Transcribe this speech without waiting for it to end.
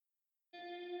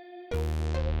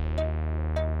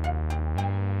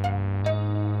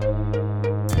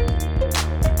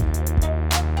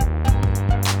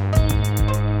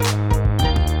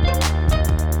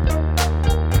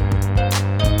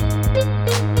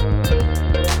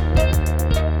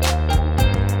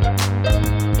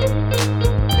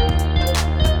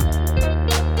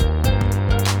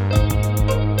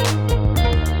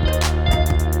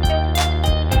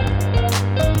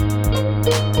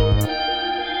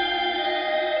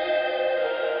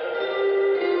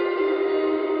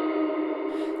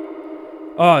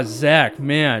Oh, Zach,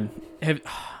 man, I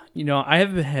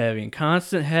have been having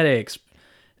constant headaches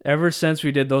ever since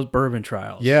we did those bourbon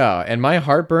trials. Yeah, and my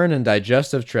heartburn and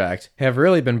digestive tract have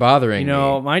really been bothering me.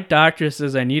 My doctor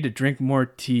says I need to drink more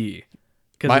tea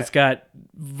because it's got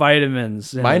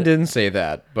vitamins. Mine didn't say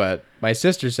that, but my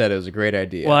sister said it was a great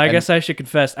idea. Well, I guess I should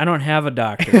confess, I don't have a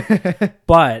doctor,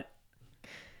 but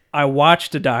I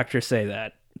watched a doctor say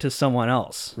that to someone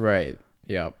else. Right,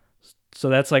 yep. So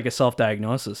that's like a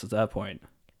self-diagnosis at that point.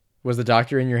 Was the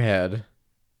doctor in your head?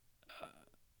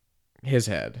 His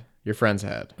head. Your friend's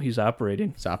head. He's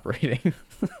operating. It's operating.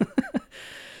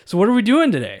 So what are we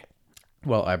doing today?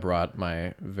 Well, I brought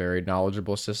my very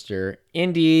knowledgeable sister,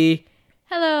 Indy.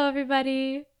 Hello,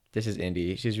 everybody. This is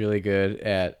Indy. She's really good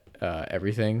at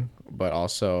everything, but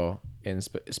also in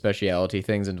specialty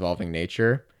things involving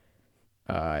nature.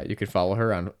 You can follow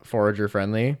her on Forager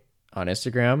Friendly on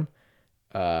Instagram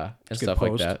and stuff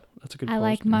like that. That's a good I post.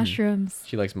 like mushrooms.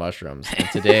 She likes mushrooms. And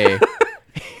today,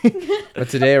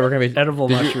 we're gonna be Edible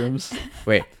mushrooms.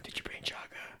 Wait, did you bring chaga?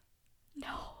 No.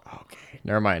 Okay,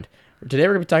 never mind. Today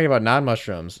we're gonna be talking about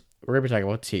non-mushrooms. We're gonna be talking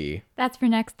about tea. That's for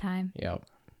next time. Yep.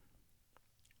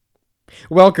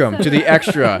 Welcome to the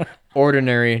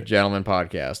Extraordinary Gentleman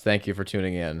Podcast. Thank you for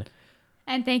tuning in.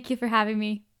 And thank you for having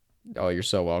me. Oh, you're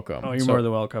so welcome. Oh, you're more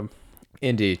than welcome.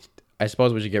 Indy, I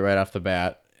suppose we should get right off the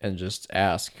bat and just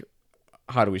ask,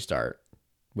 how do we start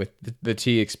with the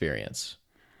tea experience?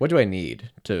 What do I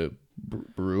need to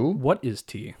brew What is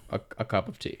tea? a cup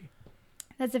of tea?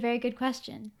 That's a very good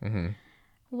question. Mm-hmm.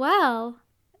 Well,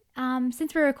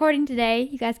 since we're recording today,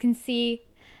 you guys can see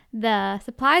the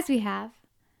supplies we have.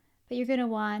 But you're going to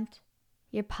want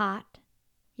your pot,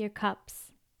 your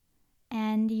cups,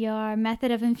 and your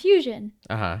method of infusion.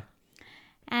 Uh-huh.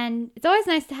 And it's always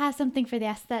nice to have something for the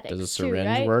aesthetics. Does a too, syringe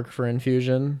right? work for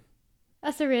infusion?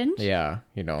 A syringe? Yeah,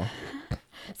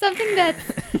 Something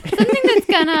that's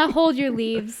gonna hold your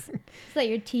leaves so that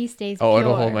your tea stays pure. Oh,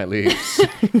 it'll hold my leaves.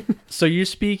 So you're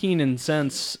speaking in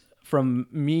sense from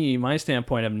my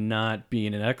standpoint of not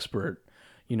being an expert,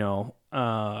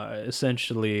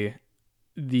 essentially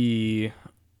I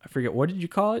forget, what did you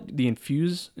call it? The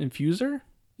infuser?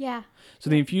 Yeah. So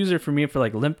the infuser for me for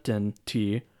like Lipton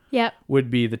tea Yep. would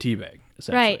be the tea bag,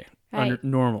 essentially. Right.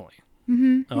 Normally.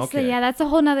 Mm-hmm. Okay. So yeah, that's a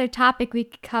whole nother topic we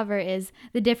could cover is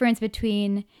the difference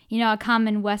between, a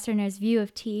common Westerner's view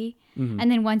of tea. Mm-hmm.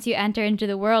 And then once you enter into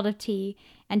the world of tea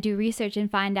and do research and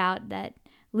find out that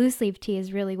loose leaf tea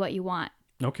is really what you want.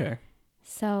 Okay.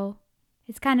 So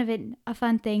it's kind of a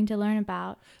fun thing to learn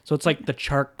about. So it's like the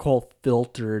charcoal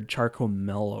filtered, charcoal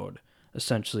mellowed,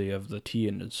 essentially, of the tea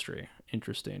industry.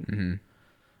 Interesting. Mm-hmm.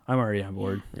 I'm already on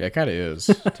board. Yeah, it kind of is,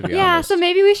 to be Yeah, honest. so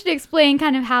maybe we should explain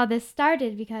kind of how this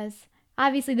started because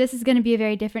obviously this is going to be a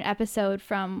very different episode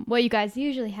from what you guys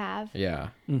usually have. Yeah.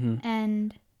 Mm-hmm.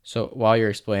 And So while you're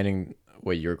explaining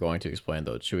what you're going to explain,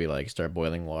 though, should we start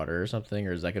boiling water or something,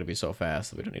 or is that going to be so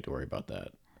fast that we don't need to worry about that?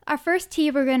 our first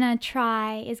tea we're going to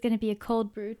try is going to be a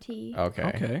cold brew tea.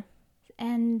 Okay.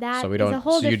 And that So we is don't. a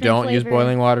whole So you different don't use flavor.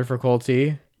 boiling water for cold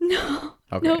tea? No.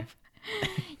 Okay. Nope.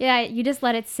 Yeah, you just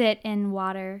let it sit in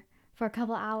water for a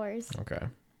couple hours. Okay.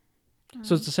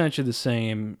 So it's essentially the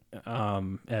same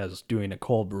as doing a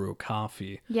cold brew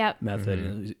coffee Yep.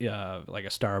 method, like a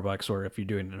Starbucks, or if you're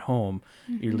doing it at home,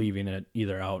 you're leaving it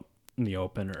either out in the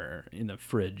open or in the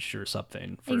fridge or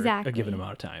something for a Exactly. given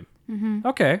amount of time. Mm-hmm.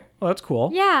 Okay, well, that's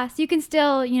cool. Yeah, so you can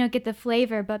still, get the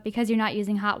flavor, but because you're not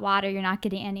using hot water, you're not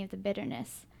getting any of the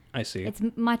bitterness. I see. It's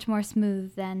much more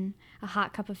smooth than a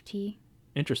hot cup of tea.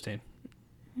 Interesting.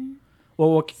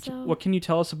 Well, So- what can you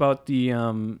tell us about the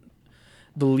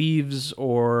leaves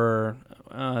or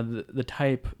the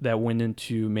type that went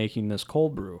into making this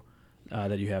cold brew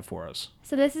that you have for us?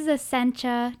 So this is a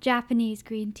sencha Japanese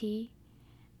green tea.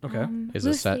 Okay. Is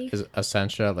Loose leaf.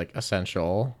 essentia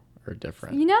essential or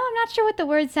different? I'm not sure what the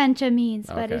word sencha means,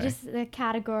 but it's Okay. just the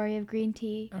category of green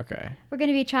tea. Okay. We're going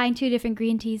to be trying 2 different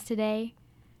green teas today.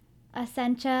 A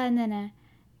sencha and then a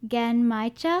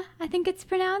genmaicha, I think it's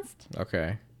pronounced.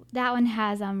 Okay. That one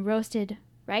has roasted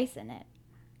rice in it.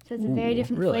 So it's a very Ooh,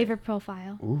 different really? flavor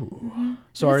profile. Ooh.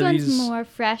 So this are one's these more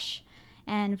fresh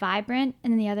and vibrant,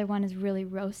 and then the other one is really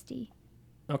roasty.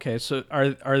 Okay, so are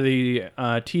the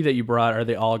tea that you brought, are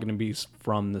they all going to be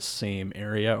from the same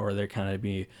area, or are they kind of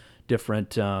be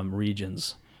different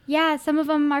regions? Yeah, some of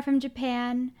them are from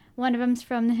Japan. One of them's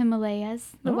from the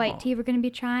Himalayas. The Oh. white tea we're going to be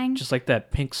trying. Just like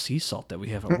that pink sea salt that we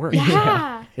have at work.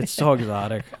 Yeah. It's so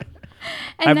exotic.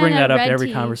 And I then bring a that up to red every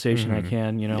tea. conversation I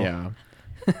can, you know.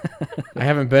 Yeah. I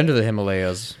haven't been to the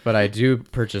Himalayas, but I do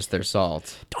purchase their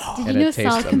salt. Did And you know it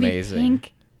tastes salt can amazing.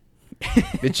 be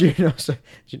pink? Did you know?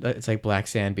 It's like black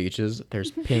sand beaches.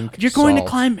 There's pink. You're going to salt.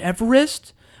 climb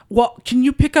Everest? Well, can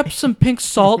you pick up some pink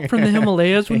salt from the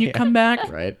Himalayas when you Yeah. come back?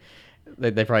 Right.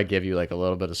 They probably give you like a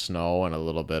little bit of snow and a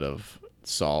little bit of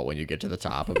salt when you get to the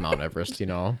top of Mount Everest. You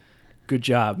know, Good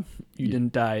job. You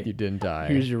didn't die. you didn't die.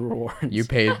 Here's your rewards. You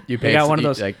paid. You They paid. got one of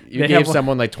those- Like you they gave have one-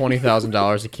 someone like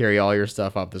 $20,000 to carry all your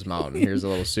stuff up this mountain. Here's a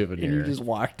little and souvenir. you just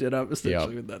walked it up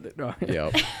essentially with that. No.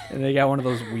 Yep. And they got one of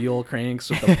those wheel cranks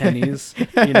with the pennies,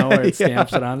 you know, where it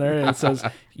stamps it on there and it says,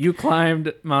 "You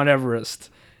climbed Mount Everest."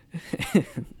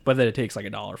 But then it takes like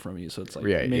 $1 from you, so it's like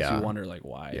Yeah, it makes yeah. you wonder, like,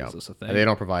 why Yep. is this a thing? And they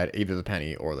don't provide either the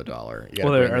penny or the dollar. You gotta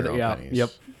Well, bring your own yeah, pennies. yep.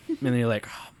 And then you're like,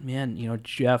 oh, man, you know,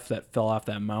 Jeff that fell off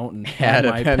that mountain Had had a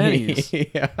my penny. pennies.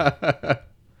 Yeah.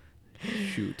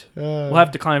 Shoot, we'll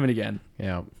have to climb it again.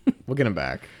 Yeah. We'll get them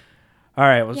back. All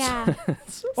right. Let's, Yeah.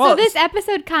 well, So this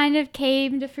episode kind of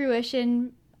came to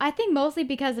fruition, I think mostly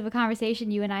because of a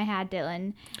conversation you and I had,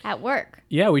 Dylan, at work.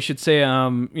 yeah, we should say,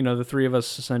 you know, the three of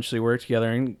us essentially work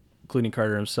together, including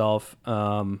Carter himself.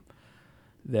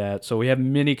 That so we have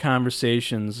many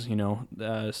conversations, you know,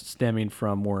 stemming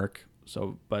from work.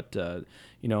 So, but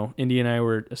you know, Indy and I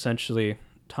were essentially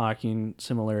talking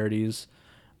similarities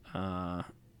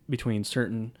between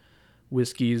certain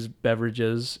whiskeys,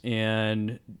 beverages,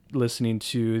 and listening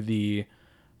to the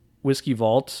Whiskey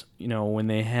Vault. You know, when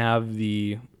they have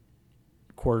the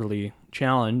quarterly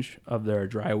challenge of their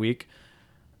dry week,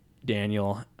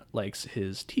 Daniel likes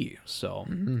his tea. So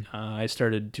I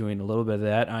started doing a little bit of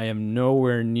that. I am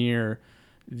nowhere near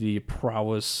the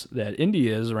prowess that Indy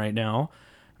is right now.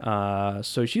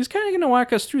 So she's kind of going to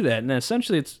walk us through that. And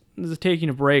essentially it's taking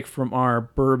a break from our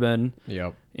bourbon.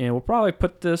 Yep. And we'll probably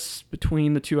put this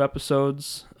between the 2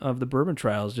 episodes of the bourbon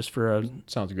trials just for a,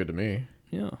 Sounds good to me.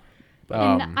 yeah.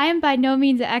 And I am by no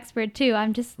means an expert, too.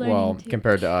 I'm just learning. Well, too.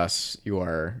 compared to us, you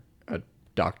are a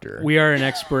doctor. We are an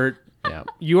expert. Yeah.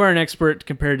 You are an expert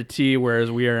compared to tea,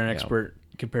 whereas we are an expert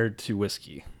compared to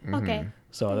whiskey. Okay.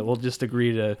 So that we'll just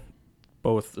agree to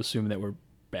both assume that we're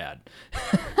bad.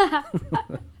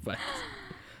 But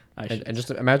I should, And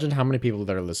just imagine how many people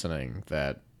that are listening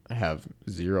that have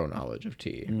zero knowledge of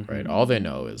tea, right? All they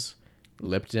know is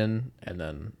Lipton and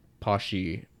then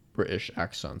poshy British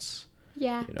accents,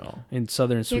 Yeah. you know. in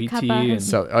Southern sweet cuppa. tea, and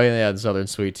So, oh yeah, the Southern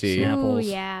sweet tea. Snap. Oh, Apples.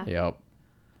 yeah. Yep.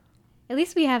 At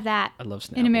least we have that. I love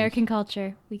Snapple. In American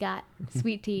culture, we got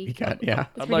sweet You tea. got, yeah.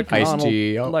 I'd pretty like cool. Iced Arnold,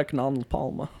 tea, I'd oh. like an Arnold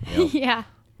Palmer. Yeah.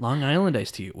 Long Island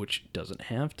iced tea, which doesn't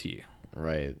have tea.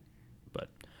 Right. But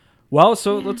well,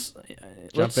 so let's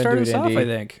Jump start into us it, off. Indy. I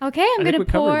think. Okay, I'm I think going we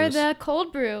to covered pour this. the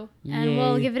cold brew and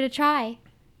we'll Yay. give it a try.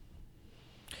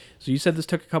 So you said this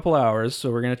took a couple hours,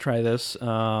 so we're gonna try this.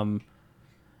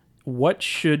 What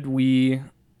should we?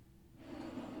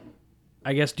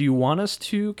 I guess, do you want us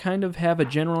to kind of have a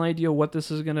general idea what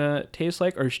this is gonna taste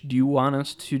like, or do you want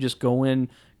us to just go in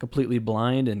completely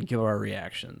blind and give our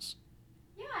reactions?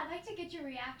 Yeah, I'd like to get your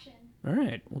reaction. All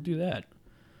right, we'll do that.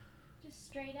 Just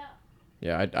straight up.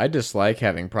 Yeah, I dislike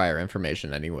having prior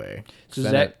information anyway. 'Cause So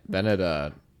then Zach- then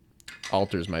it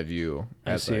alters my view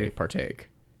I as see. I partake.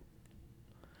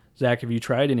 Zach, have you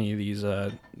tried any of these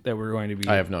that we're going to be?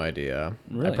 I have no idea.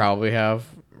 Really? I probably have,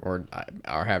 or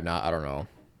have not. I don't know.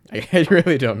 I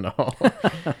really don't know.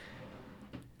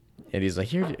 And he's like,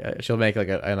 here, she'll make like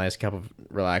a nice cup of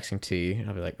relaxing tea. And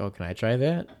I'll be like, oh, can I try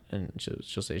that? And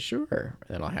she'll say, sure. And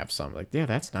then I'll have some. Like, yeah,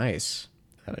 that's nice.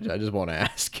 And I just won't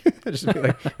ask. I just be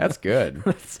like, that's good.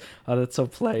 that's so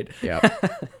polite. Yeah.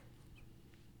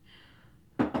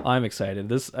 I'm excited.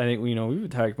 This, I think, we've been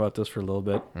talking about this for a little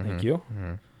bit. Thank you.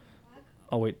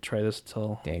 I'll wait to try this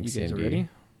until Thanks, you guys Indy. are ready.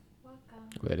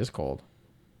 Ooh, that is cold.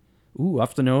 Ooh,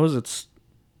 off the nose, it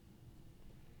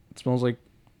smells like.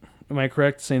 Am I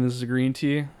correct saying this is a green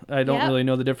tea? I don't Yep. really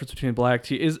know the difference between black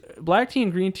tea. Is black tea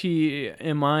and green tea?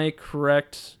 Am I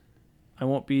correct? I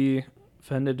won't be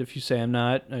offended if you say I'm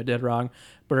not. I'm dead wrong.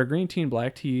 But are green tea and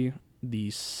black tea the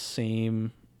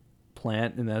same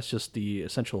plant, and that's just the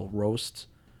essential roast,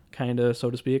 kind of, so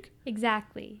to speak?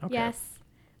 Exactly. Okay. Yes.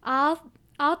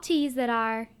 All teas that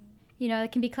are,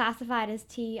 that can be classified as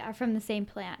tea are from the same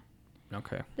plant.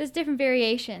 Okay. There's different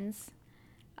variations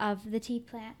of the tea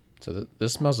plant. So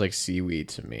this smells like seaweed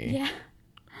to me. Yeah.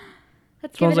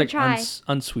 Let's give Smells it a like try.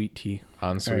 unsweet tea.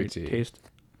 Unsweet Alright, tea. Taste.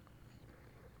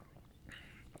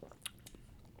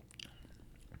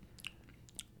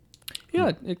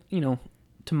 Yeah,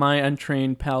 to my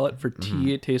untrained palate for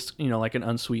tea, it tastes, like an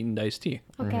unsweetened iced tea.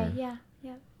 Okay, yeah,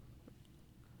 yeah.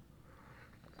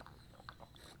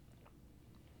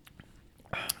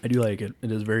 I do like it.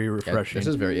 It is very Yeah, refreshing. this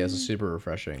is this is super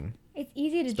refreshing, It's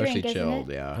easy to especially drink, chilled.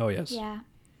 isn't it? Yeah. Oh yes. Yeah.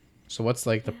 So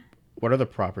what are the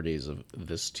properties of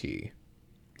this tea?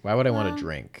 Why would I want Well- to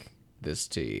drink this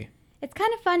tea? It's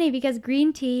kind of funny because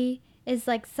green tea is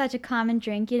like such a common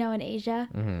drink, in Asia.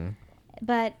 Mm-hmm.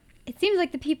 But it seems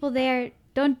like the people there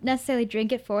don't necessarily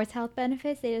drink it for its health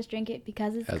benefits. They just drink it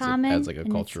because it's common. As like a and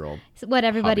it's cultural what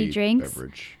everybody hobby drinks.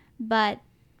 beverage. But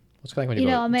It's kind of like when you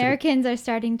go to- Americans are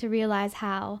starting to realize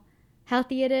how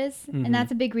healthy it is, and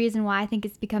that's a big reason why I think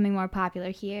it's becoming more popular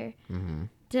here. Mhm.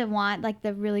 To want like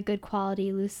the really good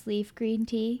quality loose leaf green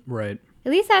tea. Right.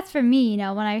 At least that's for me.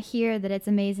 When I hear that it's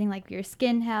amazing, like your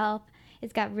skin health,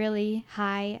 it's got really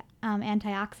high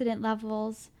antioxidant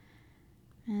levels,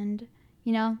 and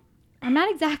I'm not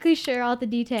exactly sure all the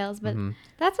details, but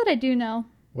that's what I do know.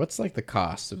 What's like the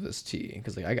cost of this tea?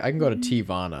 Because like I can go to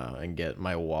Teavana and get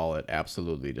my wallet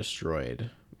absolutely destroyed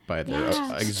by their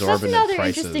That's exorbitant another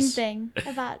prices. interesting thing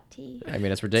about tea. I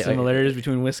mean, it's ridiculous. Similarities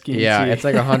between whiskey and Yeah, tea. it's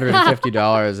like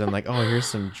 $150 and like, oh, here's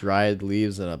some dried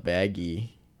leaves in a baggie.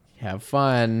 Have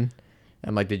fun.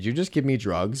 I'm like, did you just give me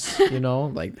drugs?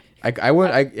 Like I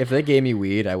wouldn't. If they gave me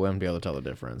weed, I wouldn't be able to tell the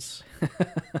difference.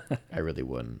 I really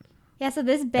wouldn't. Yeah, so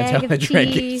this bag Until I of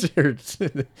drank tea it or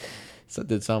so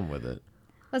did something with it.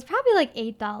 was probably like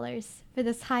 $8 for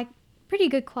this pretty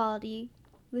good quality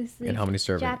loose leaf And how many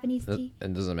servings? Japanese tea.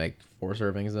 And does it make 4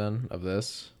 servings then of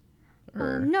this?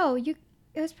 Or No, it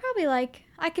was probably like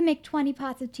I can make 20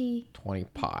 pots of tea 20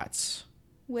 pots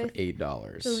for with.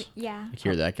 $8. So, yeah. Like,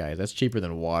 hear that, guys? That's cheaper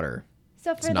than water.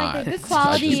 So for like not. the good I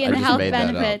quality just- and I the just health made that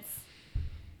up. benefits,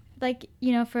 like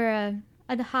for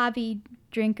a hobby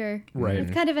drinker, Right.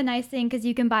 it's kind of a nice thing because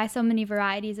you can buy so many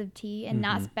varieties of tea and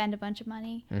not spend a bunch of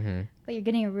money, Mm-hmm. but you're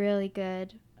getting a really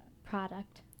good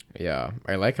product. Yeah,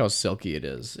 I like how silky it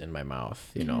is in my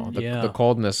mouth. Yeah. The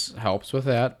coldness helps with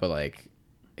that, but like,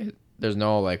 there's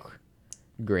no like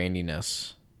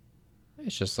graininess.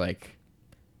 It's just like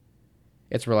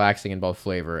it's relaxing in both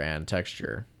flavor and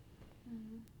texture.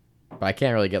 But I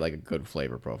can't really get like a good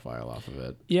flavor profile off of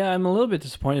it. Yeah, I'm a little bit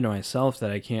disappointed in myself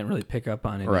that I can't really pick up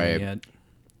on anything Right. yet.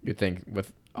 You'd think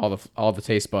with all the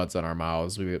taste buds on our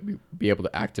mouths, we would be able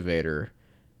to activate or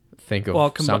think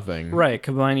of something. Right,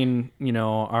 combining,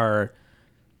 our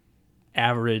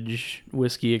average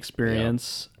whiskey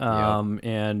experience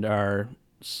and our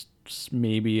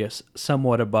maybe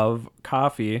somewhat above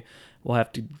coffee. We'll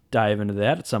have to dive into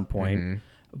that at some point.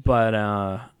 Mm-hmm. But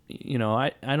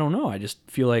I don't know. I just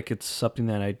feel like it's something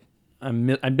that I'm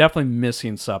definitely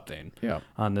missing something Yeah.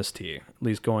 on this tea, at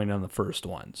least going on the first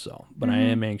one. So, but I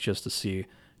am anxious to see,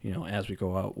 as we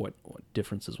go out, what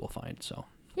differences we'll find. So,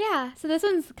 Yeah, so this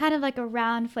one's kind of like a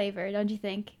round flavor, don't you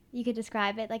think? You could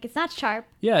describe it like it's not sharp.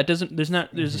 yeah, it doesn't. There's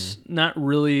not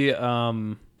really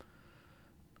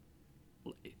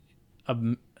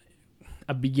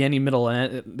a beginning, middle,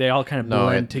 end. They all kind of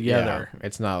blend together. Yeah,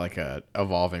 it's not like a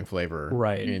evolving flavor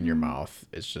Right. in your mouth.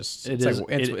 It's just It it's is. like,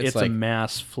 it's It's like a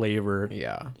mass flavor.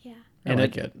 yeah. Yeah. I And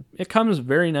like it. It comes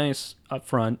very nice up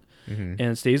front Mm-hmm.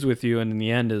 and stays with you, and in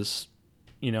the end is,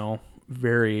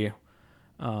 very.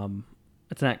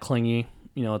 It's not clingy.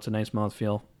 It's a nice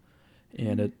mouthfeel,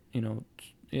 and it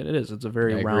is. It's a I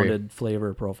very agree. rounded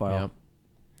flavor profile. Yeah.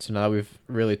 So now we've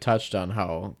really touched on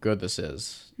how good this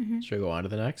is. Should we go on to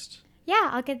the next?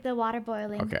 Yeah, I'll get the water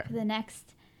boiling Okay. for the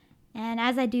next. And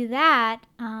as I do that,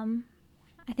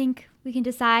 I think we can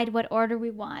decide what order we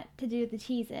want to do the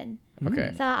teas in.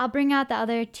 Okay. So I'll bring out the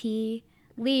other tea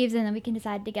leaves, and then we can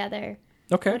decide together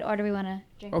Okay. what order we want to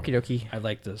drink. Okie dokie. I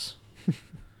like this.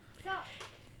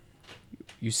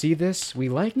 You see this? We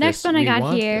like Next this. one I We got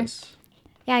want here. this.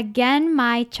 Yeah, gen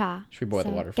mai cha. Should we boil the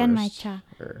So, water gen mai first? cha.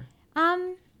 Or-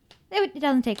 It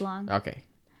doesn't take long. Okay.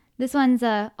 This one's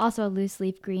also a loose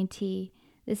leaf green tea.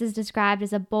 This is described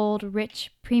as a bold,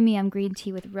 rich, premium green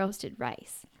tea with roasted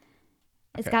rice.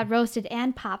 It's Okay. got roasted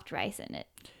and popped rice in it.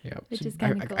 Yeah. Which is I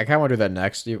kinda cool. kind of want to do that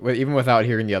next, even without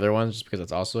hearing the other ones, just because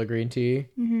it's also a green tea.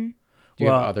 Mm-hmm. Do you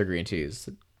have Well- other green teas?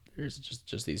 There's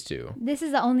just these two. This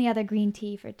is the only other green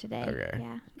tea for today. Okay.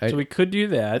 Yeah. So we could do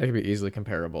That that. could be easily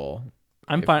comparable.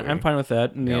 I'm if fine. we- I'm fine with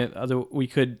that. And Yep. the other, we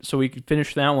could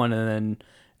finish that one, and then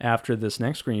after this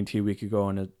next green tea, we could go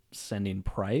on a sending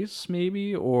price,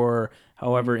 maybe, or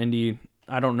however Indy.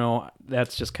 I don't know.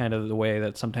 That's just kind of the way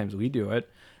that sometimes we do it.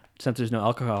 since there's no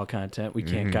alcohol content, we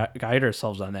can't guide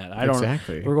ourselves on that. I don't.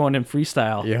 Exactly. We're going in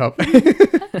freestyle.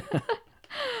 Yep.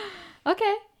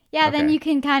 Okay. Yeah, then Okay. you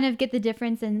can kind of get the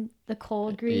difference in the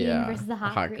cold green versus the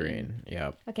hot, green.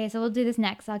 Yep. Okay, so we'll do this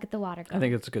next. I'll get the water going. I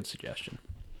think it's a good suggestion.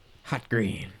 Hot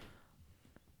green.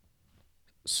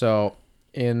 So,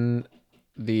 in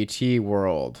the tea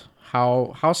world,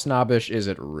 how snobbish is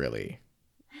it really?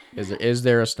 Is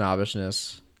there a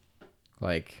snobbishness,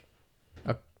 like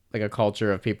a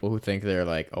culture of people who think they're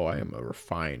like, oh, I am a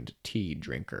refined tea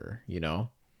drinker, you know?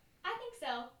 I think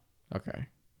so. Okay.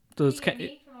 So it's kind.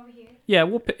 from over here. Yeah,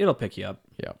 it'll pick you up.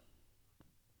 Yep.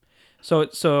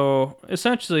 So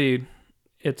essentially,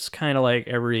 it's kind of like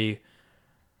every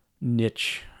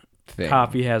niche. Thing.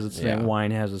 Coffee has its thing, Yeah.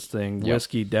 wine has its thing, Yep.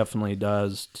 whiskey definitely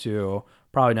does too.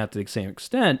 Probably not to the same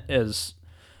extent as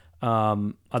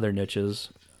other niches,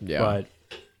 Yeah. but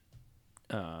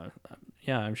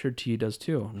yeah, I'm sure tea does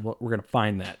too. We're gonna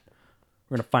find that.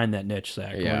 We're gonna find that niche,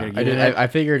 Zach. and we're Yeah. gonna get in it. I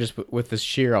figure just with the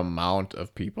sheer amount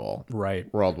of people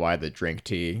Right. worldwide that drink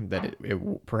tea, that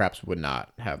it perhaps would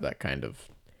not have that kind of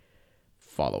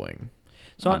following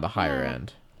So on the higher Yeah.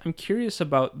 end. I'm curious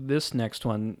about this next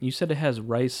one. You said it has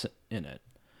rice in it.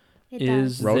 It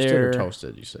Is does. Roasted there or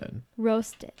toasted, you said?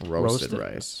 Roasted. Roasted Roasted.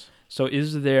 rice. So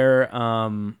is there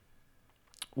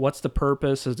what's the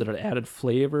purpose? Is it an added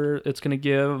flavor it's going to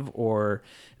give or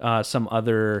some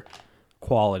other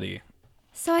quality?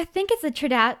 So I think it's a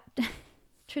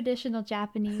traditional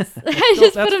Japanese. I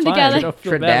just put them fine. together. I don't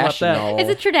feel bad about that. Traditional. It's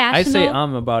a traditional. I say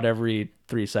about every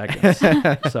 3 seconds.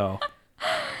 So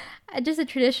Just a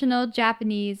traditional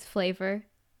Japanese flavor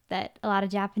that a lot of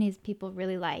Japanese people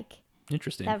really like.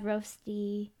 interesting. That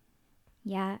roasty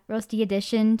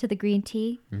addition to the green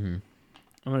tea. I'm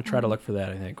going to try to look for that,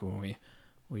 I think, when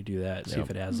we do that. See Yep. if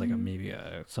it has like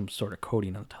some sort of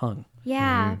coating on the tongue.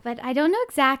 Yeah, but I don't know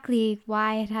exactly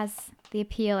why it has the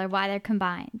appeal or why they're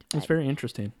combined. It's very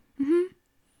interesting.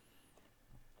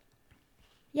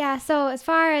 Yeah, so as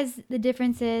far as the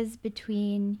differences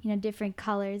between, different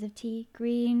colors of tea,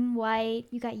 green, white,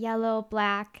 you got yellow,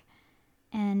 black,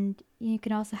 and you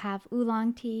can also have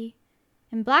oolong tea.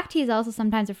 And black tea is also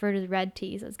sometimes referred to as red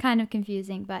tea, so it's kind of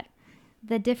confusing, but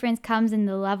the difference comes in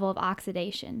the level of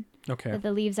oxidation Okay. that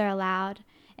the leaves are allowed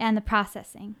and the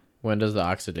processing. When does the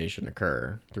oxidation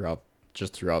occur? Throughout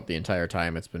the entire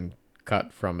time it's been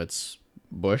cut from its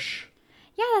bush?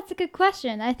 Yeah, that's a good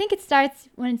question. I think it starts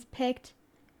when it's picked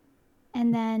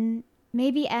and then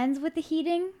maybe ends with the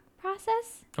heating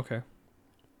process, Okay.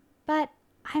 but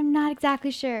I'm not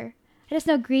exactly sure. I just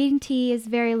know green tea is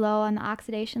very low on the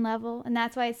oxidation level, and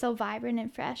that's why it's so vibrant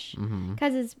and fresh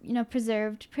because it's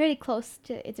preserved pretty close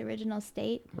to its original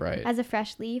state Right. as a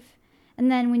fresh leaf.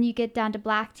 And then when you get down to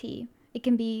black tea, it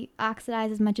can be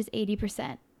oxidized as much as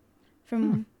 80%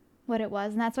 from what it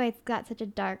was, and that's why it's got such a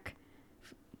dark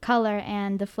color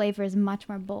and the flavor is much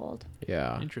more bold.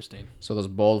 Yeah. Interesting. So those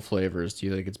bold flavors, do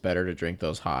you think it's better to drink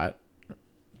those hot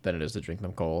than it is to drink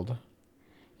them cold?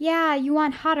 Yeah, you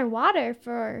want hotter water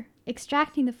for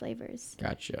extracting the flavors.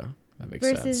 Gotcha. That makes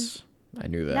Versus- sense. I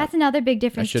knew that. That's another big I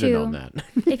difference should too. have known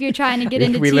that. If you're trying to get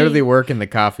into we tea. literally work in the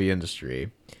coffee industry.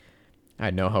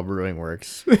 I know how brewing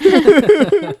works.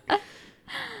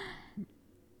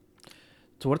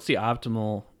 So what's the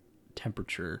optimal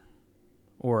temperature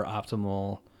or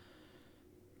optimal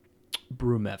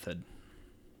brew method?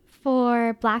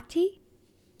 For black tea?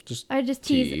 Just Or just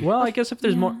teas? tea. Well, I guess if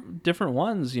there's Yeah. more different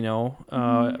ones,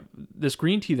 this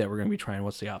green tea that we're going to be trying,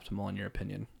 what's the optimal in your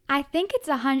opinion? I think it's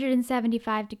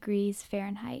 175 degrees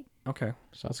Fahrenheit. Okay.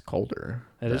 So that's colder.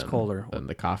 That is than- colder. than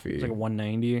the coffee. It's like a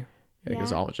 190. I think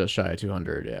it's Yeah. all just shy of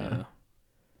 200. Yeah. Yeah.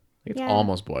 It's Yeah.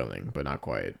 almost boiling, but not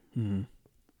quite.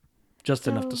 Just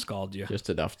enough to So- scald you. Just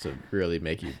enough to really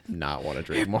make you not want to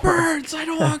drink more. Burns! I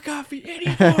don't want coffee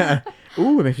anymore.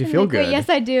 Ooh, it makes me feel Like, good. wait, yes,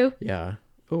 I do. Yeah.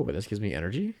 Oh, but this gives me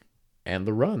energy and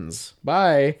the runs.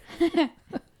 Bye.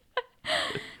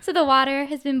 So the water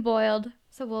has been boiled,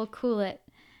 so we'll cool it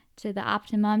to the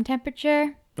optimum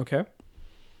temperature. Okay.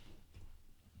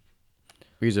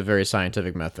 We use a very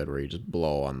scientific method where you just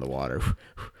blow on the water.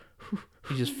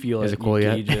 You just feel Is it. it cool you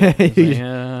yet? gauge it. It's like,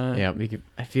 yeah. Yeah,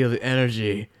 I feel the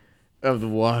energy of the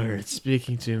water. It's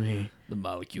speaking to me. The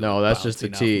molecule. No, that's just the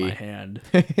bouncing off tea. My hand.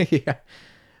 Yeah.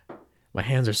 My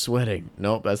hands are sweating.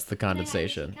 Nope, that's the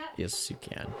condensation. cup? Yes, you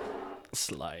can.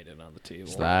 Slide it on the table.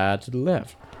 Slide to the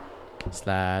left.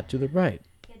 Slide to the right.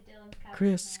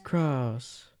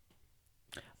 Crisscross.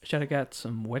 I should have got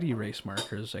some wet erase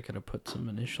markers. I could have put some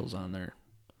initials on there.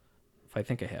 If I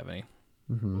think I have any.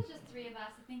 There's just three of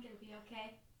us. I think it'll be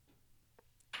okay.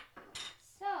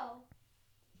 So,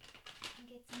 I'll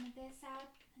get some of this out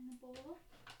in the bowl.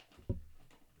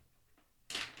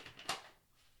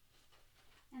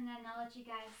 I'll let you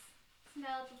guys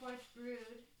smell it before it's brewed.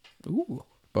 Ooh,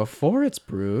 Before it's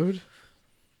brewed.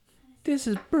 this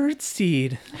is bird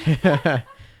seed.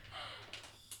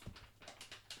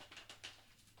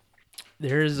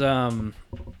 There's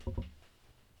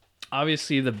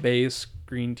obviously the base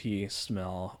green tea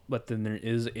smell, but then there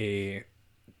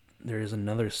is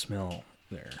another smell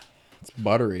there. It's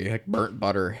buttery, like burnt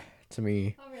butter to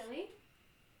me. Oh, really?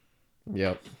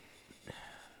 Yep.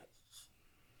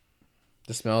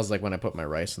 The smells like when I put my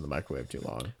rice in the microwave too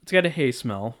long. It's got a hay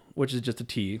smell, which is just a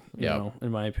tea, you Yep. know,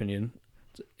 in my opinion.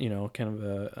 It's, you know, kind of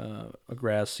a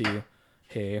grassy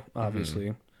hay,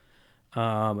 obviously.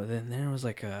 But then there was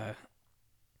like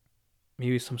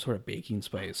maybe some sort of baking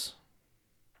spice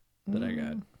that I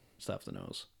got stuffed the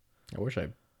nose. I wish I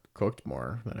cooked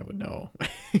more, then I would know.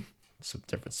 Some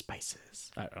different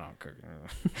spices. I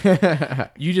don't know.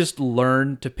 You just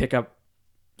learn to pick up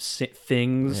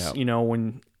things, Yep. you know,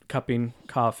 when cupping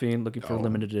coffee and looking for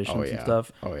limited editions and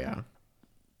stuff. Oh yeah.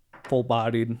 Full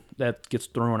bodied, that gets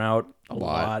thrown out a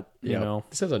lot, you Yep. know.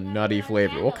 This has a nutty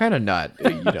flavor. What kind of nut?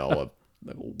 You know,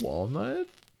 like a walnut?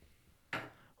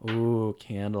 Ooh,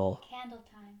 candle. Candle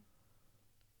time.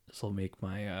 This will make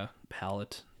my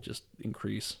palate just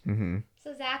increase. Mm-hmm.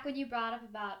 So, Zach, when you brought up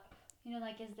about, you know,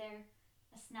 like, is there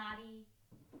a snotty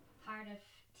part of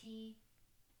tea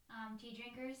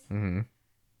drinkers? Mm-hmm.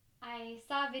 I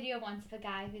saw a video once of a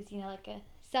guy who's, you know, like a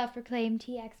self-proclaimed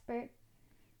tea expert.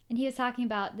 And he was talking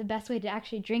about the best way to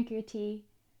actually drink your tea.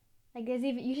 Like,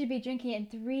 you should be drinking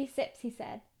it in 3 sips, he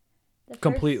said. The first-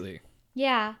 Completely.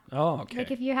 Yeah. Oh, okay.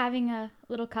 Like, if you're having a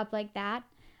little cup like that,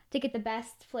 to get the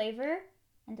best flavor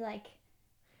and to, like,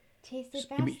 taste it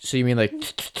best. So you mean like,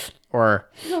 or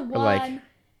One, like-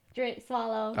 drink,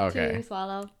 swallow, Okay. 2,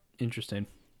 swallow. Interesting.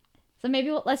 So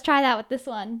maybe let's try that with this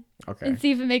one okay? and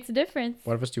see if it makes a difference.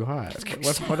 What if it's too hot?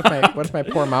 What if my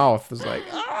poor mouth is like,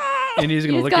 And he's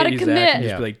gonna You look just at gotta you, Zach, commit. and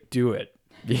just Yeah. be like, "Do it."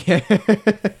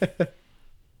 yeah.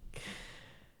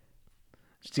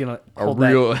 Just gonna A hold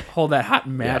real- hold that hot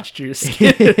match to your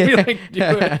skin. And be like, "Do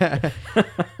it."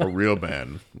 A real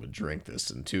man would drink this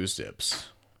in 2 sips.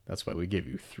 That's why we give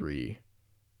you 3.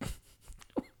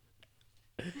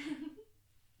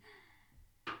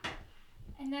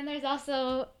 And then there's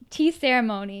also tea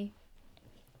ceremony,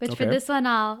 which for Okay. this one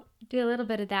I'll do a little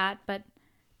bit of that. But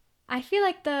I feel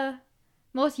like the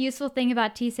most useful thing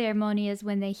about tea ceremony is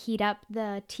when they heat up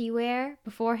the teaware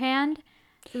beforehand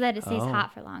so that it stays Oh.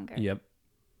 hot for longer. Yep.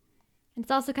 And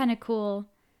it's also kind of cool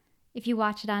if you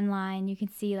watch it online. You can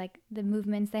see like the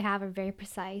movements they have are very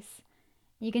precise.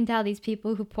 You can tell these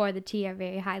people who pour the tea are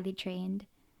very highly trained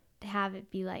to have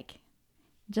it be like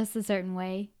just a certain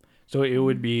way. So it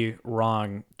would be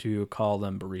wrong to call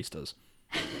them baristas.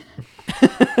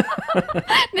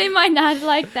 They might not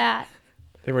like that.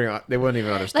 They wouldn't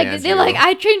even understand. Like they're like,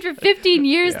 I trained for 15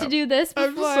 years to Yeah. do this before.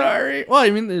 I'm sorry. Well, I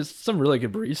mean, there's some really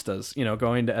good baristas. You know,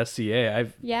 going to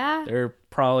SCA, Yeah, there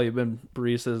probably been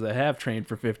baristas that have trained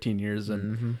for 15 years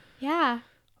and yeah.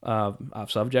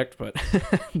 off subject, but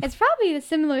It's probably a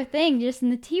similar thing just in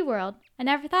the tea world. I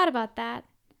never thought about that.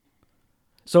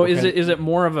 so Okay. is it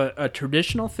more of a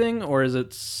traditional thing or is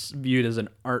it viewed as an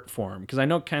art form? Because I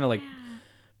know kind of like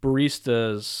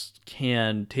baristas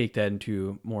can take that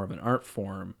into more of an art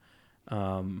form,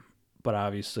 but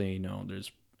obviously, you know,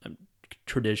 there's a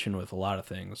tradition with a lot of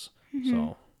things.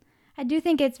 So I do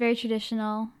think it's very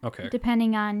traditional. okay,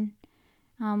 Depending on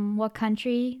what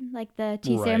country like the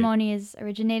tea Right. ceremony is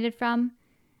originated from.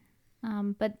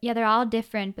 But yeah, they're all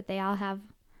different, but they all have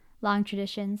long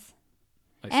traditions.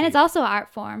 I And see. it's also an art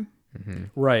form.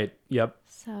 right. Yep.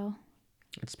 So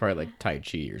It's probably like Tai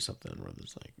Chi or something, where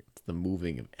there's like it's the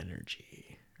moving of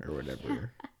energy or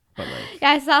whatever. But like,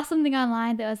 yeah, I saw something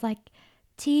online that was like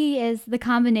tea is the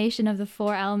combination of the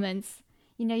 4 elements.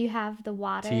 You know, you have the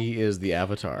water. tea is the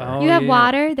avatar. Oh, You have yeah.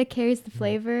 water that carries the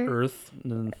flavor. Earth,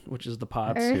 and then, which is the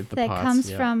pots. Earth the that pots, comes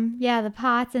yeah. from the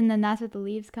pots, and then that's where the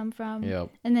leaves come from.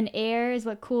 Yep. And then air is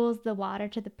what cools the water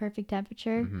to the perfect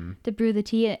temperature Mm-hmm. to brew the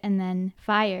tea, and then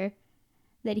fire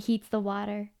that heats the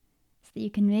water so that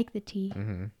you can make the tea.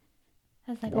 Mm-hmm.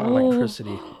 I was like, Or oh,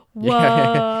 electricity.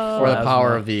 whoa. Or the Plasma.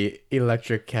 power of the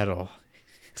electric kettle.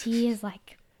 Tea is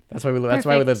like, That's why we lit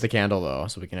Perfect. the candle though,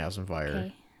 so we can have some fire.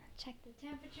 okay, check the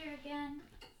temperature again.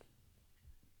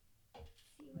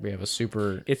 We have a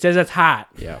super. It says it's hot.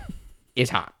 Yeah.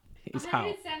 It's hot. It's hot.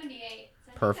 178. So I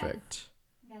think Perfect.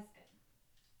 That's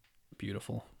good.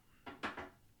 Beautiful.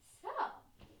 So,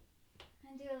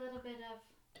 I'm gonna do a little bit of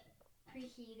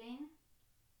preheating.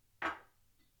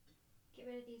 Get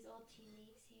rid of these old tea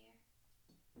leaves here.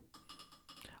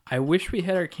 I wish we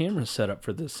had our cameras set up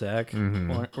for this, Zach. Mm-hmm.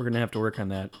 Well, we're gonna have to work on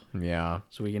that Yeah.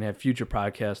 so we can have future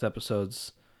podcast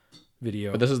episodes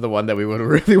video. But this is the one that we would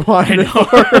really want. I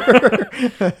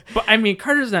know. But I mean,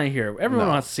 Carter's not here. Everyone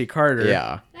No. wants to see Carter.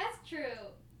 Yeah. That's true.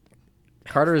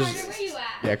 Carter's Carter, where you at?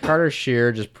 yeah, Carter's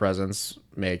sheer just presence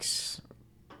makes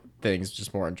things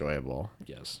just more enjoyable.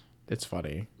 Yes. It's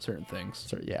funny. Certain things.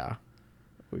 So yeah.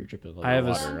 We were dripping a little I have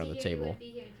a water on the table.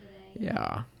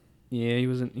 Yeah. Yeah,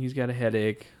 he's got a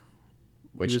headache.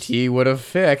 Which just- T would have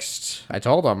fixed. I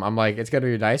told him, I'm like, it's gonna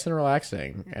be nice and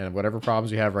relaxing, and whatever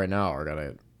problems you have right now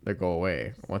are they go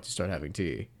away once you start having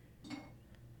tea.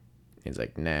 He's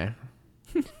like, nah.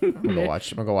 I'm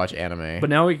gonna go watch anime. But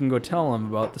now we can go tell him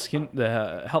about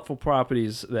the helpful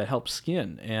properties that help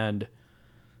skin and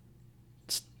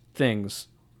things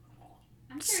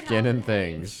Skin and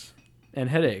things. and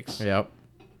headaches Yep.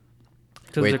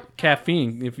 because Wait. of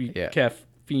caffeine. Yeah.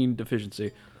 Caffeine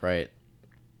deficiency. Right.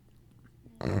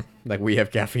 Like we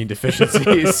have caffeine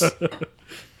deficiencies.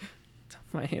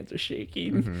 My hands are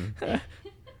shaking. Mm-hmm.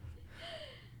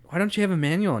 Why don't you have a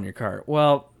manual in your car?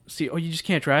 Well, see, you just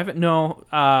can't drive it? No,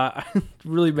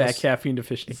 really bad caffeine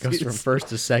deficiency. It goes from first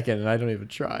to second, and I don't even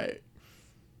try.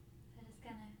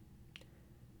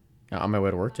 On my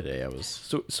way to work today, I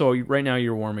was. So right now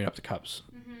you're warming up the cups.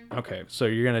 Okay, so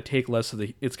you're gonna take less of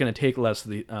the. It's gonna take less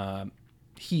of the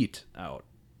heat out.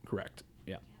 Correct.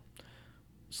 Yeah.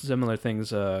 Similar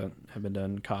things have been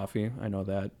done in coffee. I know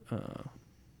that,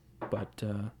 but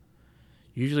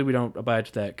usually we don't abide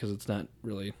to that because it's not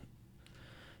really.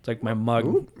 It's like my mug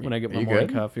Ooh, when I get are my you morning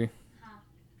good? coffee.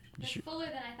 It's fuller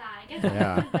than I thought. I guess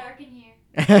Yeah. it's dark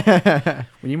in here.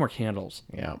 We need more candles.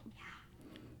 Yeah.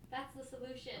 That's the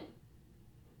solution.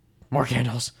 More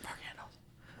candles.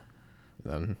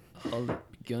 Then, I'll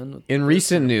begin with in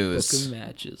recent book news, of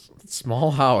matches. small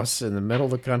house in the middle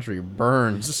of the country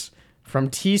burns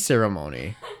from tea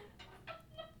ceremony.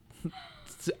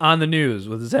 It's on the news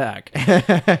with Zach.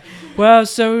 Well,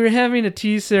 so we were having a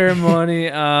tea ceremony.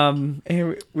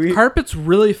 Hey, we Carpet's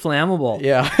really flammable.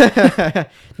 yeah.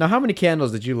 Now, how many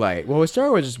candles did you light? Well, we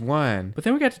started with just one. But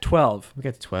then we got to 12, We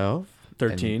got to 12.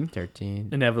 13. and 13.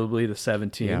 Inevitably to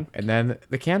 17. Yeah. And then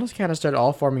the candles kind of started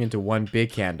all forming into one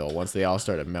big candle once they all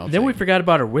started melting. Then we forgot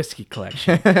about our whiskey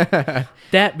collection.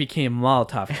 That became a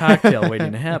Molotov cocktail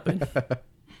waiting to happen.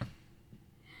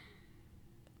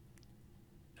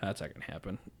 That's not going to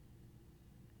happen.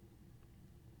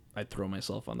 I'd throw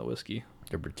myself on the whiskey.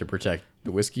 to protect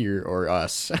the whiskey or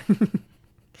us.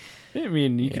 I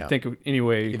mean, you Yeah. can think of any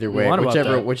way Either you way, want about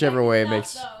that. whichever way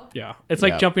makes Yeah. It's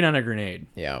like Yeah. jumping on a grenade.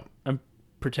 yeah I'm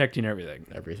protecting everything.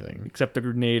 everything. Except the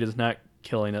grenade is not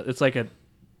killing it. It's like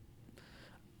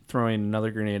throwing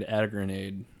another grenade at a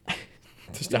grenade.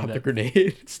 To stop that- the grenade.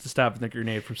 It's to stop the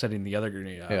grenade from setting the other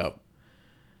grenade off. Yeah.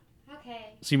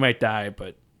 Okay. So you might die,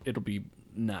 but it'll be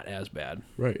not as bad.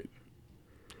 Right.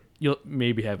 You'll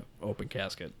maybe have open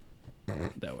casket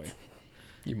that way.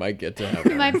 You might get to have.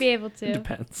 You might be able to.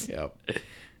 Depends. Yep.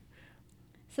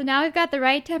 So now we've got the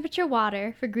right temperature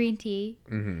water for green tea.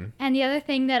 Mm-hmm. And the other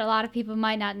thing that a lot of people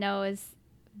might not know is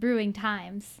brewing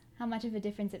times. How much of a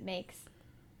difference it makes.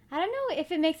 I don't know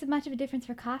if it makes much of a difference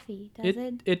for coffee. Does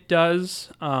it? It does.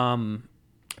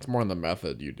 It's more on the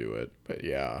method you do it, but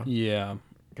yeah, Yeah.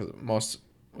 because most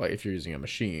like if you're using a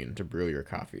machine to brew your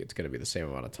coffee, it's going to be the same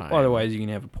amount of time. Otherwise, you can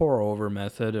have a pour over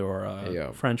method or a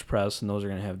Yeah. French press, and those are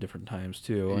going to have different times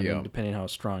too. And Yeah. depending how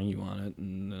strong you want it,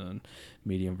 and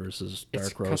medium versus dark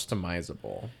it's roast.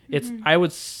 customizable. It's I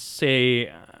would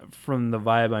say from the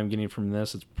vibe I'm getting from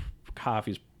this,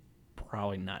 coffee's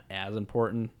probably not as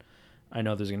important. I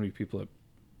know there's going to be people that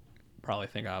probably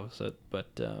think opposite, but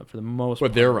for the most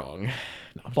But they're wrong.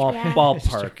 Yeah.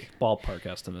 ballpark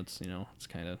estimates, it's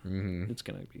kind of it's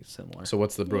going to be similar. So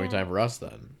what's the brewing Yeah. time for us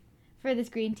then? For this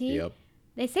green tea? Yep.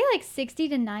 They say like 60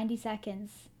 to 90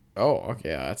 seconds. Oh,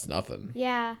 okay, yeah, that's nothing.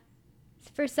 Yeah.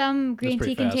 For some green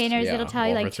pretty tea fast. containers, Yeah, it'll tell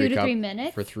you well, like for 2 to cup- 3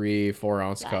 minutes. For 3 4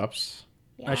 ounce Yeah. cups.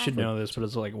 Yeah. I should know this, but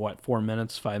it's like what 4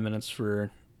 minutes, 5 minutes for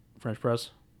French press.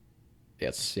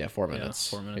 Yes, yeah, 4 minutes.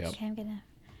 4 minutes. Yep. Okay, I'm gonna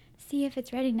see if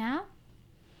it's ready now.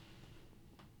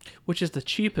 Which is the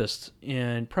cheapest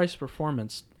and price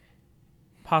performance,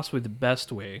 possibly the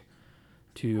best way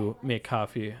to make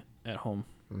coffee at home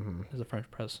is a French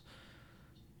press.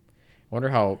 Wonder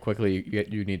how quickly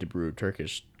you need to brew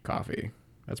Turkish coffee.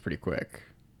 That's pretty quick.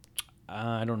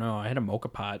 I don't know. I had a mocha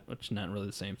pot, which is not really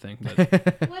the same thing, but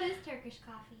What is Turkish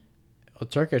coffee? Well,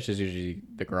 Turkish is usually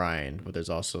the grind, but there's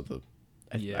also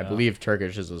I Yeah. believe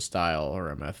Turkish is a style or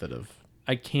a method of.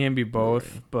 I can be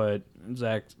both. But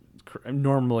Zach,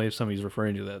 normally if somebody's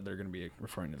referring to that, they're going to be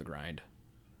referring to the grind.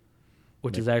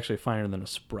 which is actually finer than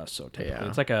espresso. Typically, Yeah.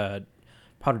 it's like a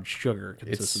powdered sugar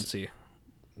consistency.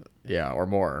 Yeah, or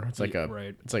more. It's like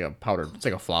right. it's like a powdered. It's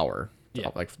like a flour. Yeah.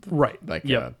 Like Right. Like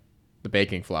Yep. the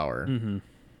baking flour.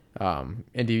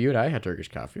 Indy, you and I had Turkish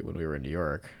coffee when we were in New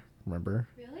York. Remember?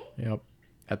 Really? Yep.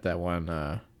 At that one.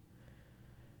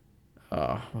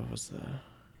 What was the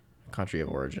country of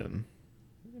origin?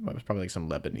 It was probably like some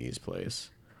Lebanese place.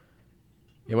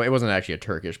 It wasn't actually a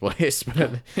Turkish place,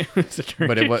 but It's a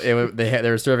but it was they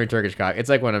were serving Turkish coffee. It's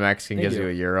like when a Mexican They gives do. you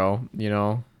a euro, you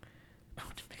know.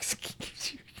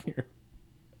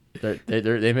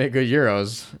 They make good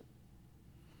euros.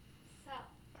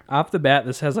 Off the bat,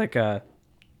 this has like a.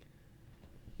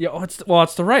 Yeah, it's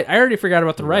the rice. I already forgot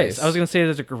about the rice. I was gonna say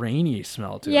there's a grainy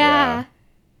smell to it. Yeah.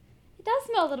 It does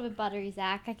smell a little bit buttery,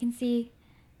 Zach. I can see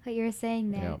what you were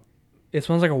saying there. Yeah, It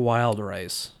smells like a wild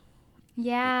rice.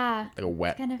 Yeah. like a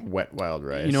wet, kind of- wet wild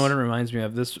rice. You know what it reminds me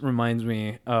of? This reminds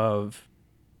me of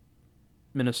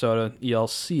Minnesota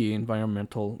ELC,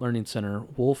 Environmental Learning Center,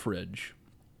 Wolf Ridge,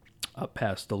 up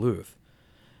past Duluth.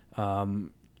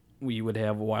 We would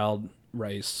have wild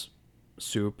rice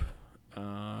soup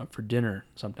for dinner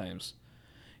sometimes.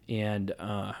 And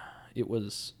I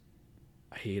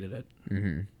hated it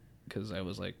because I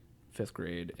was like 5th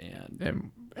grade.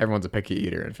 And everyone's a picky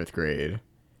eater in 5th grade.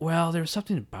 Well, there was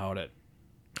something about it.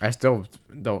 I still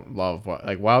don't love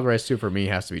like wild rice soup. For me,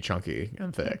 has to be chunky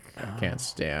and thick. I can't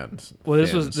stand. Well,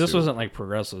 this thin soup. wasn't like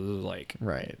progressive. This was like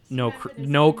right. no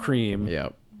cream.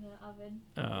 Yep. In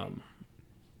the oven.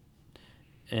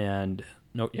 And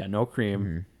no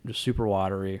cream, just super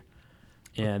watery.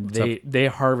 And What's they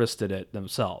harvested it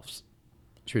themselves.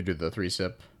 Should we do the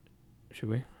 3-sip? Should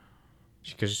we?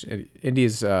 Because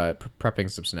Indy's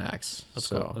prepping some snacks. Let's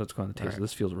so go. Let's go on the taste. Alright.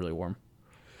 This feels really warm.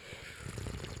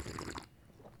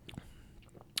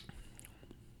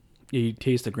 Yeah, you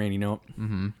taste the grainy note.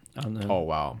 Mm-hmm. Oh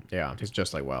wow, yeah, it's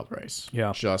just like wild rice.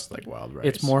 Yeah. just like wild rice.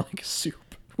 It's more like a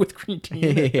soup with green tea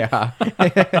in it. yeah.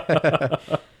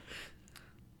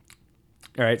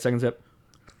 All right, second sip.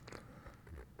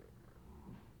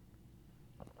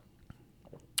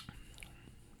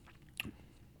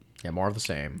 Yeah, more of the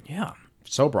same. Yeah,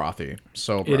 So brothy.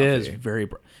 So brothy. it is very.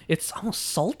 It's almost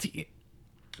salty,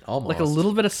 almost like a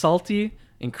little bit of salty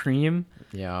and cream.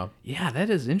 Yeah, Yeah, that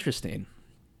is interesting.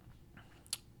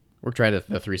 we're trying the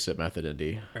 3-sip method,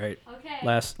 Indy. All right, Okay.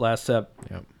 last sip.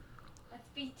 Yep. Let's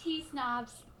be tea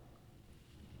snobs.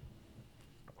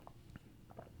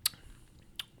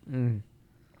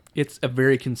 It's a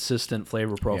very consistent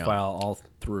flavor profile all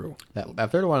through.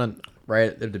 That third one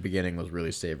right at the beginning was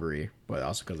really savory, but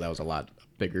also because that was a lot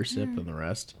bigger sip than the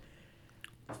rest.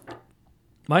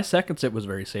 My second sip was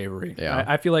very savory. Yeah.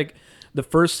 I feel like the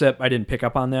first sip I didn't pick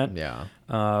up on that. Yeah.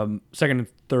 Second and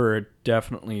third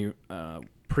definitely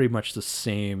pretty much the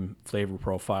same flavor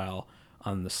profile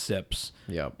on the sips.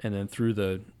 Yep. And then through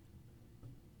the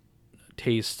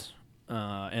taste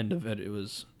end of it, it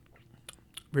was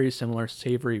very similar,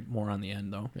 savory more on the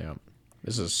end though. Yeah.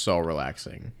 This is so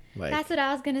relaxing. Like That's what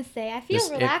I was gonna say. I feel this,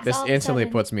 relaxed. this all of a instantly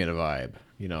sudden. puts me in a vibe.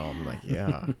 You know, I'm like,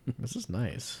 yeah, this is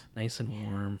nice. Nice and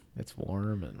warm. It's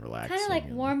warm and relaxing. kind of like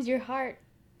and warms your heart.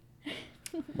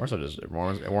 More so just it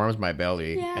warms my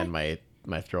belly Yeah. and my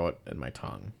throat and my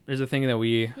tongue. There's a thing that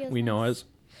we Feels know nice. as,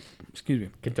 excuse me,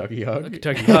 Kentucky hug.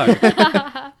 Kentucky hug.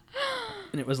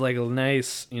 And it was like a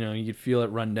nice, you could feel it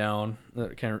run down.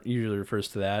 That kind of usually refers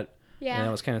to that. Yeah. And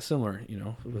that was kind of similar,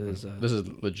 with his, This is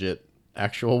legit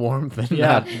actual warmth and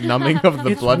Yeah. not numbing of the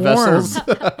It's blood warm. vessels. it's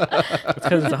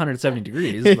because it's 170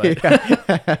 degrees.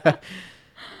 But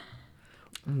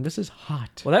This is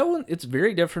hot. well, that one it's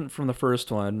very different from the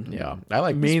first one. Yeah, I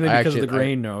like this. Mainly I because of the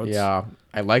grain notes. Yeah,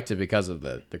 I liked it because of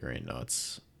the grain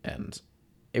notes, and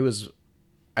it was.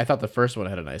 I thought the first one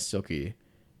had a nice silky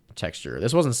texture.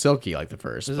 This wasn't silky like the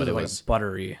first, This but is it like was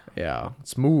buttery.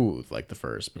 smooth like the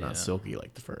first, but Yeah. not silky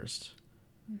like the first.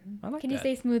 I like Can you that.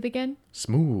 say smooth again?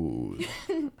 Smooth.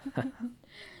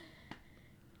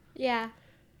 Yeah.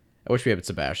 I wish we had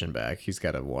Sebastian back. He's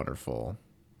got a wonderful,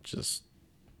 just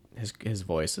his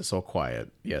voice is so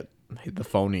quiet, yet the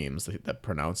phonemes that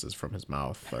pronounces from his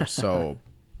mouth are so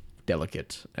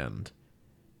delicate and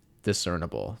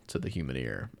discernible to the human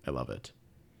ear. I love it.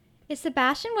 Is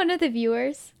Sebastian one of the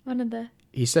viewers? One of the.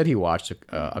 He said he watched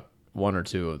one or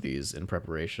two of these in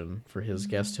preparation for his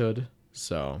guesthood.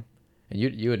 So, and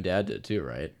you and Dad did too,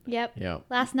 right? Yep. Yep.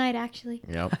 Last night, actually.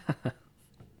 Yep.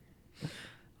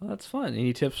 Well, that's fun.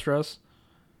 Any tips for us?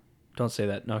 Don't say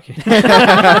that. No, okay.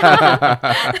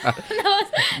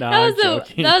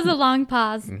 That was a long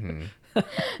pause.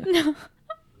 No.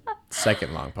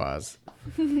 Second long pause.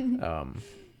 I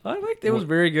liked it. Was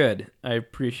very good. I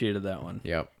appreciated that one.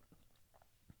 Yep.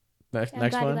 Next, I'm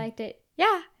next glad you one. liked it.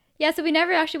 Yeah. Yeah, so we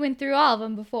never actually went through all of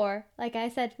them before, like I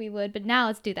said we would, but now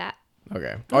let's do that.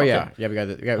 Okay. Oh yeah, yeah. We got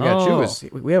to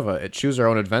choose. We have a choose our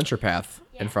own adventure path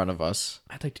in front of us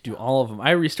I'd like to do all of them.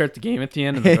 I restart the game at the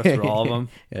end and then go through all of them.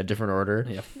 in a different order.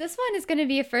 Yeah. This one is going to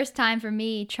be a first time for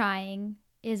me trying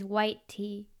is white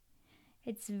tea.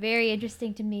 It's very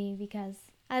interesting to me because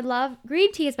I love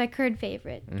green tea is my current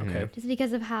favorite. Okay. Just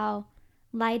because of how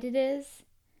light it is.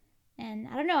 And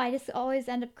I don't know, I just always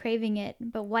end up craving it.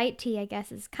 But white tea, I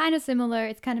guess, is kind of similar.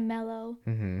 It's kind of mellow,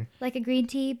 like a green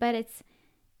tea, but it's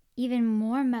even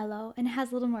more mellow and it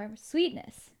has a little more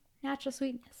sweetness, natural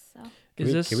sweetness. So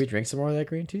Can we drink some more of that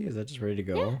green tea? Is that just ready to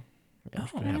go? Yeah.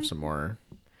 I'm gonna have some more.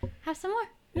 have some more.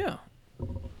 Yeah.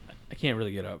 I can't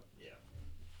really get up.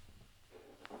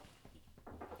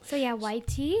 So yeah, white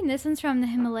tea, and this one's from the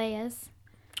Himalayas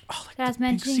Oh, like that I was the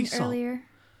pink sea mentioning salt. earlier.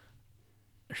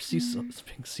 Or sea salt,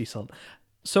 pink sea salt.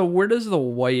 So where does the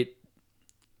white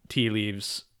tea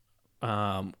leaves,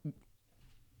 in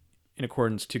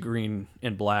accordance to green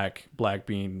and black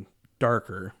being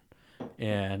darker,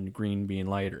 and green being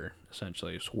lighter,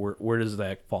 essentially? So where does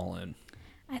that fall in?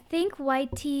 I think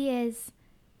white tea is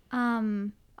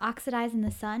oxidized in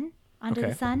the sun, under Okay.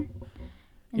 the sun.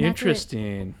 And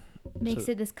Interesting. That's what makes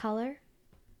it this color.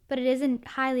 But it isn't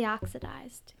highly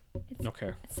oxidized. It's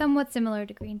Okay. somewhat similar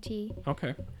to green tea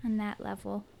Okay. on that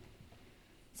level.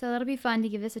 So that'll be fun to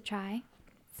give this a try.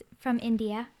 It's from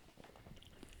India.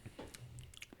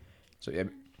 So yeah,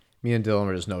 me and Dylan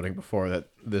were just noting before that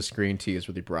this green tea is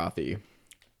really brothy.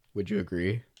 Would you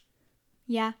agree?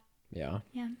 Yeah. Yeah.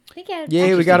 Yeah. I think it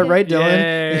Yay, we got it right, Dylan.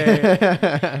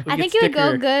 Yay. I think it would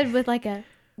go good with like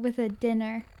with a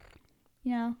dinner.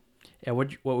 You know? Yeah. What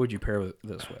would you pair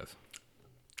this with?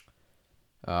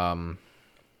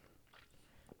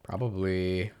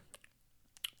 Probably.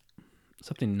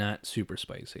 Something not super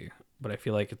spicy, but I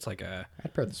feel like it's like a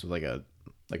I'd pair this with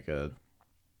like a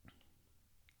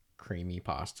creamy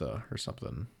pasta or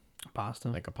something. pasta.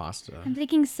 Like a pasta. I'm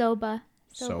thinking soba.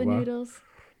 Soba Soba? noodles.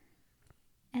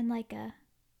 And like a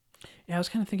Yeah, I was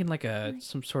kind of thinking like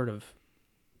some sort of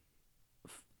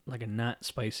like a not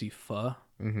spicy pho,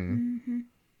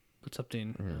 but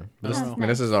something. I This, don't I know. mean,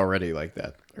 this is already like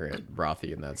that, or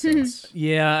brothy in that sense.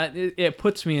 Yeah, it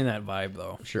puts me in that vibe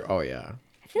though. Sure. Oh yeah.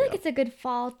 I feel like it's a good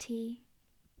fall tea.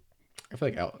 I feel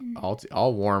like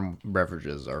all warm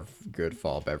beverages are good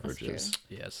fall beverages,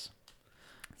 Yes,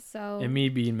 So and me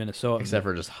being Minnesota, except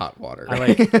for just hot water. I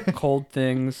like cold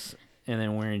things and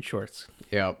then wearing shorts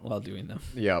Yep. while doing them.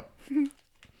 Yep.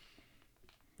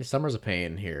 The summer's a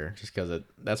pain here, just because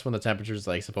that's when the temperature's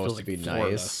like supposed Feels to be like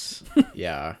Florida. nice.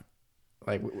 Yeah.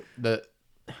 Like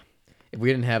if we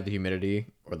didn't have the humidity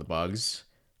or the bugs,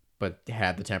 but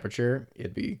had the temperature,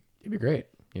 it'd be great,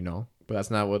 you know. But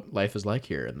that's not what life is like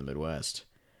here in the Midwest.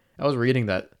 I was reading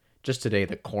that just today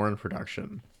that corn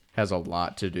production has a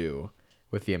lot to do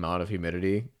with the amount of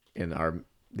humidity in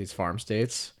these farm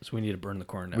states. So we need to burn the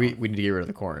corn down. We need to get rid of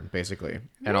the corn, basically.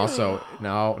 And also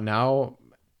now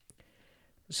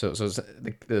so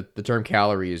the term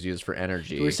calorie is used for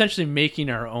energy. We're essentially making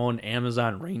our own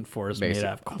Amazon rainforest made basic-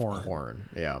 out of corn. Corn,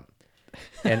 yeah.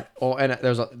 And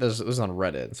this was on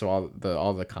Reddit, so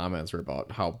all the comments were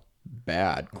about how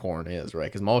bad corn is, right?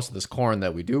 Because most of this corn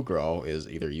that we do grow is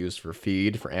either used for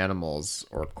feed for animals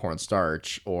or corn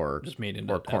starch or Just made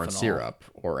into corn ethanol. syrup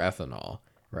or ethanol,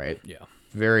 right? Yeah,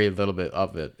 Very little bit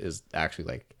of it is actually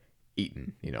like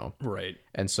eaten, you know. right.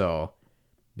 And so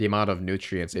the amount of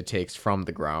nutrients it takes from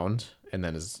the ground and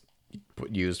then is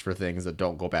used for things that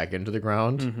don't go back into the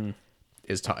ground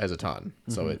is a ton.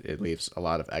 So it leaves a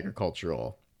lot of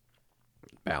agricultural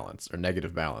balance or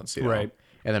negative balance, you know? Right.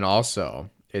 And then also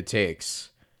it takes,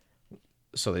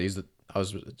 so I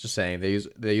was just saying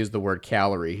they use the word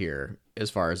calorie here as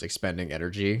far as expending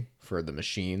energy for the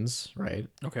machines, right?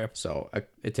 Okay. So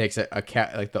it takes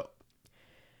like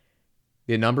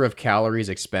the number of calories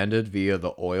expended via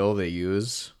the oil they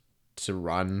use to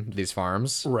run these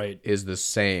farms Right. is the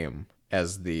same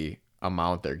as the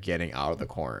amount they're getting out of the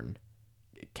corn.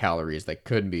 Calories that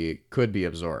could be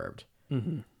absorbed.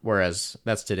 Whereas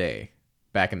that's today.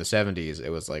 Back in the 70s, it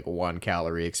was like 1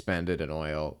 calorie expended in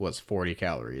oil was 40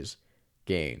 calories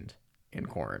gained in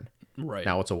corn. Right.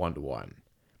 Now it's a 1-to-1.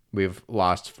 We've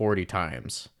lost 40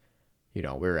 times. You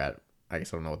know, we're at, I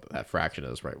guess I don't know what that fraction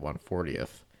is, right?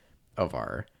 1/40th of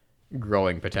our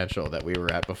growing potential that we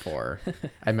were at before.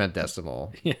 I meant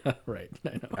decimal. Yeah. Right. I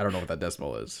know. I don't know what that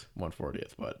decimal is,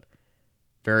 1/40th, but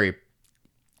very.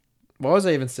 What was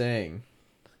I even saying?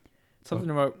 Something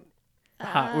about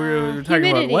hot. We were talking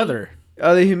humidity. about weather.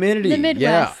 Oh, the humidity. The Yeah.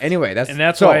 Midwest. Anyway, And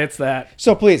that's so, why it's that.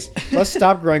 So please, let's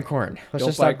stop growing corn. Let's Don't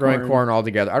just stop buy growing corn. corn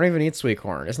altogether. I don't even eat sweet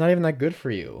corn. It's not even that good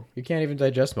for you. You can't even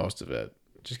digest most of it.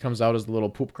 It just comes out as little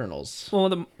poop kernels.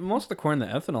 Well, most of the corn that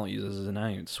ethanol uses is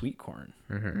not even sweet corn.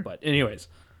 But anyways,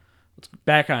 let's get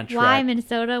back on track. Why,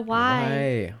 Minnesota?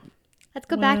 Why? Let's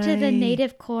go back to the Why?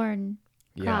 native corn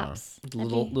Yeah. crops.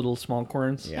 Little small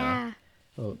corns. Yeah. Yeah,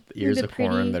 Little ears the of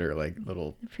corn pretty- that are like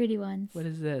little. the pretty ones. What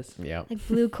is this? Yeah. Like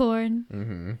blue corn,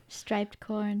 Mm-hmm. striped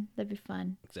corn. That'd be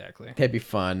fun. Exactly. That'd be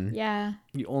fun. Yeah,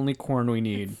 The only corn we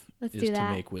need let's is do to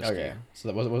that. make whiskey. Okay. So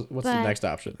that what's the But- next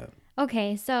option then?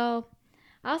 Okay, so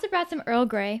I also brought some Earl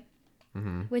Grey,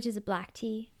 Mm-hmm. which is a black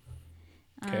tea.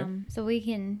 Okay. So we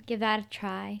can give that a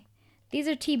try. These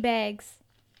are tea bags,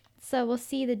 so we'll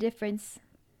see the difference,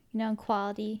 in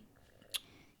quality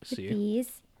with See.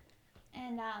 these.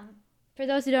 And for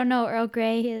those who don't know, Earl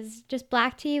Grey is just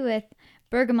black tea with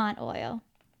bergamot oil,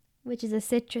 which is a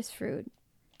citrus fruit.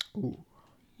 Ooh.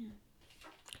 And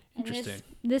Interesting.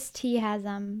 This tea has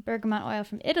bergamot oil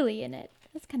from Italy in it.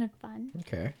 That's kind of fun.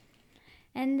 Okay.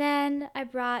 And then I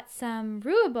brought some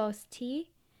rooibos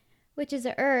tea, which is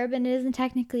a herb, and it isn't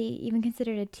technically even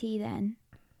considered a tea then,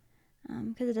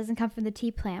 because it doesn't come from the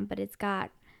tea plant, but it's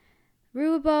got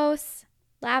rooibos,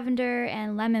 lavender,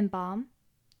 and lemon balm.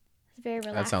 It's very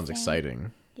relaxing. That sounds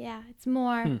exciting. Yeah, it's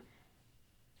more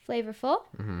flavorful.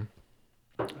 Mm-hmm.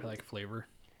 I like flavor.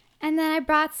 And then I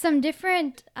brought some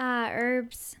different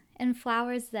herbs and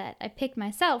flowers that I picked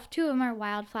myself. 2 of them are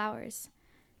wild flowers.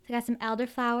 So I got some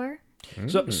elderflower.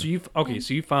 So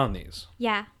you found these.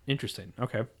 Yeah. Interesting.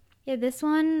 Okay. Yeah, this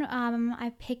one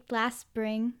I picked last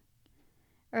spring,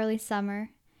 early summer,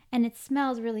 and it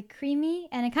smells really creamy,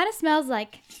 and it kind of smells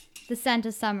like the scent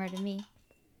of summer to me.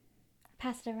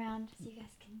 Pass it around so you guys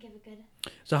can give a good.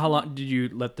 So how long did you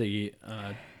let the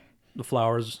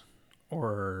flowers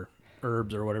or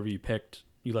herbs or whatever you picked?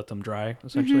 You let them dry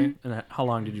essentially, and how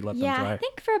long did you let them Yeah, dry? I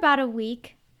think for about a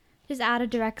week, just out of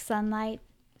direct sunlight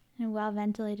in a well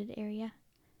ventilated area.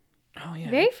 Oh yeah.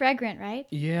 Very fragrant, right?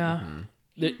 Yeah.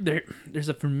 There's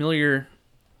a familiar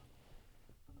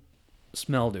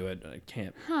smell to it. I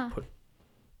can't put.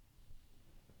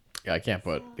 Yeah, I can't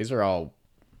put. These are all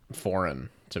foreign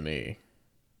to me.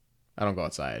 I don't go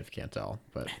outside if you can't tell,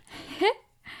 but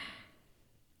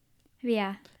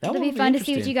Yeah, That it'll one be will be fun to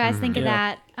see what you interesting. guys think of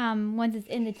Yeah. that once it's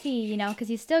in the tea,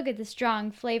 because you still get the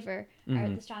strong flavor or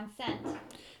Mm-hmm. the strong scent.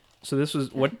 So this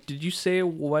was what did you say?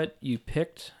 What you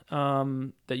picked?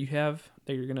 That you have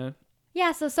that you're gonna.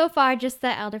 Yeah, so far just the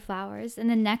elderflowers, and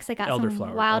then next I got some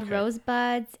Elderflower, wild okay.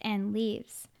 rosebuds and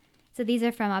leaves. So these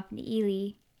are from up in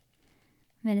Ely,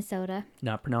 Minnesota.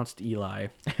 Not pronounced Eli.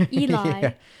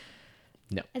 Eli,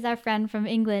 No. as our friend from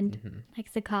England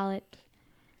likes to call it.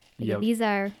 But yeah, Yep. these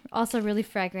are also really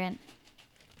fragrant.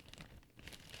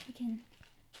 You can,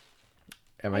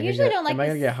 am I I usually gonna don't like am I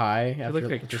gonna this- get high after,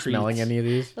 look like after smelling treats. any of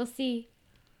these? we'll see.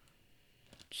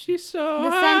 She's so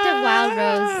The scent of wild rose.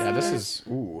 Yeah, this is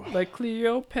ooh. like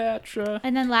Cleopatra.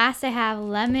 And then last I have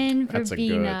lemon verbena. That's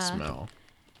a good smell.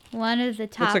 One of the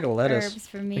top like a lettuce. herbs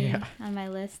for me Yeah. on my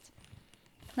list.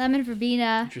 Lemon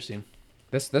verbena. Interesting.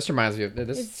 This reminds me of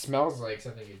this. It's- Smells like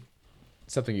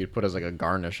something you'd put as like a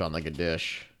garnish on like a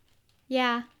dish.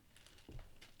 Yeah.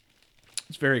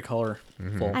 It's very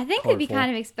colorful. I think it'd be colorful.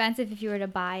 kind of expensive if you were to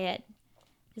buy it,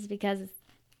 just because it's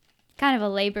kind of a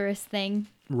laborious thing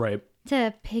right.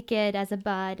 to pick it as a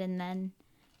bud and then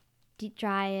deep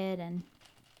dry it and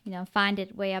find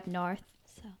it way up north.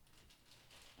 So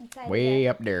excited Way to-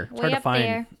 up there. It's way hard to up find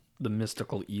there. the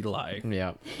mystical Eli.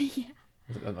 Yeah.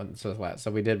 So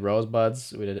we did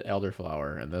rosebuds, we did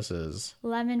elderflower, and this is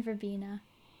Lemon verbena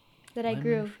that I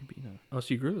grew. Oh,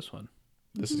 so you grew this one.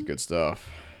 this is good stuff.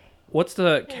 What's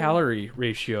the calorie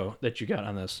ratio that you got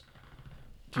on this?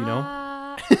 Do you know?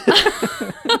 I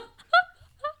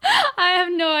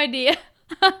have no idea.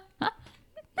 That's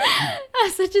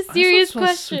such a Why serious is that so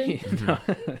question. sweet?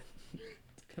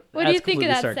 What do you That's think completely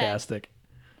of that scent? sarcastic.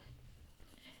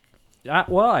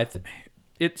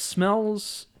 It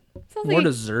smells Sounds more like,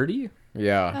 desserty.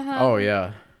 Yeah. Uh-huh. Oh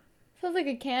yeah. sounds like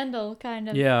a candle, kind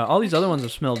of. Yeah, all these other ones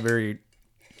have smelled very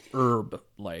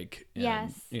herb-like. And,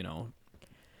 Yes.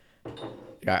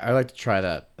 Yeah, I like to try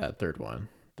that third one,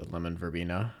 the lemon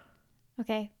verbena.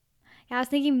 Okay. Yeah, I was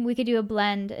thinking we could do a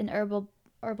blend, an herbal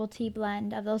tea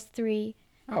blend of those 3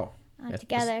 Oh, yeah,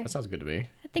 together. That sounds good to me.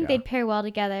 I think Yeah. they'd pair well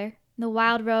together. The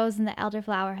wild rose and the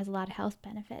elderflower has a lot of health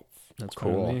benefits. That's fine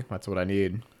with Cool. me. That's what I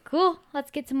need. Cool.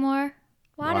 Let's get some more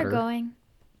water Water. going.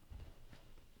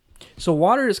 So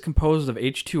water is composed of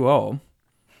H2O.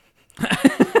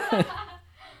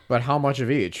 But how much of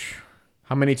each?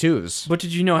 How many twos? But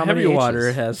did you know How many heavy water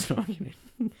H's? has?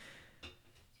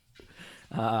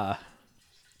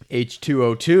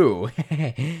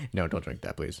 H2O2. No, don't drink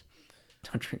that, please.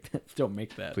 Don't drink that. Don't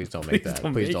make that. Please don't make that.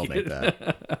 Please don't make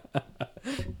that.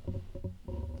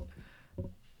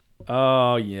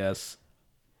 Oh yes.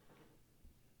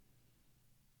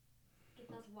 Get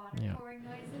those water Yeah. pouring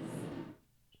noises.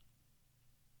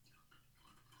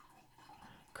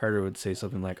 Carter would say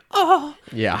something like, "Oh,"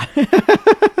 Yeah.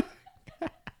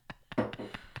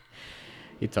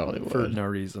 He totally would. for no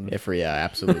reason.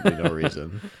 Absolutely no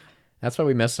reason. That's why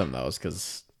we miss some those,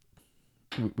 because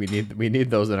we need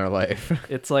those in our life.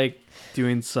 It's like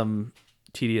doing some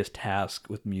tedious task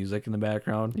with music in the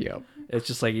background. Yep. It's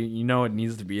just like you know it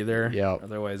needs to be there. Yep.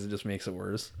 Otherwise, it just makes it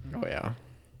worse. Oh yeah.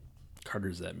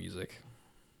 Carter's that music.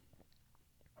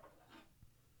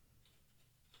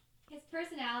 His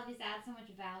personalities add so much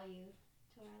value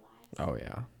to our lives. Oh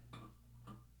yeah.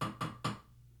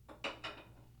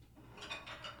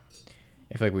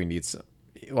 I feel like we need some,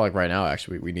 like right now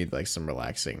actually we need like some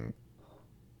relaxing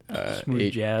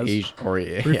Smooth jazz.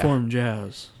 Freeform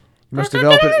jazz. You must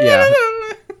develop it. Yeah.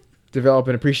 Develop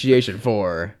an appreciation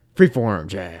for freeform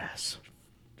jazz.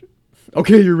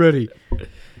 Okay, you're ready.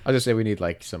 I'll just say we need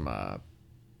like some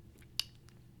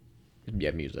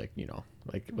music, you know.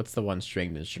 Like what's the one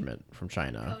stringed instrument from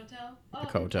China? Koto. Oh, The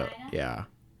from koto. China? Yeah.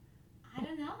 I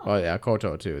don't know. Oh yeah,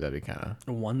 koto too. That'd be kind of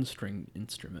A one-string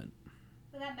instrument.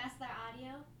 Will that mess with our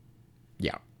audio?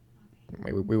 yeah.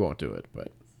 We won't do it,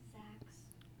 but Sax.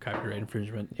 Copyright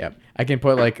infringement. yep. I can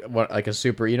put like a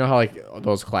super. You know how like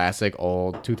those classic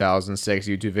old 2006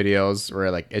 YouTube videos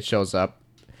where like it shows up.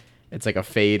 It's like a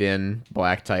fade in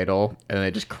black title, and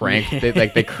they just crank.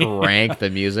 They crank the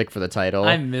music for the title.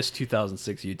 I miss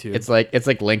 2006 YouTube. It's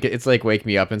like Lincoln. It's like Wake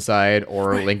Me Up Inside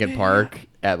or Linkin Park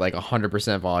at like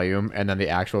 100% volume, and then the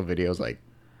actual video is like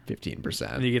and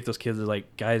 15%. you get those kids that are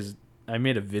like, guys, I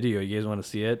made a video. You guys want to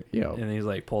see it? Yep. And he's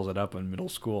like, pulls it up in middle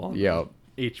school. Yep.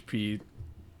 HP.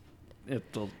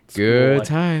 At the Good school.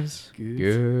 times. Good.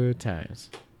 Good times.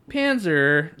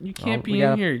 Panzer, you can't be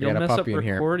in here. You'll mess up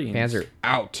recordings. Panzer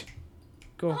out.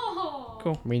 Go. Oh.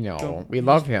 Go. We know. Go. We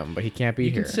love him, but he can't be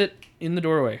You here can sit in the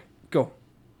doorway. Go.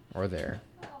 or there.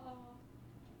 Oh.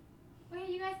 Wait,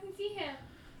 you guys can see him.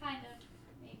 Kind of.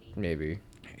 Maybe. Maybe.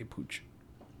 Hey, Pooch.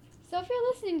 So if you're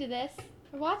listening to this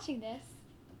or watching this,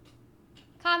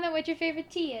 comment what your favorite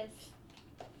tea is.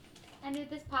 And if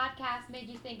this podcast made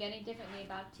you think any differently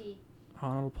about tea.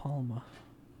 Arnold Palmer.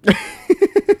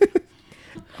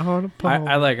 Arnold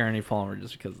I like Arnie Palmer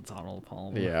just because it's Arnold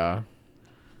Palmer. Yeah.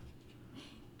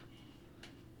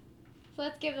 So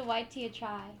let's give the white tea a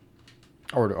try.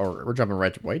 Or we're jumping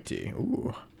right to white tea.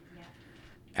 Ooh. Yeah.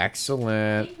 Uh, I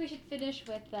Excellent. think we should finish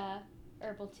with the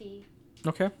herbal tea.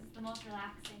 Okay. It's the most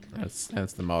relaxing.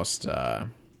 That's the most.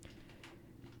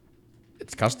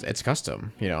 It's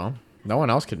custom. You know, no one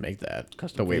else can make that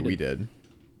Custom the way we faded. did.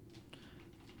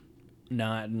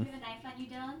 Not. You have a knife on you,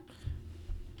 Dylan?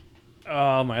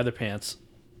 Oh, my other pants.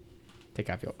 Take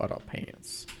off your auto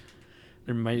pants.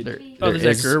 There might. There- Oh, there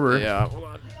there's is- that Gerber. Yeah. I'm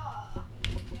gonna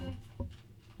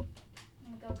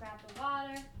go grab the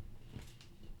water.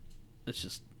 It's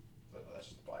just. That's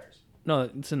just the pliers. No,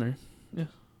 it's in there. Yeah.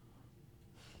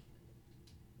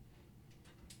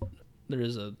 There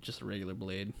is just a regular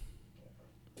blade.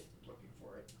 Looking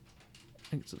for it. I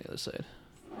think it's on the other side.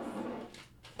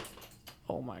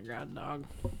 Oh my god, dog.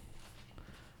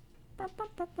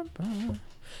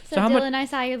 So, how Dylan, mu- I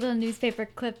saw your little newspaper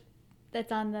clip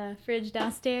that's on the fridge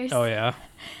downstairs. Oh yeah.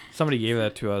 Somebody gave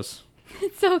that to us.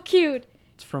 It's so cute.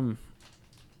 It's from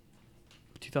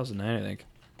 2009, I think.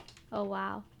 Oh,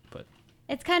 wow. But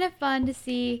It's kind of fun to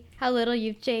see how little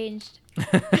you've changed,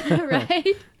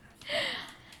 right?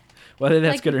 whether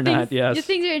that's Like, good the or not, things- yes. The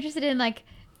things you're interested in, like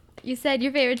you said,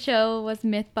 your favorite show was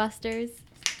Mythbusters,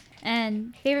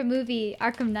 and favorite movie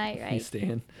Arkham Knight, right? He's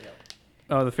staying.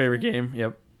 Oh, the favorite game.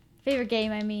 Yep. Favorite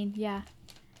game, I mean, yeah.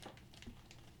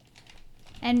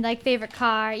 And like favorite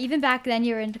car. Even back then,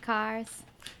 you were into cars.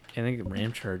 I think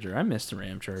Ram Charger. I missed the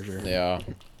Ram Charger. Yeah.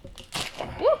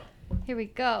 Woo! Here we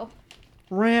go.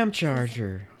 Ram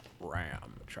Charger.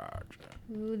 Ram Charger.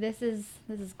 Ooh, this is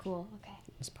cool. Okay.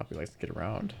 This puppy likes to get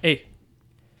around. Hey,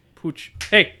 Pooch.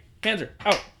 Hey, Panzer.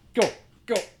 Out. Go.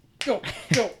 Go. Go.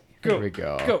 Go. Go. Here we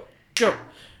go. Go. Go.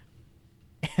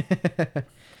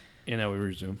 And now we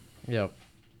resume. Yep.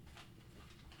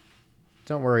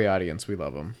 Don't worry, audience. We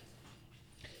love them.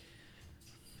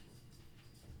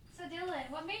 So Dylan,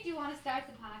 what made you want to start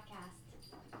the podcast?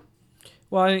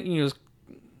 Well, I think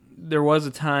there was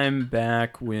a time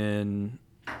back when,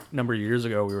 a number of years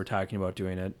ago, we were talking about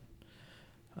doing it.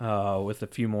 with a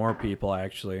few more people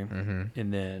actually, Mm-hmm.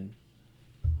 and then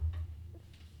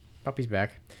Puppy's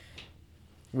back.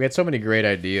 We had so many great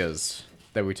ideas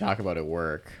that we talk about at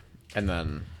work, and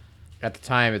then at the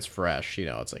time it's fresh.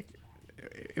 It's like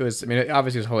it was. I mean, it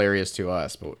obviously was hilarious to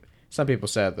us, but some people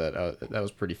said that that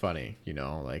was pretty funny.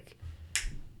 Like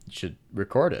you should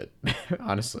record it,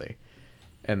 honestly.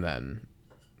 And then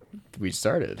we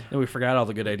started. we forgot all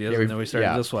the good ideas, Yeah, and then we started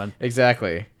yeah, this one.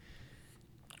 Exactly.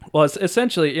 Well, it's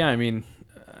essentially, yeah. I mean,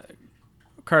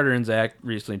 Carter and Zach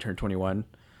recently turned 21,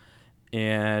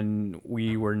 and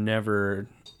we were never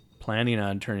planning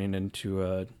on turning into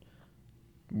a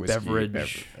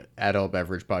beverage. Adult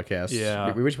beverage podcast.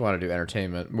 Yeah. We just want to do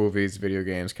entertainment, movies, video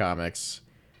games, comics,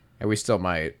 and we still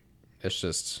might. It's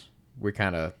just we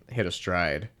kind of hit a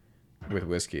stride with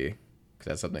whiskey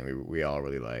because that's something we all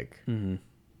really like. Mm-hmm.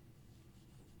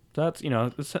 That's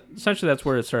essentially that's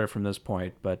where it started from this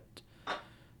point, but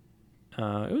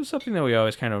it was something that we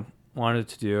always kind of wanted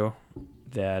to do.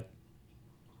 That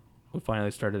we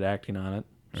finally started acting on it.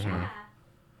 So. Yeah.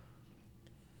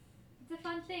 It's a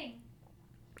fun thing.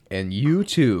 And you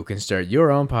too can start your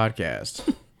own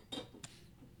podcast.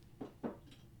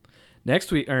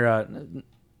 Next week, or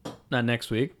not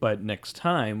next week, but next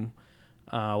time,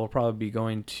 we'll probably be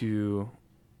going to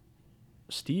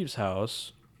Steve's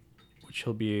house, which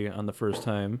he'll be on the first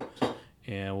time,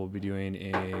 and we'll be doing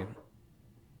a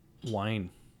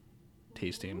wine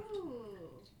tasting. Ooh.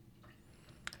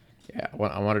 Yeah,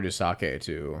 I want to do sake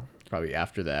too. Probably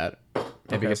after that.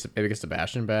 Maybe get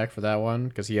Sebastian back for that one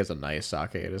because he has a nice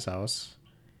sake at his house.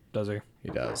 Does he? He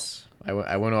does. I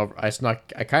went over. I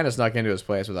kind of snuck into his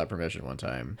place without permission one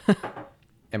time,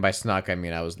 and by snuck I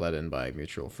mean I was let in by a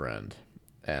mutual friend,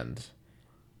 and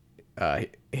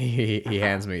he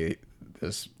hands me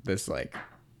this like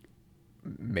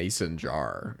mason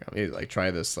jar. I mean, he's like try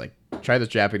this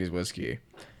Japanese whiskey.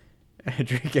 I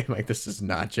drink it like this is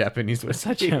not Japanese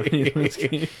whiskey. Japanese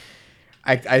whiskey.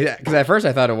 Because at first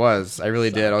I thought it was. I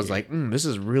really did. I was like, this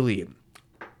is really,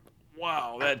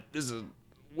 wow, this is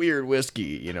weird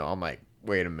whiskey. I'm like,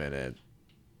 wait a minute,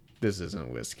 this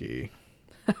isn't whiskey.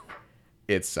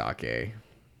 It's sake,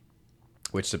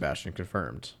 which Sebastian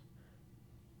confirmed.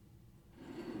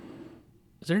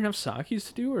 Is there enough sakis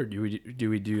to do, or do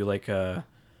we do like Yeah,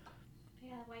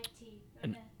 white tea.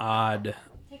 an odd?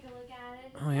 Take a look at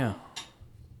it. Oh yeah.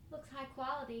 Looks high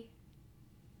quality.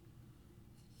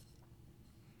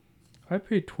 I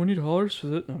paid $20 for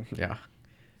that. No. Yeah.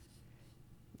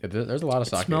 There's a lot of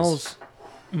It sakes. smells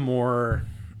more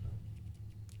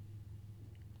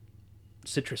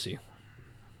citrusy.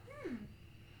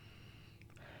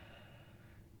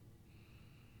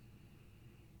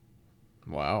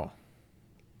 Wow.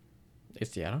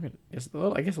 It's I don't get it's a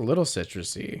little, I guess a little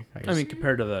citrusy. I guess. I mean,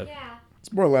 compared to the Yeah.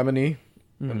 it's more lemony,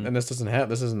 Mhm. and this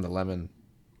isn't the lemon.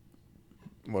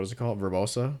 What is it called?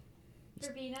 Verbosa?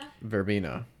 Verbena.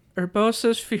 Verbena.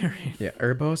 Urbosa's Fury. Yeah,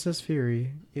 Urbosa's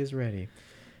Fury is ready.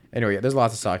 Anyway, there's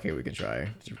lots of sake we can try.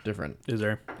 It's different. Is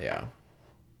there? Yeah.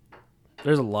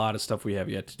 There's a lot of stuff we have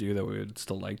yet to do that we would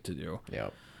still like to do. Yeah.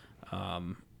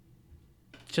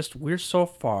 Just we're so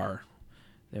far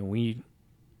that we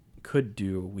could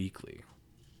do weekly,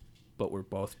 but we're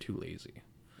both too lazy,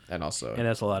 And also, and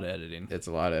that's a lot of editing. it's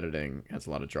a lot of editing. It's a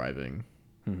lot of driving,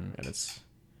 Mhm. and it's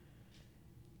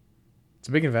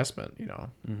a big investment.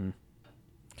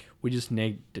 We just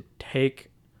need to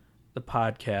take the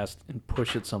podcast and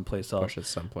push it someplace else. Push it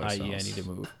someplace I else. need to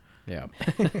move. Yeah.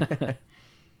 So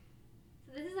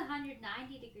this is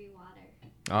 190-degree water.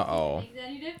 Uh-oh. Makes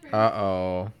any difference?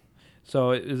 Uh-oh.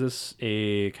 So is this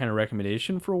a kind of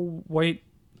recommendation for white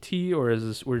tea, or is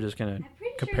this we're just gonna I'm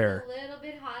pretty compare? sure it's a little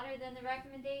bit hotter than the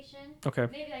recommendation. Okay.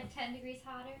 Maybe like 10 degrees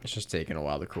hotter. It's just taking a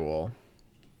while to cool.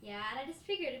 Yeah, and I just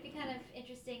figured it'd be kind of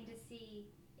interesting to see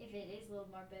if it is a little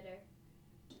more bitter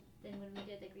than when we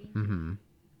did the green tea. Mm-hmm.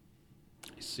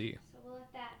 I see. So we'll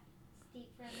let that steep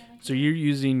for a minute. So you're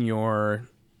using your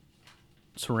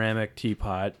ceramic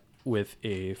teapot with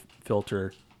a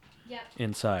filter Yep.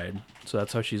 inside. So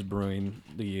that's how she's brewing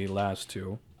the last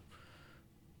two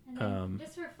And then Um,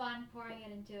 just for fun, pouring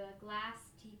it into a glass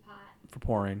teapot for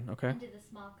pouring. Okay. into the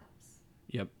small cups.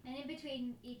 Yep. And in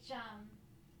between each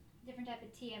different type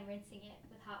of tea, I'm rinsing it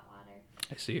with hot water.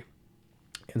 I see.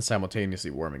 And simultaneously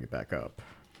warming it back up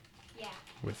Yeah.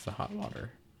 with the hot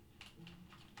water.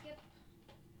 Yep.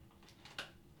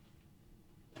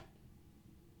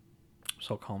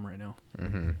 So calm right now.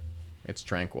 Mm-hmm. It's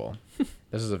tranquil.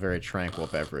 This is a very tranquil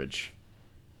beverage.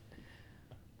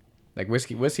 Like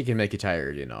whiskey can make you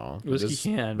tired, But Whiskey this,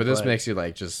 can, but this but- makes you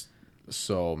like just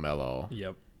so mellow.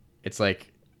 Yep. It's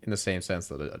like in the same sense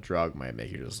that a drug might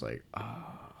make you just like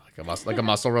like a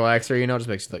muscle relaxer, you know, just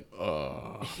makes you like,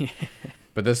 oh.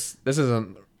 But this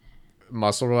isn't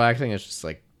muscle relaxing. It's just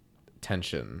like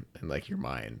tension in like your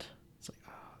mind. It's like,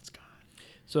 oh, it's gone.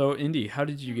 So, Indy, how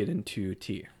did you get into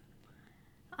tea?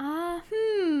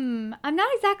 I'm not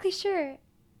exactly sure.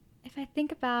 If I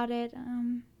think about it,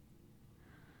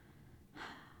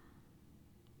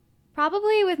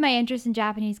 probably with my interest in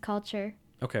Japanese culture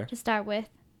Okay. to start with.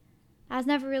 I was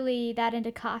never really that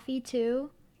into coffee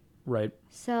too. Right.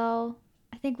 So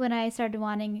I think when I started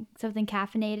wanting something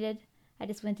caffeinated, I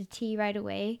just went to tea right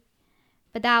away.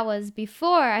 But that was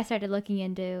before I started looking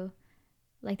into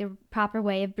like the proper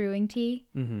way of brewing tea.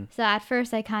 Mm-hmm. So at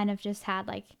first I kind of just had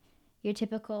like your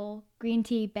typical green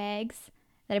tea bags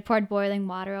that I poured boiling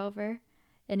water over,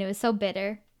 and it was so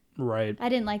bitter. Right. I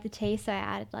didn't like the taste, so I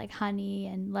added like honey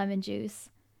and lemon juice.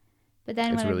 But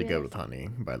then It's when really I good realized, with honey,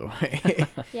 by the way.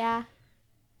 yeah.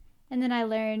 And then I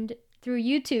learned through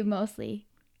YouTube mostly.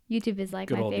 YouTube is like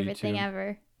Good my old favorite thing YouTube.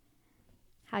 ever.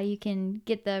 How you can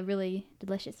get the really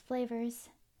delicious flavors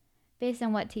based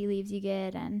on what tea leaves you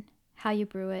get and how you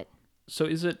brew it. So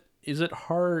is it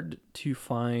hard to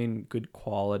find good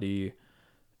quality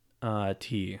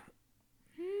tea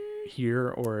here,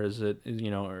 or is it,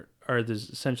 you know, or does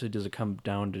essentially does it come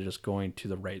down to just going to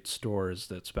the right stores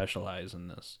that specialize in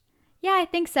this? Yeah, I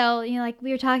think so. You know, like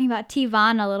we were talking about tea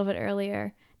Vana a little bit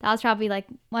earlier. That was probably like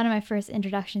one of my first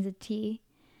introductions to tea.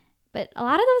 But a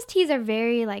lot of those teas are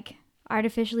very like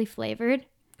artificially flavored.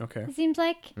 Okay. It seems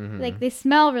like Mhm. like they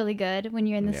smell really good when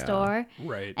you're in the Yeah. store,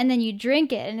 Right. and then you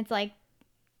drink it, and it's like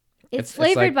it's It's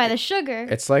flavored like- by the sugar.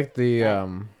 It's like the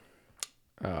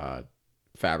But-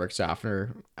 fabric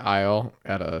softener aisle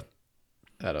at a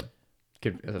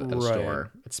Right.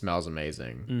 store. It smells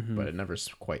amazing, Mhm. but it never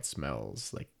quite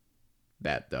smells like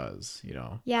that does, you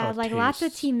know. Yeah, how it like lots of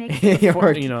tastes. tea mixed.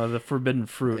 For, you know, the forbidden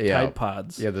fruit Yeah. Tide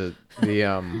Pods. Yeah,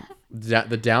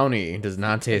 the Downy does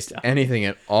not taste anything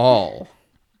at all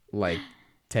like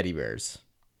teddy bears.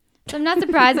 So I'm not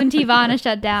surprised when tea Vana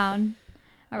shut down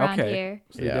around Okay. here.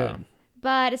 So they Yeah. did.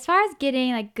 But as far as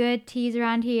getting like good teas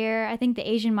around here, I think the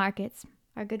Asian markets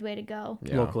are a good way to go.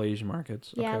 Yeah. Local Asian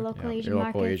markets. Yeah, Okay. local Yeah, Asian your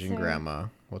markets. local Asian are- grandma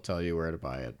will tell you where to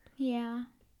buy it. Yeah.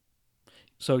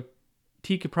 So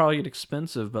tea could probably get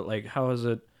expensive, but like, how is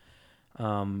it?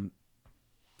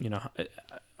 You know,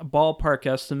 ballpark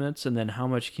estimates, and then how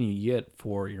much can you get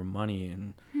for your money,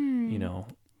 and you know,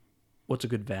 what's a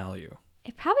good value?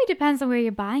 It probably depends on where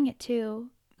you're buying it too.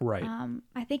 Right.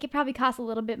 I think it probably costs a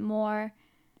little bit more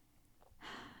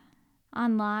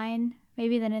online,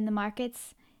 maybe than in the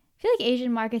markets. I feel like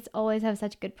Asian markets always have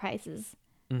such good prices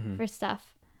Mm-hmm. for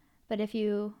stuff. But if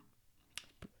you,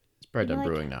 It's probably You done like-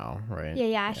 brewing now, right?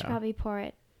 yeah, I should probably pour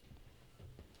it.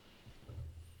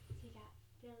 So you got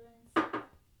Dylan's,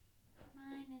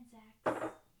 mine, and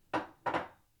Zach's.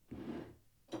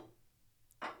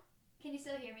 Can you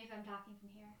still hear me if I'm talking from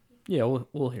here? Yeah,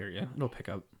 we'll hear you. It'll pick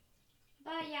up.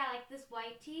 But yeah, like this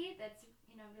white tea that's,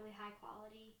 really high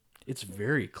quality. It's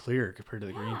very clear compared to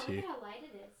the green Look tea. at how light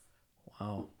it is.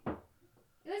 Wow.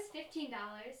 It was $15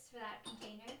 for that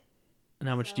container. And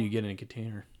how much do you get in a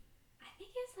container? I think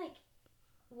it's like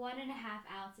 1.5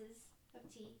 ounces of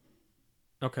tea.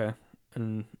 Okay.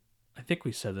 And I think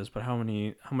we said this, but how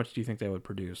much do you think they would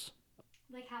produce?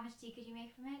 Like how much tea could you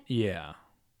make from it? Yeah.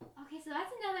 Okay, so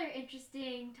that's another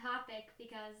interesting topic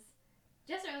because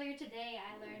just earlier today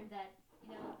I learned that,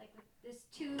 there's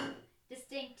two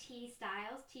distinct tea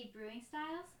styles, tea brewing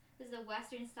styles. There's the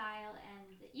Western style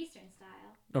and the Eastern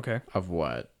style. Okay. Of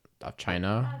what? Of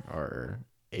China or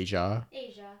Asia?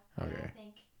 Asia, Okay. I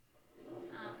think.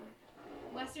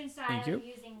 Western style you.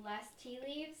 using less tea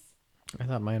leaves. I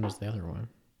thought mine was the other one.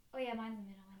 Oh yeah, mine's the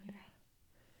middle one. You're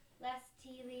right. Less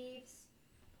tea leaves,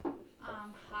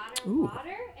 hotter Ooh.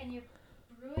 water, and you're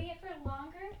brewing it for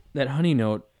longer. That honey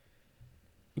note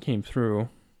came through.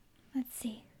 Let's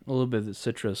see. A little bit of the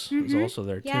citrus is Mhm. also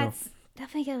there Yeah, too. it's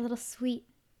definitely get a little sweet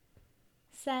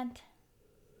scent.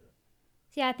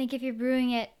 So yeah, I think if you're brewing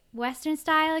it Western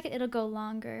style, it'll go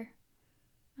longer.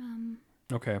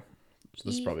 Okay. So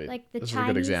this is Eat, probably like the this is a good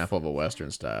Chinese- example of a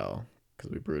Western style because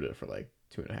we brewed it for like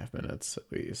 2.5 minutes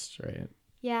at least, right?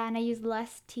 Yeah, and I use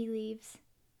less tea leaves.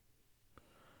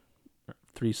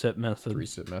 3-sip method.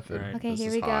 3-sip method. Alright. Okay, This here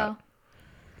is we hot. go.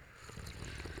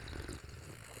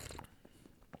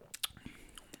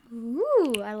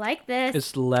 Ooh, I like this.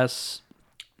 It's less.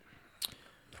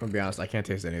 I'm gonna be honest, I can't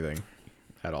taste anything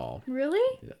at all.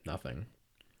 Really? Nothing.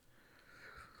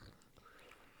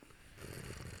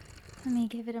 Let me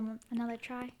give it another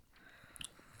try.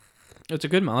 It's a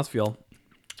good mouthfeel.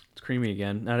 It's creamy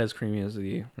again. Not as creamy as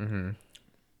the. Mm-hmm.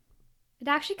 It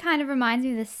actually kind of reminds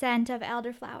me of the scent of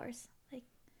elderflowers. Like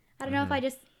I don't know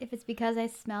if it's because I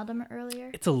smelled them earlier.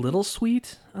 It's a little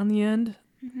sweet on the end,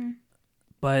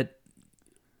 but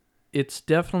it's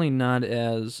definitely not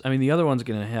as. I mean, the other one's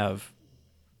gonna have.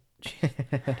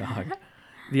 Dog.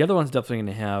 The other one's definitely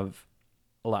gonna have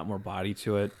a lot more body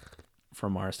to it,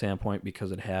 from our standpoint,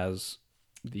 because it has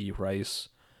the rice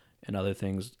and other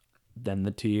things than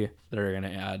the tea that are gonna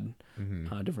add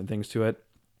different things to it.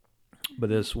 But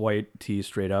this white tea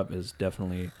straight up is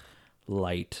definitely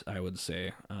light, I would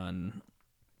say, on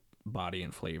body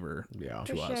and flavor Yeah.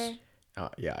 to For us. sure.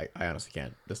 Yeah, I honestly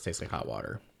can't. This tastes like hot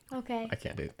water. Okay. I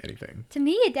can't taste anything. To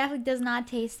me, it definitely does not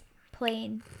taste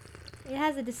plain. It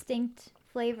has a distinct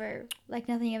flavor, like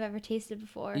nothing I've ever tasted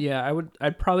before. Yeah,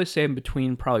 I'd probably say in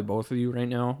between probably both of you right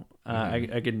now.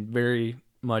 I can very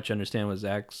much understand what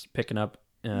Zach's picking up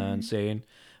and saying,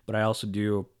 but I also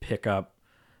do pick up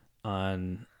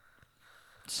on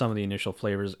some of the initial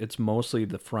flavors. It's mostly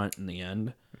the front and the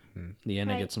end. The end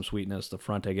I Right. get some sweetness. The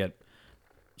front I get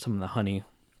some of the honey.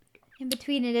 In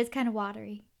between, it is kind of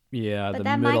watery. Yeah, But the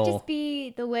that middle. might just be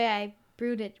the way I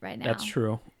brewed it right now. That's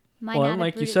true. Might Well, not and have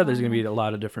like you brewed it said, there's long going to be enough. a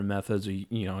lot of different methods.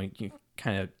 You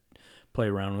kind of play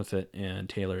around with it and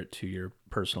tailor it to your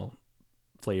personal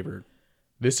flavor.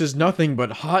 This is nothing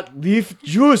but hot leaf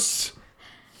juice.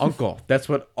 Uncle, that's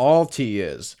what all tea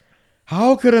is.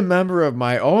 How could a member of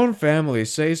my own family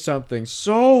say something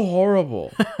so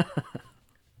horrible?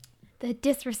 The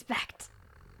disrespect.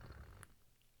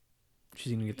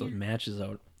 She's going to get those matches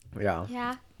out. Yeah.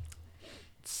 Yeah.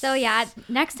 So yeah,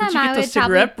 next Where'd time you I get would those probably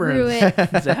cigarette brew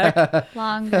burns? it Zach,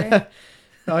 longer.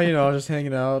 Oh, just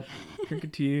hanging out. drinking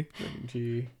tea,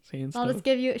 Gee. saying I'll stuff.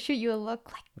 just shoot you a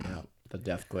look like. Yeah, the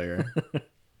death glare.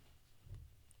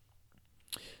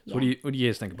 So what do you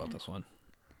guys think about this one?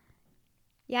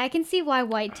 Yeah, I can see why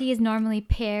white tea is normally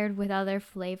paired with other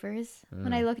flavors.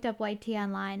 When I looked up white tea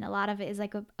online, a lot of it is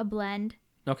like a blend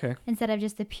Okay, instead of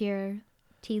just the pure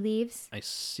tea leaves. I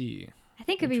see. I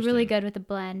think it'd be really Interesting. good with a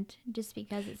blend just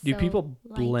because it's Do so people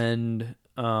light. blend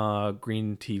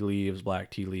green tea leaves, black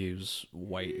tea leaves,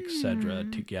 white, etc.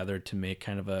 together to make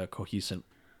kind of a cohesive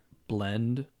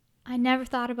blend? I never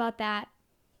thought about that.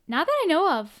 Not that I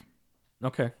know of,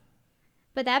 Okay,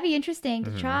 but that'd be interesting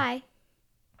to try.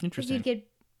 Because interesting. you'd get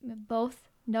both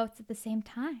notes at the same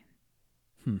time.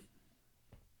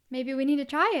 Maybe we need to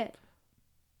try it.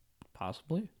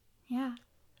 Possibly Yeah.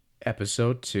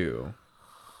 Episode 2.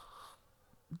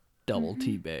 double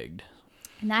tea bagged.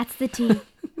 And that's the tea.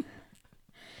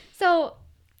 So,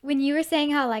 when you were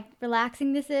saying how like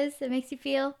relaxing this is, it makes you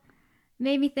feel, it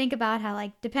made me think about how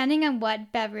like depending on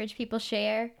what beverage people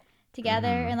share together,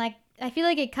 and like I feel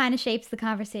like it kind of shapes the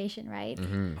conversation, right?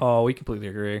 Oh, we completely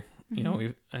agree. You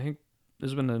know, I think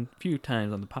there's been a few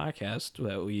times on the podcast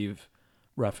that we've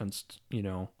referenced,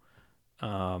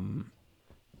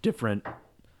 different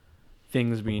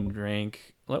things being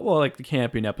drank. Well, like the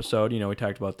camping episode, we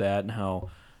talked about that and how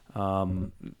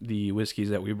the whiskeys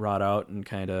that we brought out and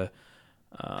kind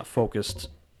of focused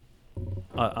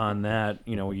on that.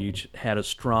 We each had a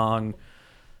strong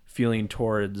feeling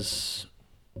towards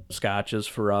scotches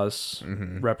for us,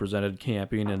 represented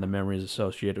camping and the memories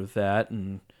associated with that.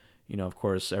 And, of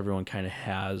course, everyone kind of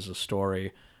has a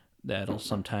story that'll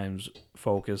sometimes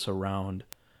focus around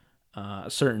a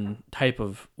certain type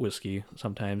of whiskey.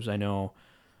 Sometimes I know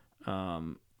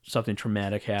something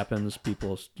traumatic happens.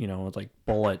 People, it's like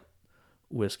Bullet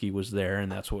whiskey was there, and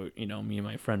that's what, me and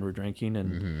my friend were drinking.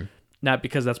 And not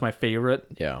because that's my favorite,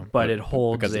 Yeah. but it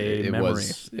holds because a it memory.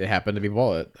 it happened to be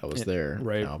Bullet that was there.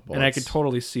 Right. Now, And I could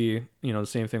totally see, the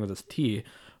same thing with this tea.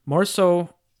 More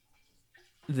so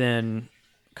than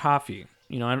coffee.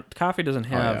 Coffee doesn't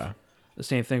have yeah. the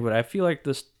same thing, but I feel like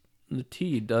the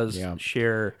tea does Yeah.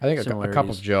 share I think a cup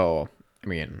similarities. of Joe. I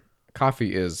mean,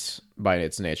 coffee is by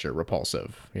its nature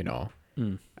repulsive. I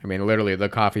mean, literally, the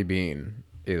coffee bean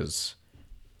is.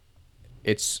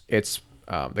 It's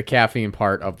the caffeine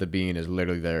part of the bean is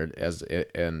literally there as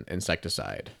an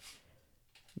insecticide.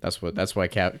 That's why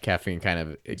caffeine kind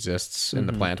of exists in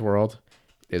the plant world,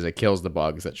 is it kills the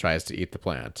bugs that tries to eat the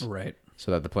plant, Right.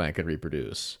 so that the plant can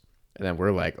reproduce. And then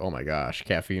we're like, oh my gosh,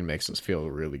 caffeine makes us feel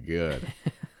really good.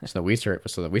 so then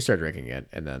we start drinking it,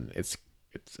 and then it's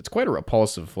quite a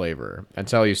repulsive flavor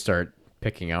until you start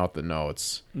picking out the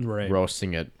notes, Right.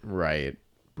 roasting it right,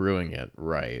 brewing it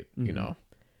right,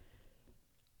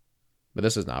 But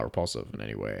this is not repulsive in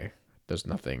any way. There's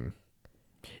nothing.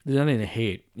 There's nothing to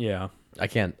hate. Yeah. I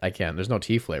can't. There's no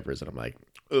tea flavors, and I'm like,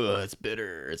 ugh, it's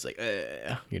bitter. It's like,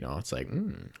 it's like,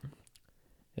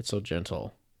 it's so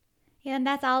gentle. Yeah, and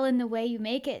that's all in the way you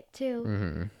make it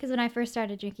too. Because when I first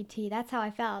started drinking tea, that's how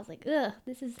I felt. I was like, ugh,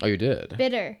 this is Oh, you did?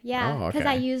 bitter. Yeah, Oh, because okay.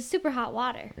 I use super hot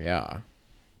water. Yeah.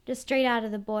 just straight out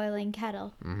of the boiling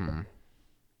kettle. Mm-hmm.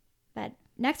 But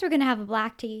next we're gonna have a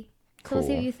black tea. So we'll see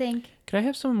what Cool. you think. Can I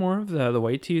have some more of the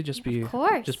white tea? Just Of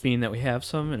course. just being that we have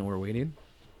some and we're waiting.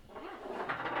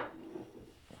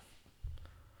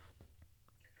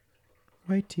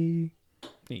 White tea.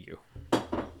 Thank you.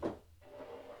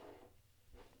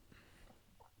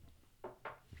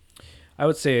 I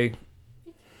would say,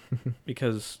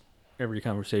 because every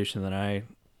conversation that I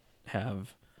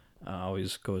have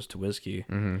always goes to whiskey.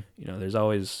 Mm-hmm. You know, there's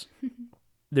always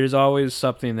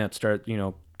something that starts. You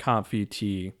know, coffee,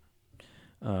 tea,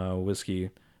 whiskey.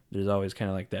 There's always kind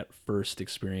of like that first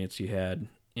experience you had,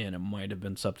 and it might have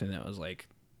been something that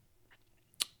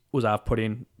was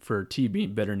off-putting. For tea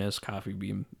being bitterness, coffee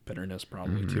being bitterness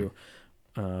probably too.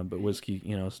 But whiskey,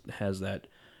 you know, has that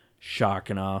shock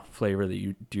and awe flavor that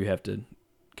you do have to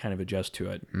kind of adjust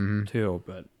to it too.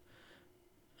 But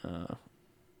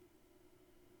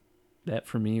that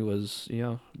for me was, you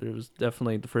know, there was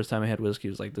definitely the first time I had whiskey,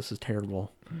 it was like, this is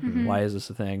terrible. Why is this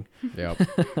a thing? Yep.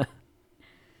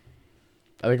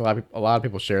 I think a lot of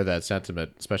people share that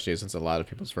sentiment, especially since a lot of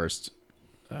people's first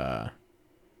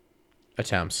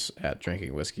attempts at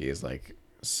drinking whiskey is like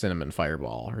cinnamon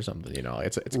fireball or something. You know,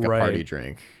 it's like a party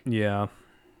drink. Yeah.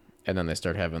 And then they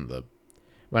start having the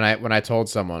when I told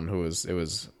someone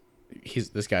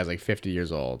this guy's like 50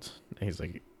 years old. He's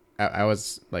like, I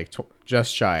was like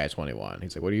just shy of 21.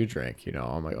 He's like, what do you drink? You know,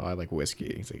 I'm like, oh, I like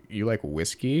whiskey. He's like, you like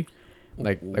whiskey?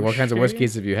 Like what kinds of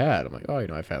whiskeys have you had? I'm like, oh, you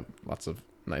know, I've had lots of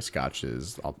nice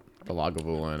scotches, the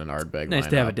Lagavulin and Ardbeg. Nice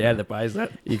to have a dad that buys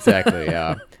that. Exactly,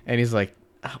 yeah. And he's like,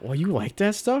 well, you like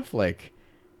that stuff? Like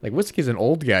whiskey's an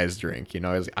old guy's drink, you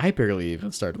know? He's like, I barely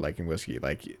even started liking whiskey.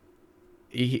 Like,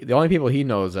 the only people he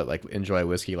knows that like enjoy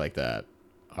whiskey like that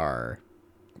are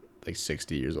like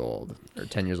 60 years old or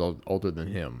 10 years older than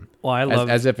him. Well, I love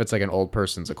as if it's like an old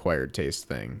person's acquired taste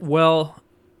thing. Well,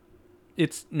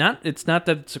 it's not that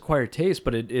it's acquired taste,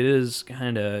 but it is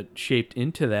kind of shaped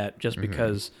into that just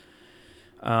because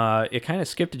it kind of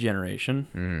skipped a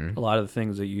generation. A lot of the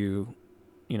things that you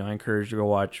know, I encourage you to go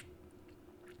watch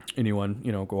anyone,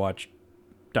 you know, go watch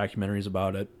documentaries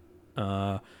about it.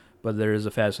 But there is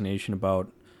a fascination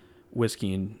about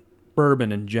whiskey and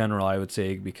bourbon in general, I would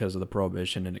say, because of the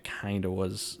Prohibition, and it kind of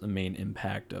was the main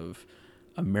impact of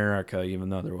America, even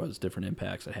though there was different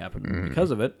impacts that happened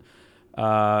because of it.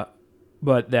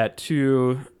 But that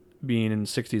too, being in the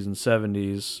 60s and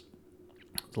 70s,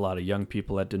 a lot of young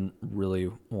people that didn't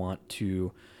really want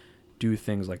to do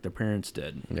things like their parents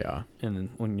did. Yeah. And then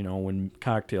when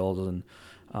cocktails and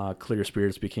clear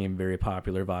spirits became very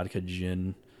popular, vodka,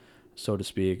 gin, so to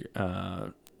speak,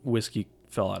 whiskey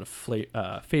fell out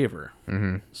of favor.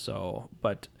 So,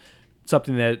 but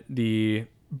something that the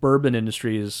bourbon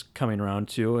industry is coming around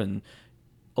to, and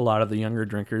a lot of the younger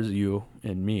drinkers, you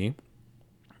and me,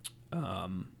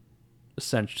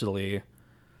 essentially,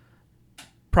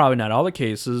 probably not all the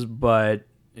cases, but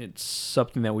it's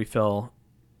something that we fell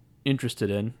interested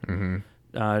in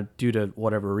due to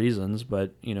whatever reasons.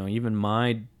 But, you know, even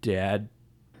my dad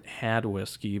had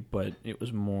whiskey, but it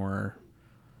was more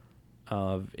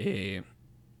of he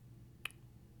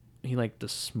liked the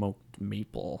smoked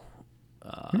maple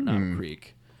Knob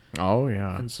Creek Oh,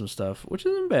 yeah. and some stuff, which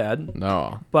isn't bad.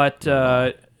 No. But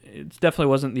it definitely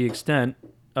wasn't the extent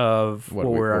of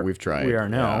What we've tried. We are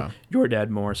now. Yeah. Your dad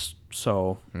more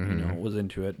so, you know, was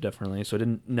into it, definitely. So it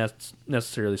didn't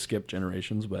necessarily skip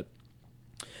generations, but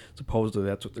supposedly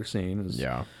that's what they're saying is,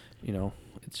 Yeah. you know,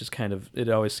 it's just kind of, it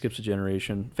always skips a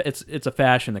generation. It's a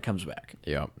fashion that comes back.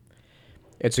 Yeah.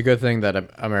 It's a good thing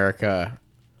that America,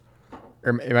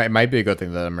 or it might be a good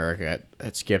thing that America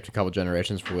had skipped a couple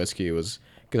generations for whiskey, was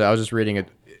because I was just reading it.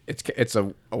 It's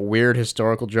a weird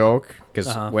historical joke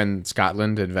because when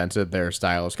Scotland invented their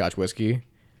style of Scotch whiskey,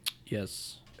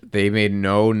 Yes. they made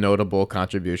no notable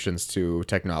contributions to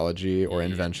technology or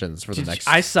inventions for the next.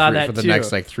 I saw that for the too.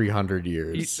 next like 300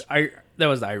 years. That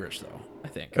was the Irish, though, I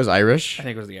think. It was Irish. I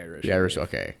think it was the Irish. The Irish.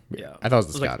 Okay. Yeah. I thought it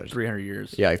was the like Scottish. 300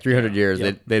 years. Yeah, like 300 years.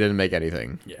 Yep. They didn't make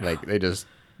anything. Yeah. Like they just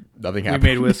nothing We happened.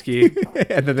 made whiskey.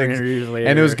 and the 300 years later.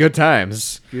 and it was good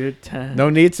times. Good time. No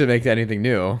need to make anything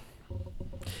new.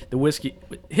 The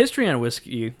history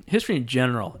in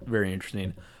general, very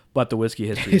interesting. But the whiskey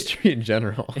history, History in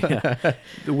general. the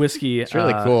whiskey, It's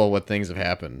really cool what things have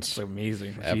happened. It's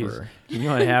amazing. Ever. Jeez. You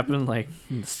know what happened like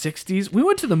in the 60s? We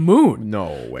went to the moon.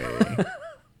 No way.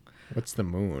 What's the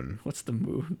moon? What's the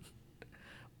moon?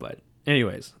 But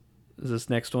anyways, is this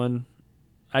next one?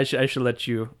 I should let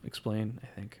you explain, I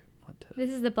think. This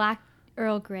is the Black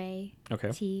Earl Grey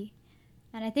Okay. tea.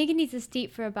 And I think it needs to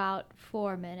steep for about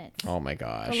 4 minutes. Oh my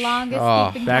gosh. The longest Oh,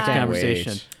 steeping Back to time.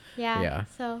 conversation. Yeah. Yeah.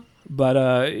 So But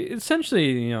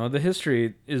essentially, the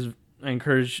history is. I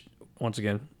encourage once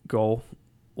again, go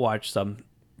watch some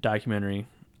documentary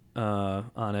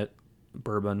on it.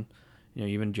 Bourbon,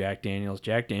 even Jack Daniels.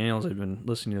 Jack Daniels, I've been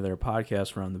listening to their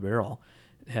podcast Around the Barrel.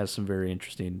 It has some very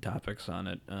interesting topics on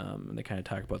it, and they kind of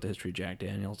talk about the history of Jack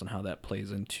Daniels and how that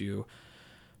plays into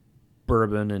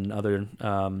bourbon and other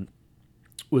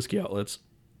whiskey outlets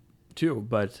too.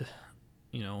 But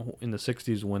in the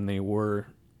 '60s when they were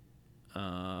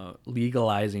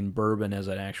legalizing bourbon as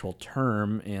an actual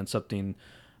term and something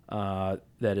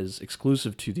that is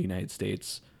exclusive to the United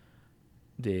States,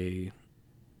 they,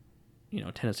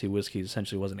 Tennessee whiskey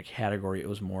essentially wasn't a category. It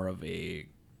was more of a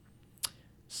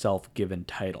self-given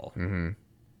title. Mm-hmm.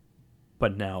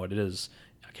 But now it is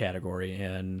a category,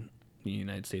 and the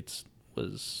United States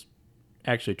was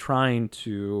actually trying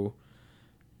to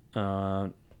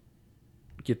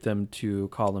get them to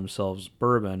call themselves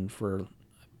bourbon for, I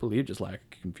believe, just lack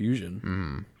of confusion.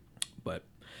 Mm-hmm. But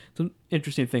some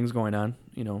interesting things going on,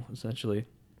 essentially.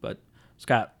 But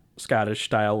Scottish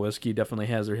style whiskey definitely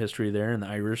has their history there, and the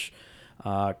Irish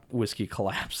whiskey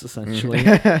collapse essentially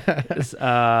into,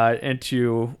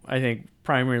 I think,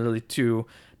 primarily two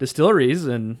distilleries,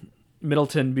 and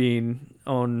Middleton being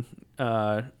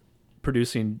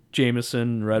producing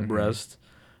Jameson, Redbreast,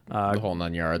 The whole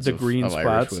 9 yards. the green of Irish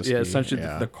spots. whiskey. Yeah, essentially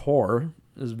the core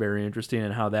is very interesting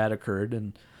and how that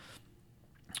occurred.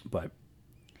 But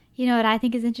you know what I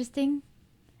think is interesting?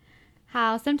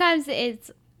 How sometimes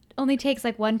it's only takes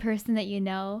like one person that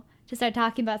to start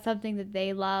talking about something that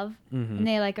they love and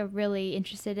they are really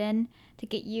interested in to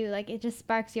get you, it just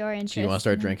sparks your interest. So you want to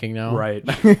start drinking now? right.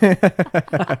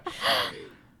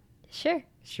 Sure.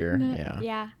 Sure. Yeah.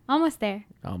 Yeah. Almost there.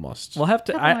 Almost. We'll have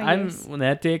to. Couple more years. When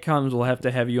that day comes, we'll have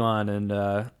to have you on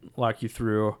and walk you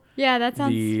through Yeah, that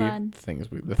sounds The- fun. probably things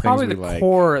the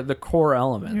we like. core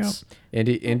elements.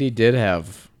 Indy did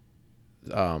have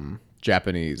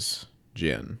Japanese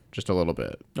gin, just a little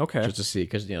bit, Okay. just to see,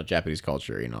 because Japanese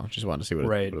culture, just wanted to see what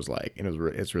Right. it was like, and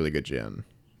it's really good gin.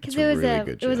 Because It's it was really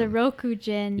good it was a gin. Roku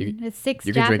gin You- with 6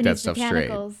 you can drink that Japanese stuff straight.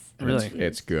 botanicals. Really?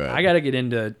 It's good. I got to get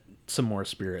into some more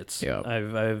spirits. Yep.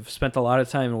 I've spent a lot of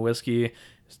time in whiskey.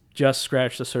 Just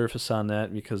scratched the surface on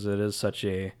that because it is such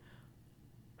a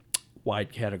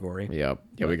wide category. Yep.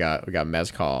 Yeah, we got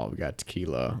mezcal, we got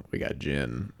tequila, we got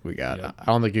gin, we got. Yep. I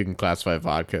don't think you can classify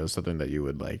vodka as something that you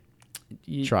would like.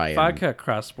 Try and- vodka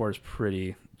cross sport is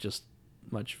pretty just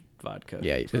much vodka.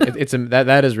 Yeah,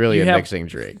 that is really You a have- mixing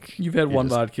drink. You've had You one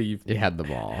just- vodka. You've You had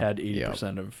them all. had Yep.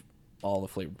 80% of all the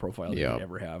flavor profile that Yep. you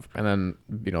ever have. And then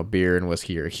beer and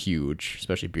whiskey are huge,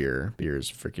 especially beer. Beer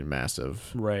is freaking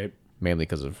massive, Right. mainly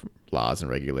because of laws and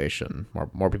regulation.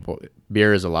 More people.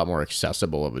 Beer is a lot more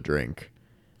accessible of a drink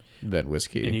than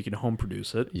whiskey. And you can home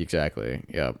produce it. Exactly.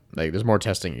 Yeah. Like there's more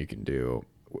testing you can do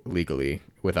legally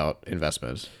without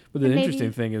investment. But the And interesting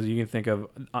maybe- thing is you can think of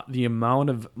the amount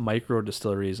of micro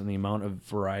distilleries and the amount of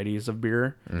varieties of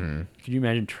beer. Mm-hmm. Could you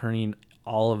imagine turning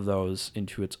all of those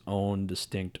into its own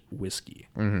distinct whiskey?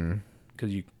 Mm-hmm.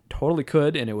 Because you totally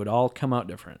could, and it would all come out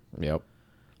different. Yep.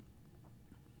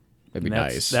 It'd be And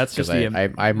that's- nice. that's 'cause just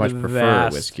I much the prefer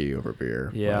vast- whiskey over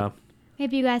beer. Yeah.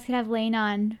 Maybe you guys could have Lane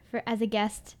on as a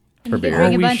guest. And For he could beer.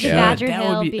 bring Oh, a we bunch should. of Badger That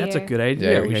Hill would be. beer. That's a good But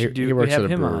idea. yeah, we should do. he we works have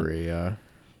at a him on. brewery. Yeah.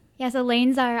 Yeah, so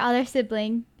Lane's our other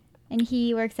sibling, and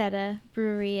he works at a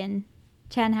brewery in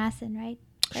Chanhassen, right?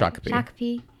 Shakopee.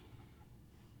 Shakopee.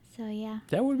 So yeah.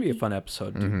 That would be a fun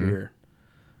episode to Mhm. beer.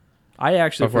 I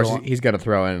actually, Of course, for a he's got to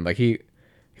throw in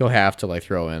he'll have to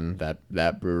throw in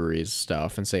that brewery's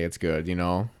stuff and say it's good,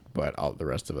 But all the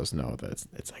rest of us know that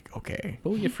it's like okay,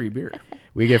 but we get free beer,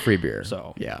 we get free beer,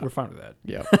 so yeah, we're fine with that.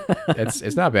 yeah.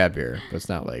 It's not bad beer, but it's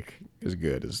not as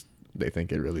good as they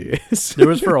think it really is. There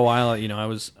was for a while, I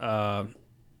was, I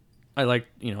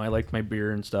liked my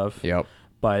beer and stuff. Yep.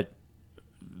 But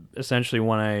essentially,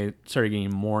 when I started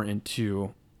getting more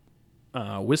into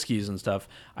whiskeys and stuff,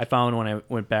 I found when I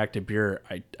went back to beer,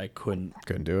 I couldn't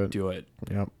Couldn't do it. do it.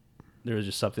 Yep. There was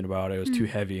just something about it. It was too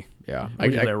heavy. Yeah.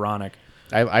 Which is ironic.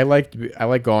 I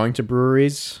like going to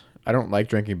breweries. I don't like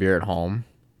drinking beer at home,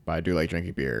 but I do like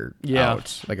drinking beer Yeah.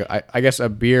 out. Like I guess a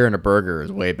beer and a burger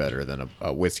is way better than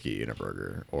a whiskey and a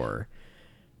burger. Or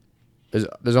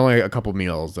there's only a couple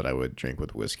meals that I would drink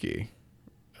with whiskey,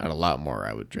 and a lot more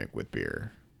I would drink with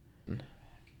beer.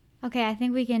 Okay, I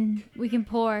think we can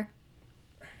pour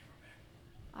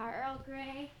our Earl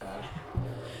Grey.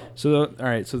 So, all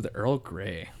right. So the Earl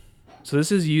Grey. So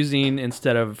this is using,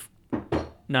 instead of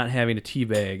not having a tea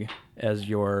bag as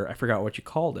your, I forgot what you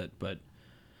called it, but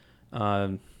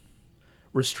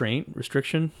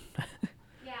restriction,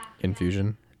 Yeah.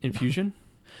 Infusion. infusion.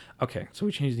 Okay, so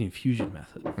we changed the infusion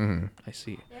method. Mm-hmm. I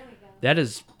see. There we go. That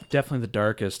is definitely the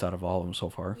darkest out of all of them so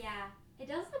far. Yeah. It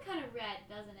does look kind of red,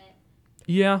 doesn't it?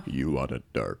 Yeah. You want it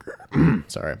darker.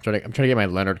 Sorry, I'm trying to get my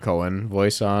Leonard Cohen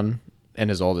voice on in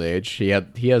his old age. He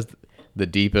has the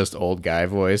deepest old guy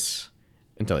voice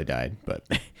until he died. But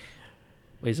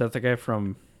Wait, is that the guy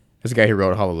from... this guy who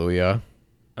wrote Hallelujah.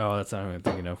 Oh, that's not what I'm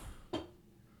thinking of.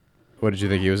 What did you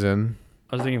think he was in?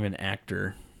 I was thinking of an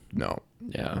actor. No.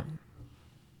 Yeah.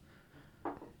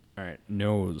 All right,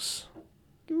 nose.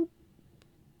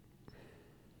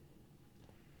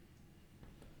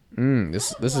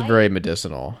 This is very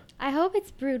medicinal. I hope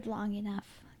it's brewed long enough.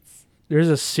 There's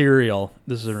a cereal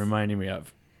this is reminding me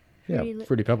of. Yeah,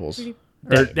 Fruity Pebbles.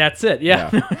 That's it. Yeah,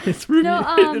 Yeah. it's fruity. No,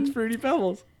 it's Fruity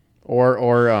Pebbles. Or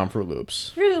Fruit Loops.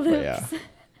 Fruit But Loops. yeah,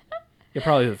 Yeah,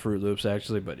 probably the Fruit Loops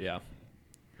actually, but yeah.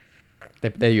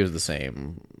 they use the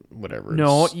same whatever.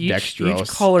 No, it's each dextrose.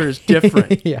 color is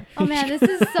different. Yeah. Oh man, this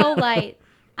is so light.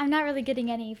 I'm not really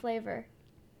getting any flavor.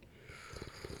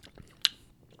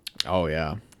 Oh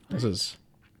yeah. This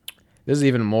is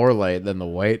even more light than the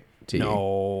white tea.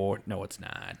 No, it's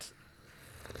not.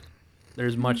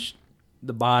 There's much.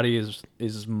 The body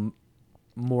is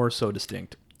more so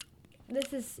distinct.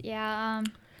 This is I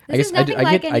This guess is nothing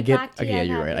like any black tea okay, yeah, I've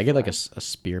you're had right. I get like a before.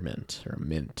 spearmint or a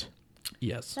mint.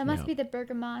 Yes. That must yeah. be the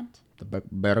bergamot. The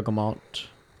bergamot.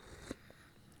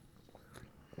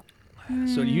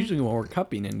 So usually when we're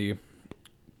cupping into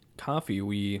coffee,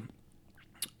 we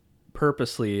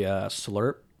purposely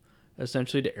slurp,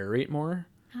 essentially to aerate more.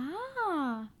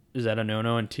 Ah. Is that a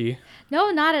no-no in tea? No,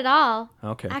 not at all.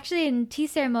 Okay. Actually, in tea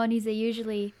ceremonies, they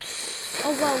usually.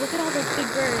 Oh wow! Look at all those big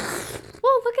birds.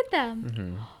 Whoa! Look at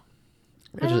them.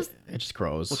 It just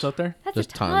crows. What's up there? That's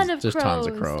Just a ton tons- of just tons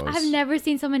of crows. I've never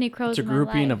seen so many crows It's a in my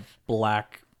grouping life. of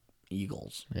black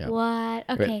eagles. Yeah. What?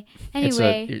 But Okay. It's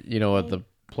Anyway. you know what the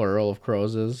plural of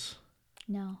crows is?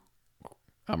 No.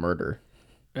 A murder.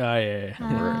 Oh, yeah.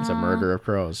 It's a murder of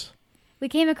crows. We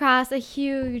came across a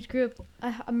huge group,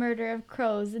 a murder of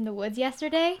crows in the woods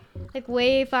yesterday, like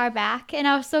way far back, and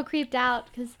I was so creeped out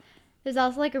because there's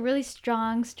also like a really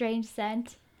strong, strange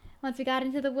scent. Once we got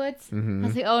into the woods, I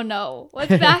was like, "Oh no, what's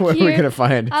back What are here?" we gonna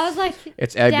find? I was like,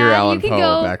 It's Edgar Dad, Allan you can Poe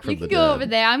go, back from you the can go dead. over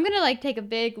there. I'm gonna like take a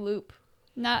big loop.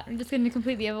 I'm just gonna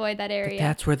completely avoid that area.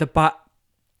 That's where the bot.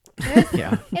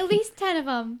 Yeah. At least 10 of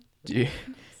them. Do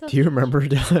So you remember,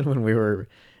 Dylan, when we were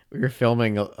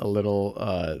filming a little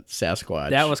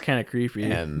Sasquatch? That was kind of creepy.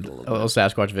 and A a little little bit.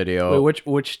 Sasquatch video. Wait,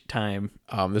 which time?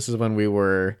 This is when we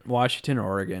were. Washington or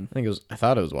Oregon? I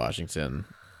thought it was Washington.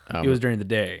 It was during the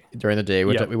day. During the day.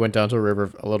 Yep. We went down to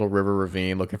a little river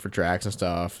ravine looking for tracks and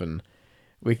stuff, and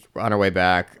we on our way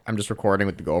back. I'm just recording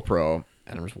with the GoPro,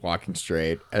 and I'm just walking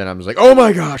straight, and then I'm just like, "Oh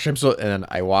my gosh, I'm so!" And then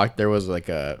I walked. There was like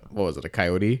a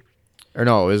coyote, or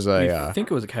no, it was I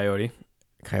think it was a coyote.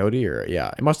 coyote, or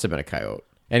yeah, it must have been a coyote.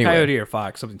 Anyway, Coyote or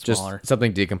fox, something just smaller.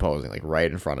 something decomposing like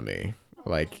right in front of me.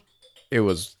 Like it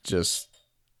was just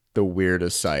the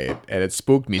weirdest sight, and it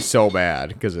spooked me so bad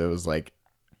because it was like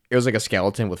a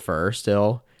skeleton with fur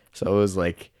still. So it was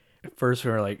like, At first,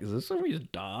 we were like, "Is this somebody's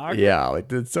dog?" yeah, like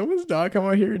did someone's dog come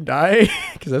out here and die?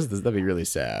 Because that'd be really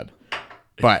sad.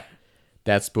 But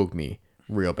that spooked me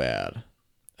real bad,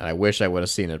 and I wish I would have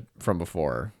seen it from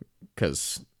before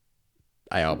because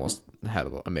I almost had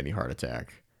a mini heart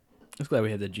attack. I'm glad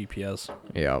we had the GPS.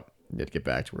 Yeah, did get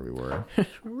back to where we were.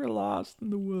 We were lost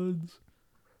in the woods.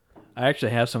 I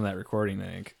actually have some of that recording, I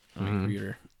think, on my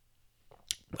computer.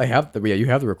 I have you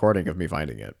have the recording of me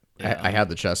finding it. Yeah. I had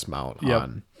the chest mount Yep.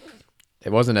 on.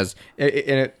 It wasn't as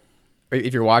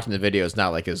if you're watching the video, it's not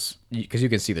like as because you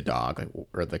can see the dog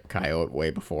or the coyote way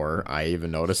before I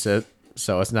even notice it.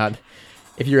 So it's not.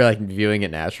 If you're like viewing it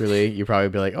naturally, you probably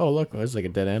be like, "Oh, look, there's like a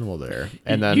dead animal there,"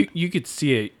 and then you could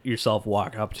see it yourself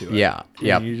walk up to it. yeah, And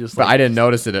yeah. you just but like, I didn't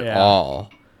notice it at yeah. all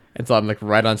until I'm like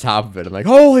right on top of it. I'm like,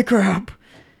 "Holy crap!"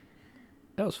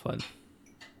 That was fun.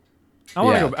 I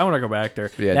want to Yeah. go. I want to go back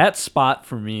there. Yeah. That spot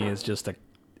for me is just an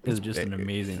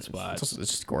amazing spot. It's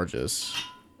just gorgeous.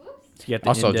 To get the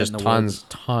Also, indent just in the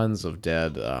tons woods. of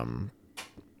dead.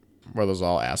 Were those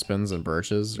all aspens and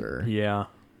birches or? Yeah,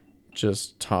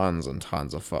 Just tons and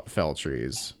tons of fell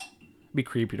trees. it'd be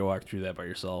creepy to walk through that by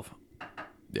yourself.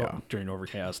 Yeah. During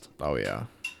overcast. Oh yeah.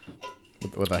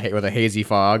 With a hazy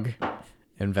fog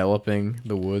enveloping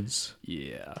the woods.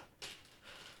 Yeah.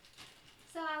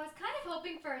 So I was kind of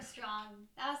hoping for a strong.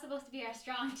 That was supposed to be our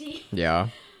strong tea, Yeah.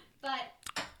 but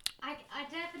I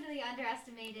definitely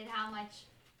underestimated how much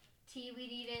tea we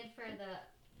needed for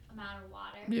the amount of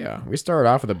water. Yeah. We started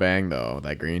off with a bang though.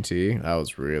 That green tea, that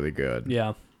was really good.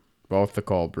 Yeah. Both the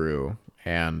cold brew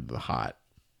and the hot.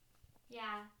 Yeah,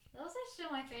 those are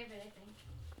still my favorite.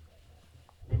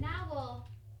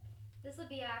 will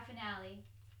be our finale.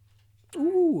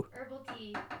 Ooh. Herbal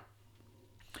tea.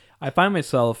 I find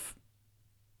myself,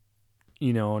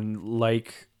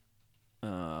 like,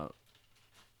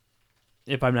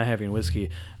 if I'm not having whiskey,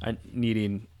 I'm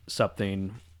needing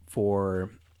something for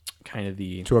kind of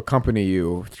the. To accompany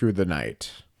you through the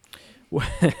night.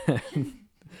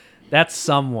 That's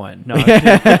someone. No,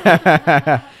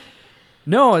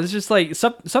 no, it's just like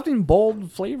something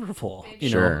bold, flavorful.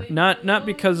 Sure. Not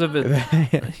because of it.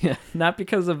 Yeah, not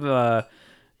because of the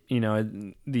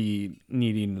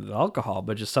needing the alcohol,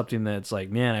 but just something that's like,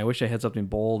 man, I wish I had something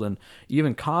bold, and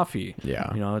even coffee.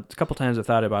 Yeah. A couple times I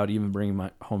thought about even bringing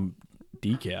my home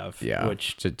decaf. Yeah.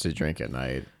 Which to drink at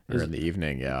night or in the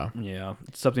evening. Yeah. yeah,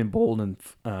 it's something bold and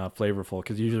flavorful,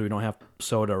 because usually we don't have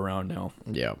soda around now.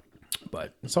 Yeah.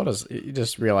 But Soda's, you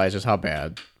just realize just how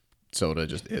bad soda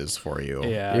just is for you.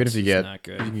 yeah, Even if you get, not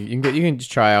good. you can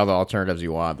just try all the alternatives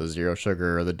you want, the zero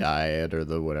sugar or the diet or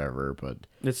the whatever, but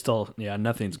It's still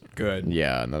nothing's good.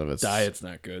 yeah, none of it's Diet's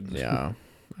not good. Yeah,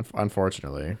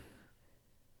 unfortunately.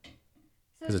 So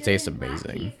 'Cause it tastes your black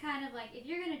amazing. Tea is kind of like, if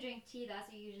you're gonna drink tea, that's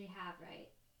what you usually have, right?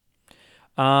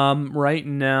 Right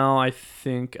now I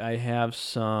think I do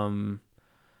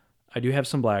have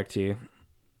some black tea,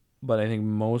 but I think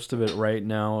most of it right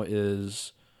now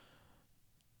is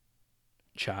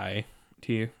chai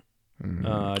tea,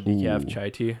 decaf Ooh. chai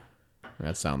tea,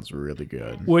 That sounds really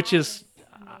good. which is,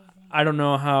 I don't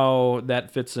know how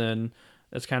that fits in.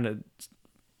 That's kind of,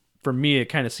 for me, it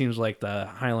kind of seems like the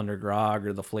Highlander grog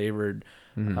or the flavored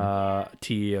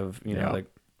tea of, Yeah. like,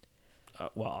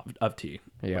 of tea.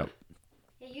 Yeah.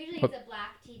 Yeah, usually But- it's a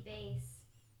black tea base.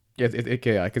 Yeah,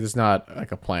 because it's not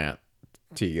like a plant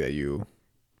tea that you.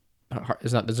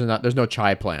 It's not. There's no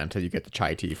chai plant that you get the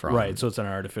chai tea from. Right, so it's an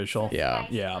artificial. Yeah.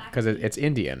 Spiced Yeah. black Because tea. it's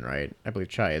Indian, right? I believe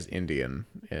chai is Indian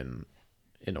in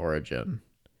origin.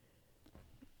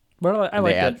 But I And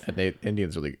like they add, that. and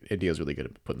India's really good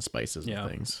at putting spices Yeah.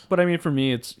 and things. But I mean, for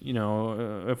me, it's,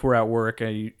 if we're at work,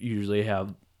 I usually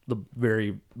have the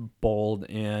very bold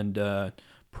and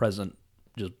present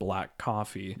just black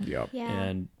coffee. Yep. Yeah.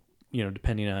 And,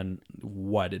 depending on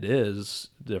what it is,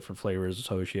 different flavors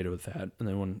associated with that. And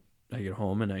then when I get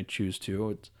home and I choose to,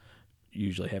 it's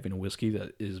usually having a whiskey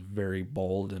that is very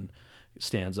bold and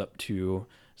stands up to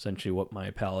essentially what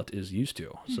my palate is used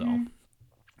to. So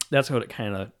that's what it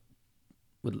kind of,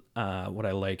 what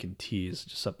I like in tea is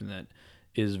just something that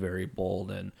is very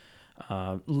bold and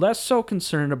less so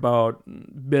concerned about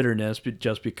bitterness, but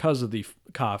just because of the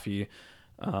coffee.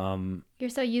 You're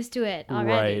so used to it already.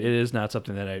 Right. It is not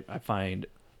something that I find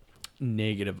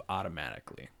negative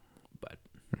automatically. But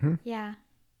Yeah.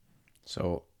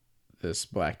 So, this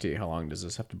black tea, how long does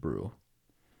this have to brew?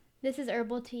 This is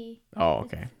herbal tea. Oh,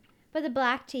 okay. But the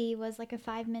black tea was like a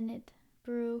 5-minute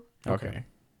brew. Okay.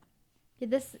 Yeah,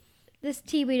 this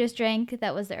tea we just drank,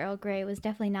 that was the Earl Grey, was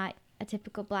definitely not a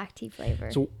typical black tea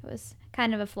flavor. So- it was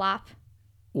kind of a flop.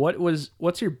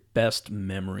 what's your best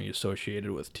memory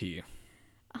associated with tea?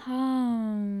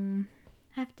 Have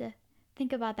to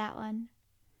think about that one.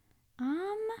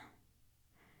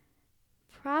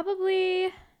 Probably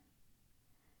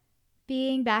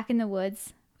being back in the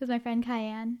woods with my friend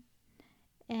Cayenne,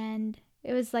 and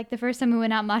it was like the first time we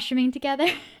went out mushrooming together.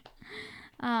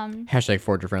 Hashtag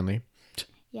Forager friendly.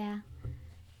 Yeah,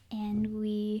 and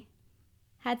we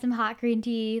had some hot green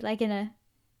tea, like in a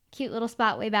cute little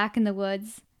spot way back in the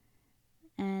woods,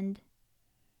 and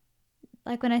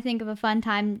like when I think of a fun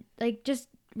time, like just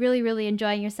really, really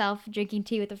enjoying yourself, drinking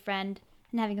tea with a friend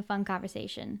and having a fun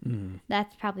conversation.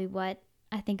 That's probably what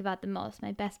I think about the most.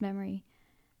 My best memory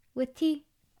with tea.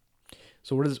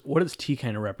 So what does tea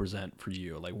kind of represent for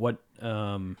you? Like what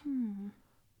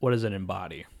does it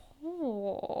embody?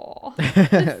 Oh,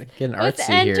 Getting let's artsy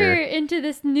enter here. into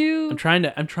this new I'm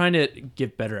trying to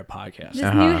get better at podcasts.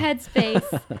 this new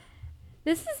headspace.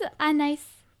 This is a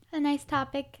nice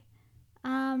topic.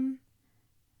 I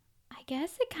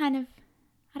guess it kind of,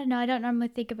 I don't know, I don't normally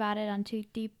think about it on too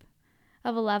deep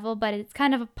of a level, but it's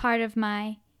kind of a part of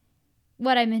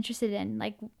what I'm interested in,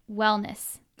 like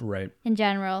wellness Right. in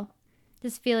general.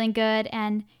 Just feeling good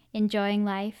and enjoying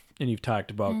life. And you've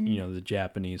talked about, And- the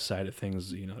Japanese side of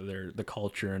things, the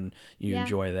culture, and you Yeah.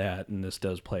 enjoy that, and this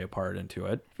does play a part into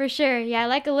it. For sure. Yeah, I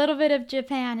like a little bit of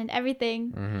Japan and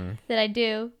everything that I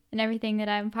do and everything that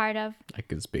I'm part of. I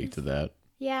can speak to that.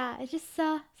 Yeah, it's just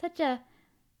such a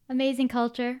amazing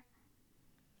culture.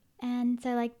 And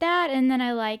so I like that. And then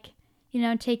I like,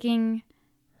 taking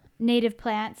native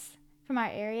plants from our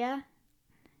area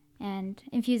and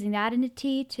infusing that into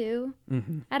tea too.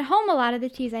 At home, a lot of the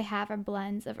teas I have are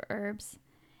blends of herbs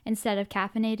instead of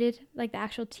caffeinated, like the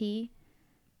actual tea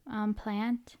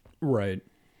plant. Right.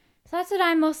 So that's what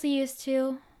I'm mostly used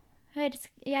to. I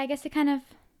guess it kind of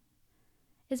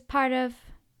is part of.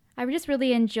 I just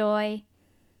really enjoy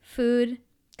food,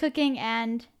 cooking,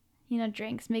 and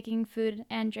drinks, making food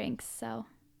and drinks. So,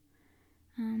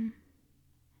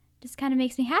 just kind of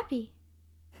makes me happy.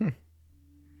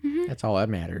 That's all that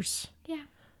matters. Yeah.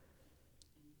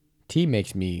 Tea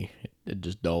makes me, it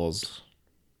just dulls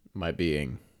my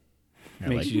being. I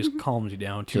Makes like you just calms you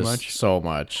down too just much. so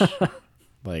much.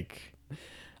 Like,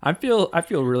 I feel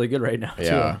really good right now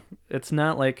Yeah. too. It's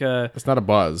not like a it's not a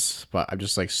buzz, but I'm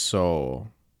just like so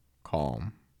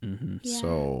calm, Yeah.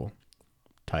 so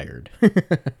tired.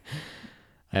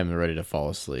 I'm ready to fall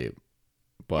asleep.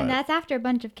 But And that's after a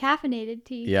bunch of caffeinated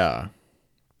tea. yeah,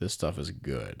 this stuff is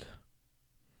good.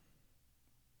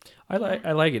 I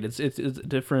like it. It's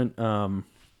different.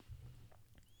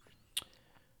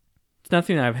 It's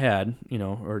nothing I've had,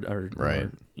 or Right.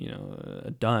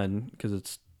 done, because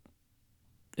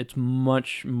it's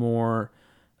much more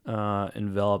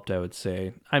enveloped, I would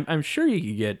say. I'm sure you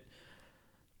could get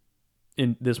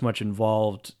in this much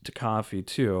involved to coffee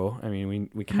too. I mean,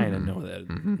 we kind of know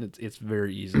that it's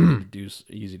very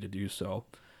easy to do so,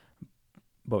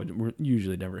 but it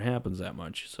usually never happens that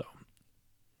much. So,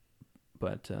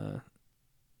 but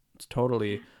it's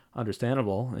totally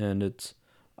understandable, and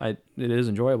it is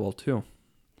enjoyable too.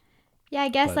 Yeah, I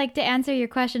guess But- like to answer your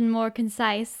question more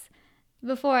concise.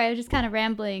 Before I was just kind of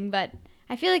rambling, but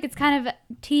I feel like it's kind of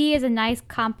tea is a nice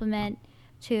complement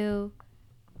to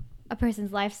a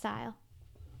person's lifestyle.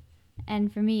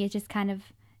 And for me, it's just kind of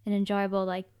an enjoyable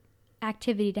like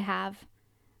activity to have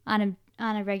on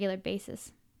a regular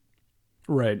basis.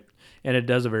 Right, and it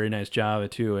does a very nice job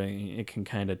too. It can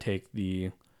kind of take the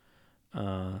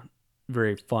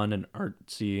very fun and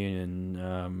artsy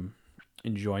and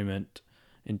enjoyment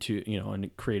into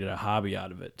and created a hobby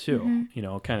out of it too.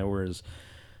 Kind of whereas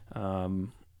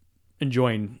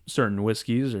enjoying certain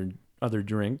whiskeys or other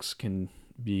drinks can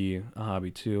be a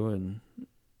hobby too.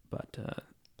 But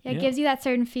It Yeah. gives you that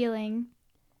certain feeling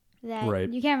that Right.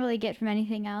 you can't really get from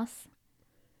anything else.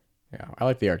 Yeah, I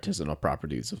like the artisanal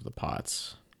properties of the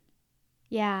pots.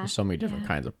 Yeah. There's so many different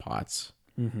kinds of pots.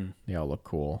 mm-hmm. They all look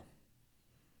cool.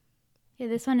 Yeah,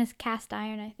 this one is cast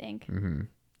iron, I think.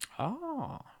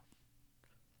 Oh,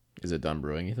 Is it done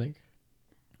brewing, you think?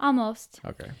 Almost.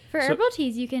 Okay. For So- herbal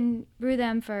teas, you can brew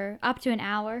them for up to an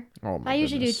hour. Oh my I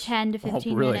usually do goodness. 10 to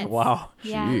 15 really? minutes. Wow.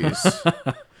 Yeah.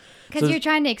 Jeez. Because So- you're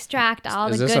trying to extract all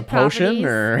Is the this good a potion properties.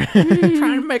 or?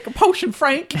 trying to make a potion,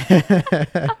 Frank.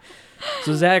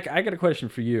 So Zach, I got a question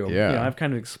for you. Yeah. I've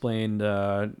kind of explained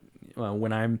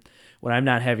when I'm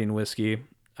not having whiskey,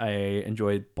 I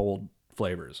enjoy bold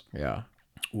flavors, Yeah.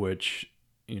 which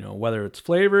whether it's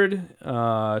flavored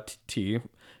tea,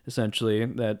 essentially,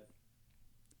 that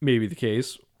may be the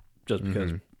case, just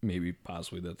because maybe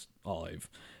possibly that's all I've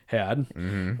had,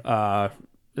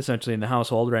 essentially in the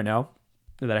household right now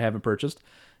that I haven't purchased.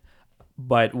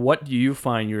 But what do you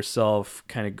find yourself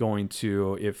kind of going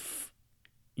to if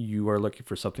you are looking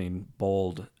for something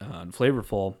bold and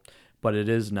flavorful, but it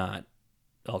is not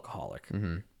alcoholic?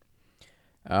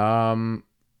 I'm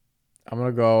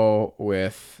gonna go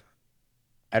with.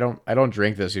 I don't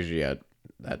drink this usually at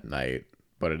night,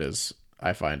 but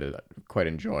I find it quite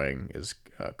enjoying is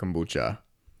kombucha.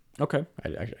 Okay.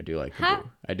 I do like Huh.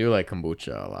 I do like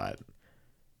kombucha a lot.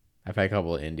 I've had a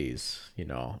couple of indies, and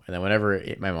then whenever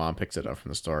my mom picks it up from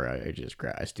the store,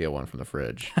 I steal one from the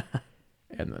fridge,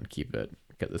 and then keep it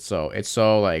because it's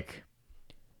so like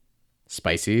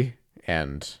spicy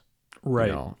and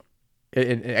Right.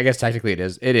 I guess technically it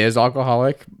is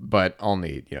alcoholic, but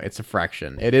only it's a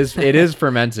fraction. It is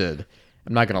fermented.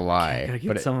 I'm not gonna lie, Gotta get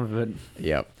but some of it.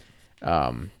 yep.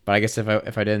 But I guess if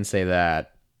I didn't say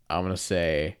that, I'm gonna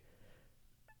say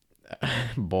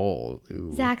bold.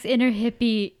 Ooh. Zach's inner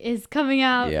hippie is coming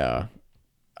out. Yeah.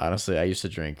 Honestly, I used to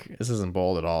drink. This isn't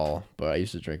bold at all, but I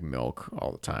used to drink milk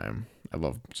all the time. I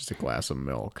love just a glass of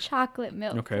milk. Chocolate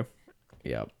milk. Okay.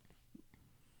 Yep.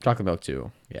 Chocolate milk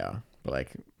too. Yeah. But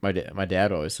like my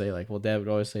dad would always say Dad would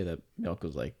always say that milk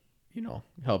was like,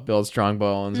 help build strong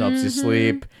bones, helps you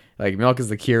sleep. Like milk is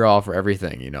the cure all for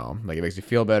everything, Like it makes you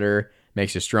feel better,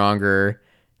 makes you stronger.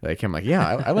 Like I'm like, yeah,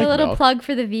 I like A little milk. plug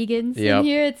for the vegans Yep. in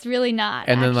here. It's really not.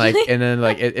 And then actually.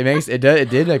 it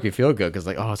did make me feel good because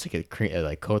it's like it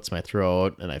like coats my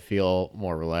throat and I feel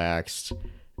more relaxed.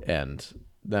 And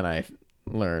then I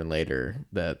learned later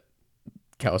that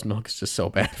cow's milk is just so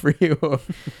bad for you,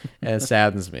 and it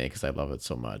saddens me because I love it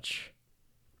so much.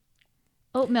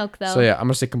 Oat milk, though. So yeah, I'm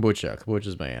gonna say kombucha. Kombucha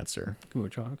is my answer.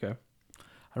 Kombucha. Okay.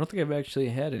 I don't think I've actually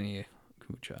had any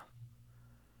kombucha.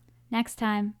 Next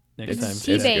time, next It's- time.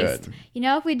 Tea it's based. good. You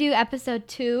know, if we do episode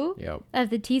 2 Yep. of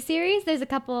the tea series, there's a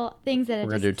couple things that are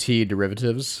We're gonna just. do tea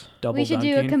derivatives. Double We should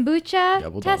do a dunking. kombucha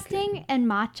Double testing dunking. and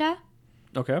matcha.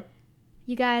 Okay.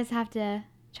 You guys have to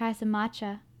try some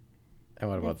matcha. And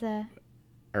what about? That's a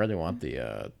I really want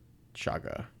the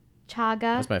chaga. chaga.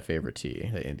 That's my favorite tea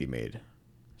that Indy made.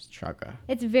 It's chaga.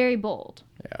 It's very bold.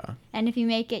 Yeah. And if you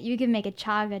make it, you can make a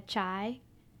chaga chai.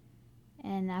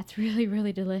 And that's really,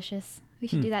 really delicious. We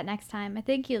should do that next time. I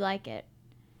think you like it.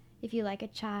 If you like a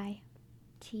chai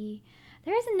tea.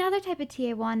 There is another type of tea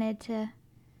I wanted to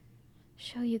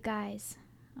show you guys.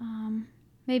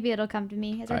 Maybe it'll come to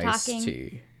me as we're Iced talking.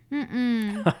 tea.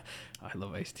 I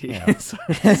love iced tea. Yeah. so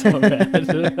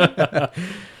bad.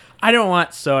 I don't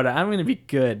want soda. I'm going to be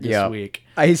good this Yep. week.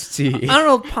 Iced tea.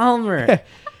 Arnold Palmer.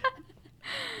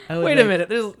 I would Wait a make- minute.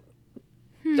 There's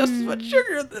just as much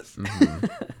sugar in this.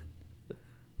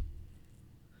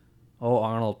 Oh,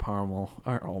 Arnold Palmer.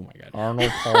 Oh, my God.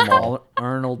 Arnold Palmer.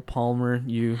 Arnold Palmer,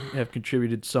 you have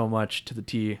contributed so much to the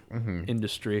tea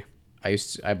industry.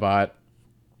 I bought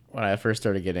when I first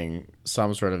started getting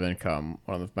some sort of income.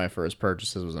 One of my first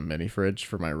purchases was a mini fridge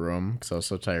for my room because I was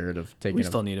so tired of taking. We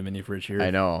still need a mini fridge here. I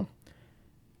know.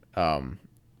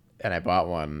 And I bought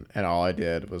one, and all I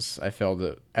did was I filled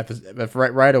it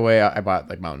right away. I bought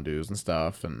like Mountain Dews and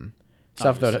stuff and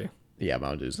stuff Obviously.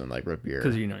 Mountain Dews and like root beer.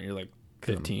 Because, you're like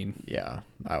 15. Yeah,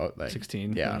 I was like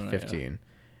 16? I Yeah, don't know, 15.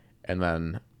 And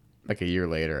then like a year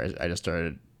later, I just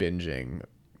started binging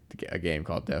a game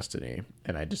called Destiny,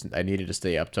 and I needed to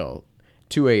stay up till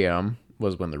 2 a.m.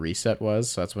 was when the reset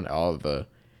was. So that's when all of the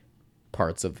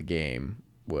parts of the game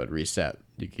would reset.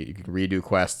 You can redo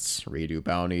quests, redo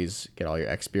bounties, get all your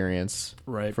experience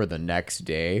Right. for the next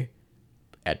day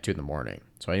at 2 in the morning.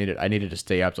 So I needed to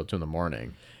stay up till 2 in the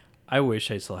morning. I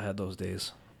wish I still had those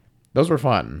days. Those were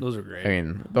fun. Those are great. I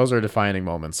mean, those are defining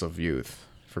moments of youth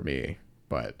for me.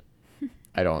 But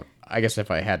I guess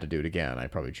if I had to do it again,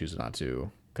 I'd probably choose not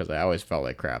to because I always felt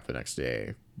like crap the next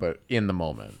day. But in the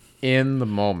moment,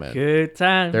 Good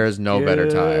time. there is no better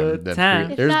time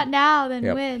than If There's- not now, then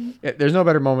Yep. when? there's no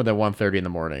better moment than 1:30 in the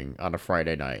morning on a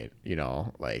Friday night. You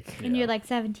know, like When you're like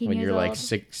 17 when years you're old. like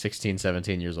 16,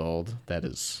 17 years old. That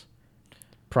is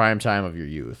prime time of your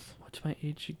youth. What's my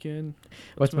age again?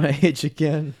 What's my age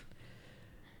again?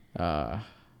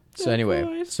 So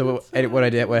anyway, so what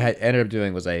I ended up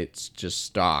doing was I just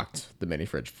stocked the mini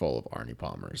fridge full of Arnie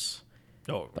Palmers,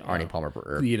 Oh, the Arnie Palmer.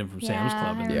 You eat them from Sam's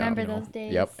Club. I and remember you know. those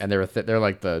days. Yep, and they're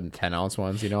like the 10-ounce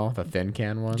ones, you know, the thin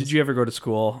can ones. Did you ever go to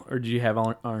school, or did you have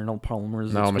Arnold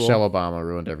Palmer's? No, at school? Michelle Obama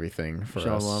ruined everything for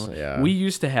Michelle us. Obama. Yeah, We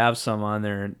used to have some on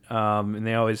there, and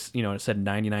they always, it said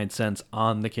 99 cents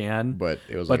on the can. but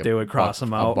it was but like they would cross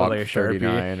them out with like a Sharpie.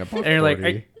 $1.39, a buck And you're like,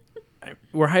 40.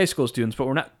 we're high school students, but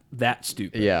we're not that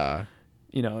stupid. Yeah,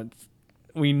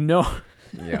 We know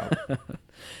yeah.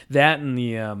 that, and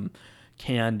the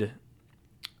canned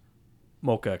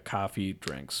mocha coffee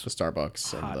drinks, The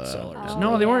Starbucks hot and the sellers. Oh,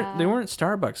 No, they weren't. They yeah. weren't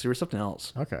Starbucks. They were something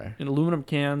else. Okay. In aluminum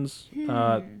cans,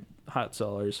 hot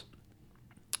sellers.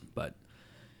 But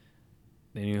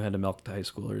they knew how to milk the high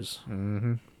schoolers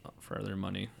for their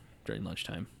money during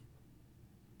lunchtime.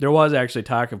 There was actually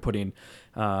talk of putting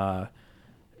a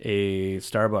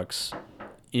Starbucks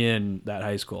in that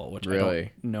high school, which I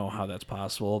Really? don't know how that's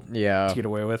possible Yeah. to get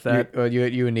away with that.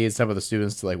 You would need some of the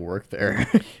students to like work there.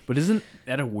 But isn't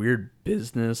that a weird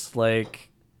business, like,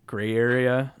 gray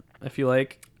area, I feel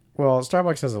like? Well,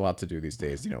 Starbucks has a lot to do these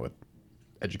days, with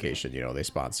education. They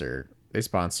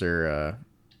sponsor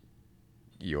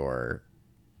your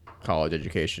college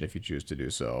education if you choose to do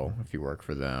so. If you work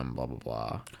for them, blah blah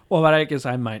blah. Well, but I guess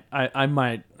I might what I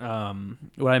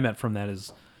meant from that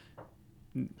is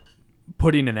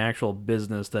putting an actual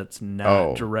business that's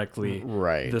not directly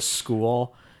right. the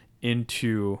school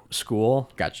into school.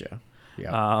 Gotcha.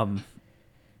 Yeah.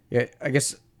 Yeah. I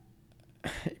guess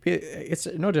it's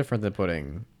no different than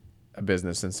putting a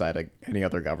business inside any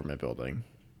other government building.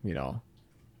 I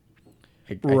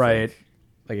Right. think,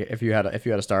 like if you had a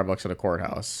Starbucks at a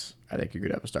courthouse, I think you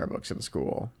could have a Starbucks in the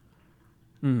school.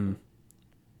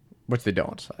 Which they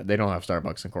don't. They don't have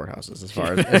Starbucks in courthouses,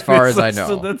 as far as I know.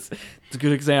 So that's a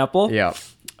good example. Yeah.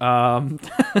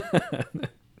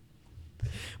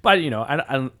 But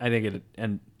I think it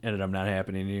ended up not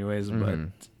happening anyways, but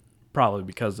probably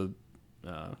because of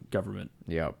government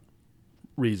Yep.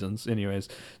 reasons anyways.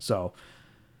 So,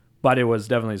 but it was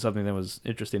definitely something that was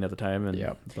interesting at the time. And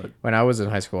Yep. but When I was in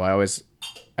high school,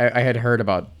 I had heard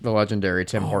about the legendary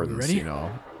Tim Hortons. ready?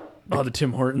 The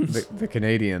Tim Hortons. The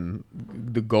Canadian,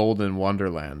 the golden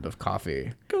wonderland of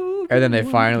coffee. And then they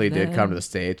finally did come to the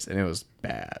States, and it was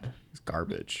bad. It's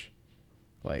garbage.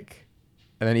 Like,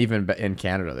 And then even in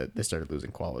Canada, they started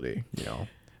losing quality. You know,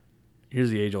 Here's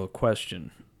the age-old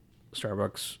question: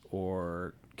 Starbucks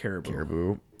or Caribou?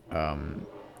 Caribou.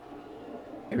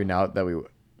 Maybe now that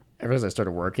ever since I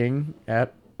started working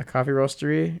at a coffee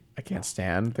roastery, I can't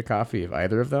stand the coffee of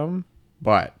either of them.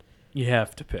 But You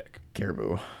have to pick.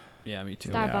 Caribou. Yeah, me too.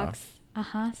 Starbucks.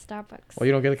 Starbucks. Well,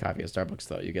 you don't get the coffee at Starbucks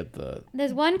though. You get the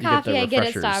There's one get coffee the I get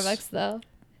at refreshers. Starbucks though.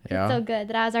 yeah. It's so good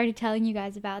that I was already telling you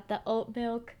guys about the oat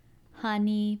milk,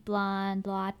 honey, blonde,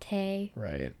 latte.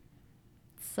 Right.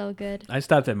 So good. I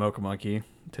stopped at Mocha Monkey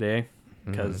today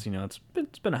because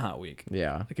it's been a hot week.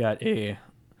 Yeah. I got a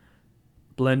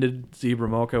blended zebra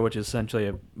mocha, which is essentially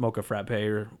a mocha frappe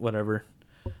or whatever.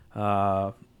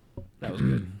 That was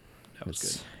good. That was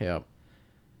good. Yep.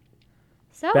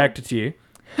 So Back to tea.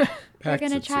 we're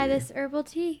gonna try this herbal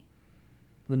tea.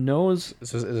 The nose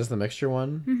Is this the mixture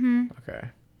one? Mm-hmm. Okay.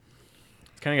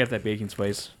 kind of got that baking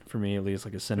spice for me, at least,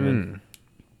 like a cinnamon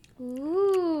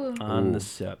Ooh. on Ooh. the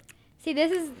sip. See,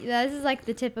 this is like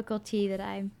the typical tea that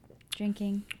I'm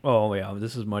drinking. Oh yeah,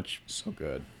 this is much So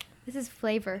good. This is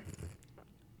flavor.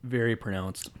 very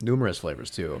pronounced. Numerous flavors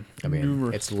too. I mean,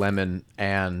 Numerous. it's lemon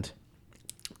and.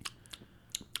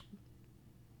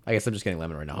 I guess I'm just getting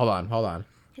lemon right now. Hold on.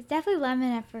 It's definitely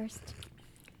lemon at first,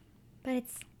 but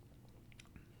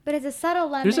it's a subtle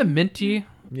lemon. There's a minty,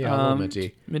 Yeah, a little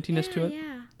minty. mintiness to it.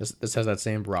 Yeah. This has that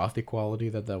same brothy quality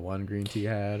that one green tea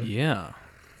had. Yeah,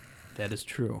 that is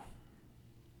true.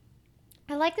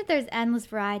 I like that there's endless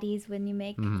varieties when you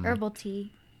make Mm-hmm. herbal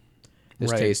tea.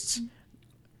 This Right. tastes.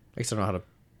 I guess I don't know how to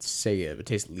say it. It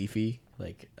tastes leafy.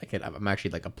 Like I'm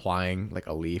actually like applying like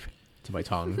a leaf to my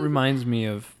tongue. Reminds me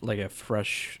of like a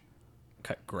fresh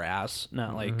cut grass,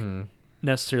 not like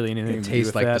necessarily anything. It to do tastes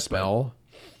with like that, the but- smell.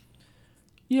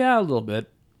 Yeah, a little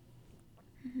bit.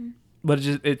 But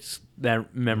it's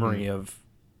that memory of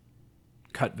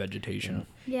cut vegetation.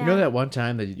 Yeah. You know that one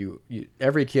time that you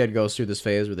every kid goes through this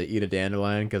phase where they eat a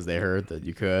dandelion because they heard that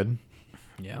you could.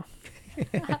 Yeah.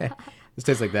 This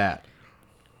tastes like that.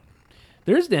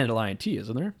 There's dandelion tea,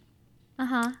 isn't there?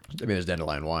 Uh-huh. I mean, there's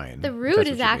dandelion wine. The if root that's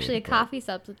is what you actually mean, a coffee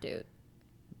substitute.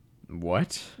 but-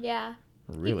 What? Yeah.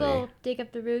 Really? People dig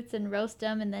up the roots and roast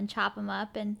them and then chop them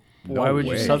up and No Why would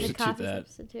you way. use it as a substitute coffee that?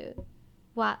 substitute.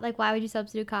 What? Like, why would you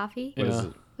substitute coffee? What is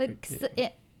Yeah.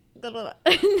 it? Like,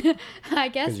 I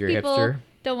guess 'Cause you're a people hipster?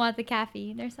 don't want the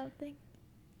caffeine or something,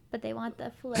 but they want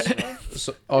the flavor.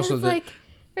 So, also, it's the, like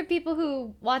for people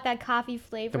who want that coffee they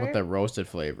flavor. want that roasted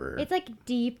flavor. It's like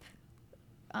deep,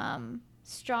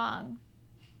 strong,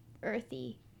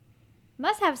 earthy.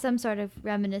 Must have some sort of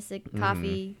reminiscent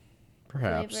coffee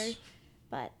Perhaps. flavor,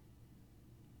 but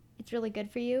it's really good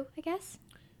for you, I guess.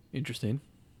 Interesting.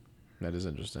 That is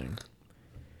interesting.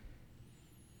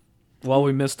 Well,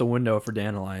 we missed the window for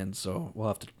dandelions, so we'll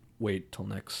have to wait till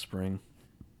next spring.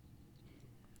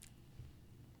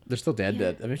 They're still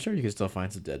dead. I'm sure you can still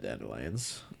find some dead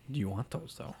dandelions. Do you want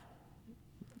those though?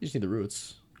 You just need the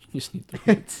roots. You just need the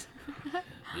roots.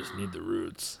 Just need the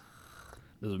roots.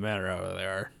 Doesn't matter how they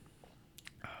are.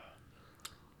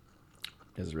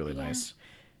 This is really Yeah. nice.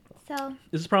 So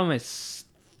This is probably my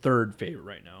third favorite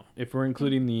right now. If we're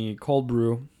including the cold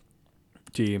brew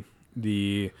tea,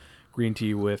 the green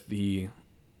tea with the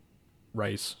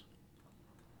rice,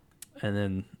 and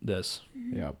then this.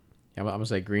 Yep. I'm gonna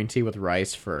say green tea with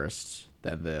rice first,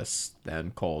 then this,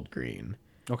 then cold green,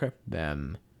 Okay.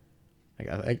 then. I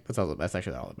think that's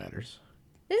actually all that matters.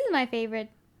 this is my favorite.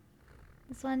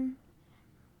 This one,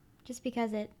 just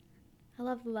because I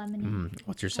love the lemony.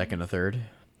 What's your second or third?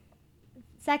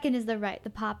 Second is the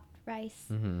popped rice,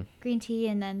 Mm-hmm. green tea,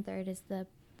 and then third is the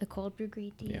cold brew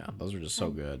green tea. Yeah, those are just so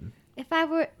good. If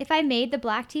I made the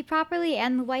black tea properly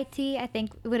and the white tea, I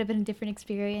think it would have been a different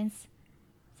experience.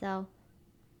 So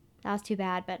that was too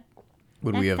bad, but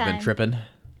Would we Next have been time. tripping?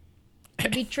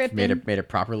 it'd be tripping. Made it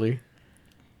properly?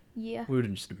 Yeah. We would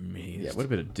have just amazed. Yeah, it would have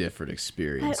been a different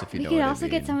experience if you we know could what also I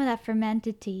mean. get some of that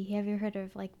fermented tea. Have you heard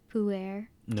of like pu'er?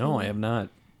 No, I have not.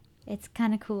 It's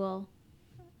kind of cool.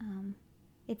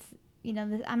 It's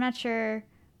I'm not sure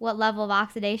what level of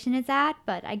oxidation it's at,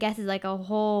 but I guess it's like a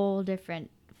whole different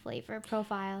flavor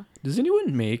profile. Does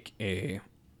anyone make a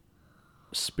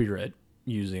spirit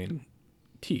using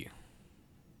tea?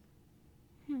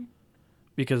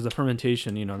 Because the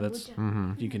fermentation, that's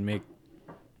you can make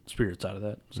spirits out of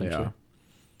that essentially.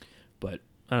 Yeah. But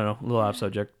I don't know, a little off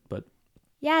subject, but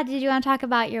Yeah. Did you want to talk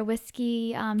about your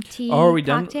whiskey tea? oh, are we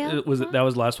done? cocktail? Was it that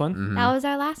was the last one? That was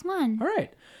our last one. All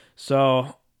right.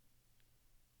 So,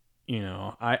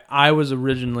 I was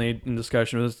originally in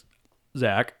discussion with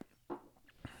Zach,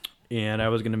 and I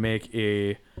was going to make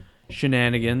a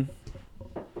shenanigan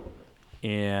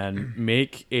and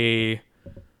make a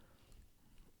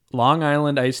Long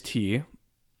Island iced tea,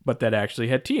 but that actually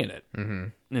had tea in it. Mm-hmm.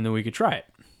 And then we could try it.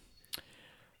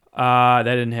 That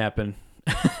didn't happen.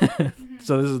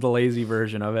 So this is the lazy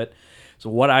version of it. So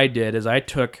what I did is I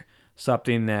took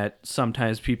something that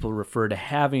sometimes people refer to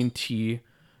having tea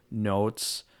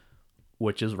notes,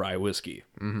 which is rye whiskey.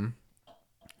 Mm-hmm.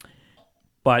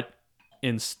 But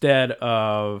instead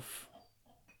of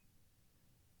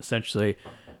essentially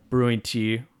brewing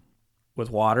tea with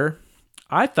water,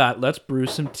 I thought let's brew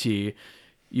some tea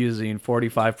using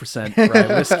 45%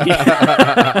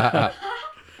 rye whiskey.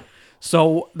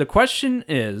 So the question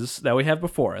is that we have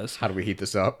before us: How do we heat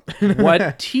this up?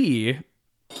 what tea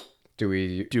do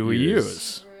we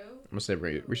use? I'm gonna say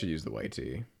we should use the white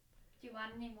tea. Do you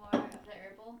want any more of the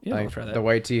herbal? Yeah, I we'll think try that. the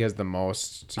white tea has the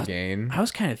most to gain. I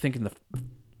was kind of thinking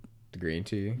The green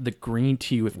tea the green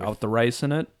tea without the rice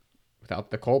in it. without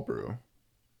the cold brew.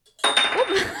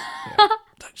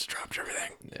 I just dropped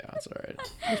everything. Yeah, that's all right.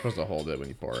 You're supposed to hold it when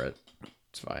you pour it.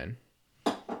 It's fine.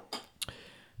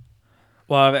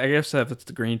 Well, I guess if it's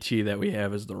the green tea that we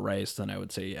have is the rice, then I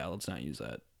would say, yeah, let's not use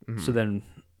that. So then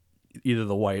either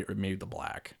the white or maybe the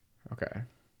black. Okay.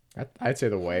 I'd say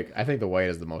the white. I think the white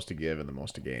is the most to give and the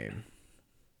most to gain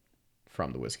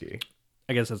from the whiskey.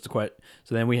 I guess that's the question.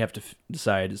 So then we have to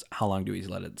decide is how long do we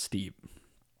let it steep?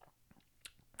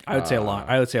 I would say a long.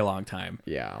 I would say a long time.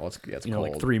 Yeah, it's You know,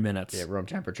 cold. like 3 minutes. Yeah, room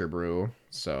temperature brew.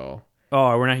 So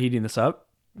Oh, we're not heating this up.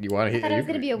 you want to heat? thought it was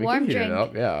gonna be a warm It drink.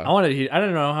 up, yeah. I wanted to heat. I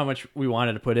don't know how much we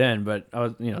wanted to put in, but I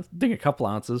was, think a couple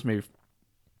ounces, maybe.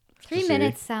 3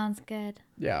 minutes sounds good.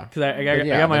 Yeah. Because I Then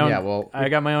got my then own. yeah, well, I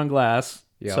got my own glass,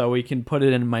 Yeah. so we can put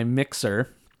it in my mixer.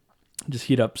 Just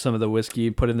heat up some of the whiskey,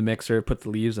 put it in the mixer, put the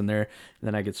leaves in there, and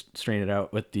then I get strain it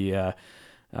out with the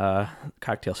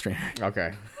cocktail strainer.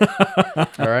 Okay.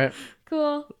 All right.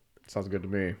 Cool. Sounds good to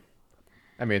me.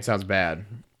 I mean, it sounds bad.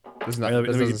 This Let me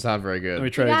doesn't sound very good. Let me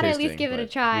You try gotta to at least give it a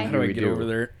try. How do I we get do. over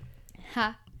there?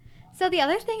 Huh. So the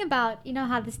other thing about,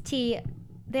 how this tea,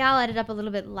 they all ended up a little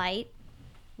bit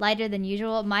lighter than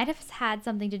usual. It might have had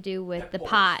something to do with the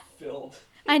pot. Filled.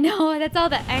 I know, that's all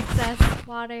the excess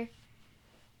water.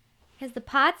 Because the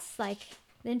pot's like,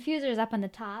 the infuser's up on the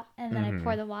top, and then I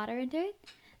pour the water into it.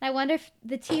 And I wonder if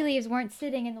the tea leaves weren't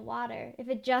sitting in the water, if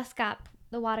it just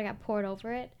the water got poured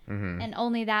over it, and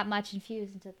only that much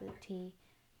infused into the tea.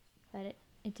 But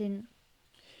it didn't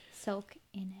soak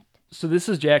in it. So this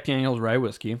is Jack Daniel's rye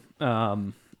whiskey.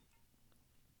 Zach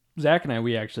and I,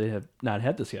 we actually have not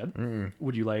had this yet.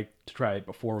 Would you like to try it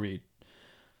before we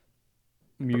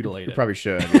mutilate We it? probably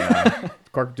should. Yeah.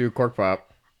 cork pop.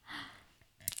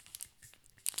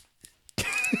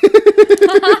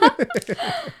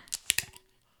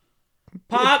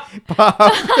 Pop!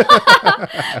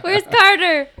 Where's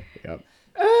Carter? Yep.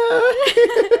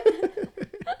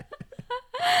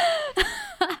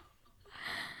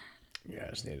 Yeah, I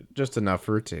just need just enough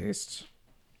for a taste.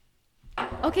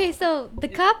 Okay, so the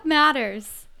cup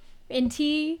matters in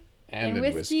tea And and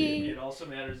in whiskey. It also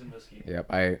matters in whiskey.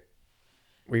 Yep.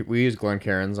 We use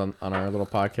Glencairns on our little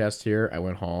podcast here. I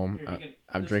went home.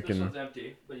 I'm drinking. This one's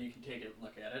empty, but you can take it and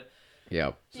look at it.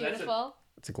 Yep. So that's Beautiful.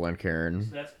 It's a Glencairn.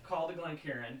 So that's called a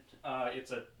Glencairn.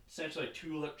 It's essentially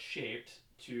tulip shaped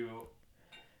to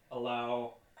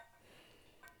allow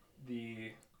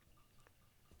the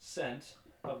scent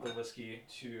of the whiskey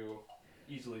to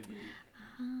easily be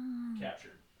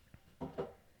captured.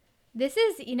 This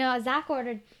is, Zach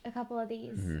ordered a couple of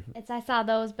these. I saw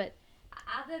those, but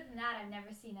other than that, I've never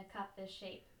seen a cup this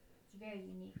shape. It's very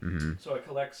unique. So it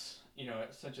collects,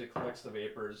 essentially collects the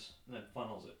vapors and then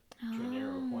funnels it to a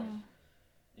narrow point.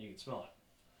 You can smell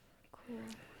it. Cool.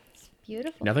 It's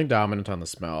beautiful. Nothing dominant on the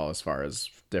smell as far as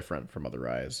different from other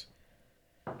ryes.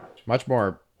 Much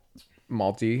more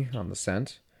malty on the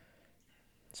scent.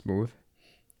 Smooth.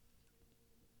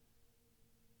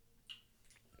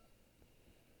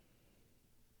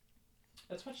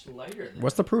 That's much lighter than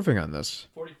What's the proofing on this?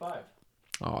 45.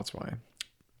 Oh, that's why.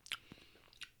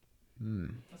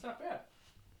 That's not bad.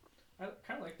 I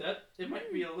kind of like that. It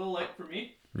might be a little light for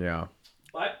me, Yeah.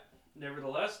 but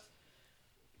nevertheless,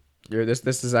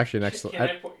 This is actually an excellent.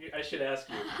 I should ask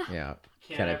you. Yeah.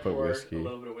 Can I put pour whiskey? a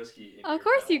little bit of whiskey in Of your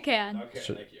course kettle? you can. Okay,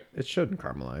 Should- thank you. It shouldn't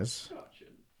caramelize. Oh, it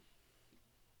shouldn't.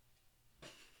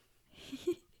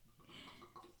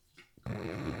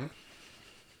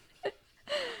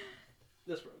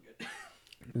 That's real good.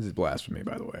 This is blasphemy,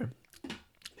 by the way.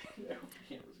 Yeah, we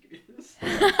can't whiskey this.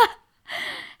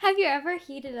 Have you ever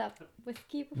heated up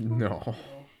whiskey before? No.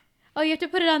 Oh, you have to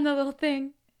put it on the little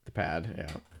thing. The pad,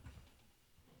 yeah.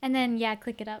 And then,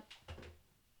 click it up.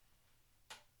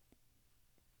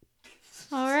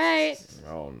 All right.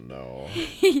 Oh no.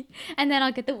 And then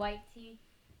I'll get the white tea.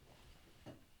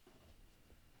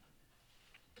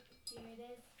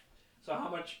 So how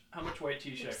much white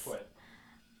tea should I put?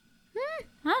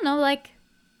 I don't know, like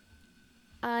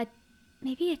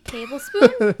maybe a tablespoon.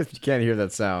 If you can't hear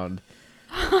that sound,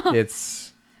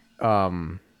 it's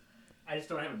I just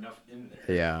don't have enough in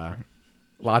there. yeah.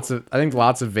 I think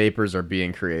lots of vapors are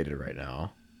being created right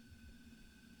now.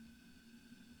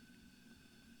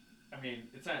 I mean,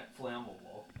 it's not flammable.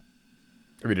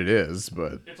 I mean, it is,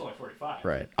 but It's only 45.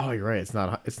 right. Oh, you're right. It's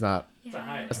not It's not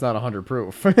high. It's not 100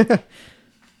 proof.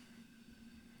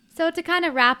 So to kind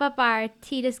of wrap up our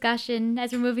tea discussion,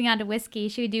 as we're moving on to whiskey,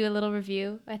 should we do a little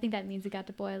review? I think that means it got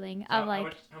to boiling. Of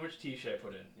like, how much tea should I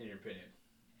put in your opinion?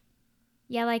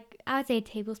 yeah, like I would say a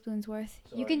tablespoon's worth.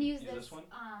 So You can I use use this. this one?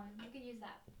 You can use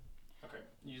that. Okay.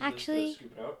 Use Actually- this to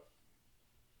scoop it out.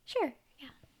 Sure. Yeah.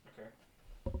 Okay.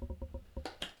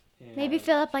 Maybe And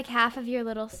fill up like half of your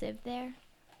little sieve there.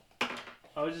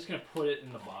 I was just gonna put it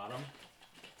in the bottom.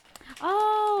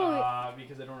 Oh.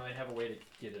 Because I don't really have a way to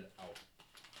get it out.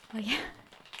 Oh yeah.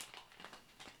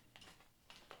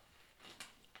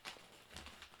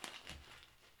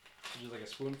 Just like a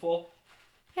spoonful.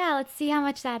 Yeah. Let's see how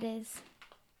much that is.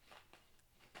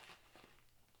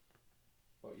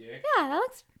 Oh yeah. Yeah, that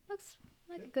looks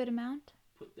like a good amount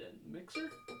Put that in the mixer.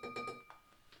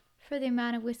 for the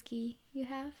amount of whiskey you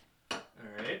have. All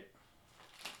right.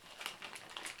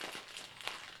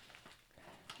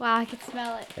 Wow, I can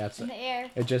smell it That's in the air.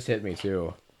 It just hit me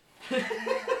too.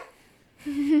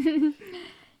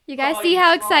 You guys Oh, see you how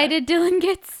smell it. excited Dylan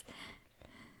gets?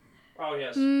 Oh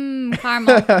yes.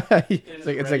 Caramel.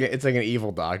 It's like an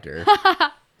evil doctor.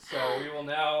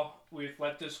 So we've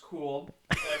let this cool.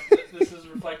 This is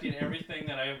reflecting everything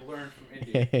that I have learned from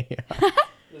India.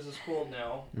 This is cooled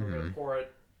now. We're gonna pour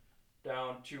it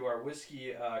down to our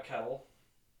whiskey kettle.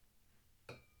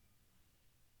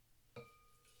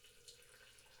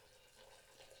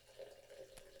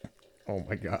 Oh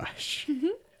my gosh.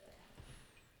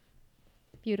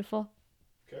 Beautiful.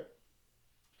 Okay.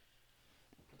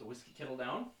 Put the whiskey kettle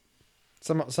down.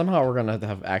 Somehow we're gonna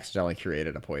have accidentally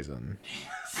created a poison.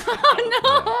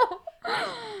 Oh no!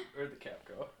 Where'd the cap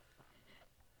go?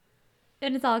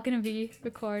 And it's all gonna be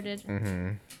recorded.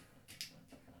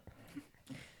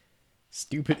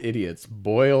 Stupid idiots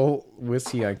boil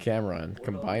whiskey on camera and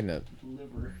combine it.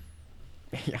 Liver.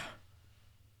 Yeah.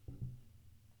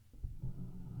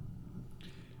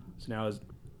 So now So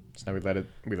now we let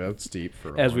it steep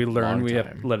for as a we learn, long we have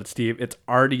time. to let it steep. It's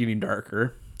already getting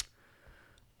darker.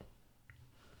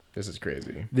 This is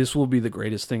crazy. This will be the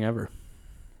greatest thing ever.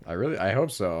 I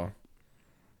hope so.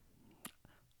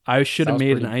 I should have Sounds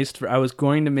made an pretty- iced. I was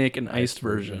going to make an iced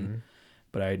version,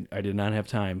 but I did not have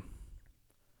time.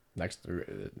 Next,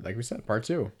 like we said, part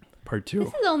 2. Part 2.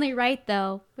 This is only right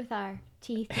though with our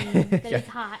tea theme that it's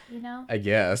hot, you know. I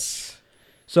guess.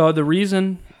 So the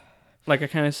reason, like I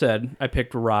kind of said, I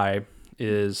picked rye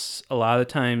is a lot of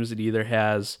the times it either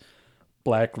has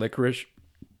black licorice,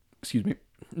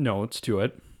 notes to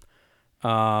it.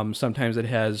 Sometimes it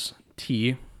has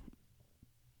tea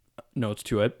notes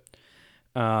to it.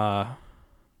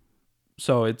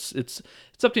 So it's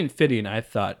something fitting, I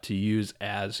thought, to use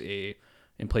as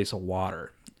in place of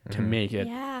water to make it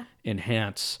Yeah.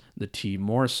 enhance the tea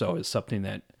more so is something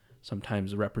that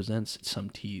sometimes represents some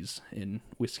teas in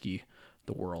whiskey,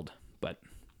 the world. But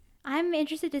I'm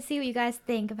interested to see what you guys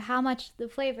think of how much the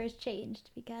flavor has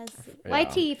changed because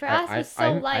white tea for us was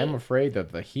so light. I'm afraid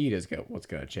that the heat is what's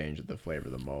going to change the flavor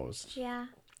the most. Yeah.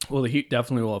 well, the heat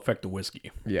definitely will affect the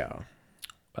whiskey. Yeah.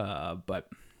 But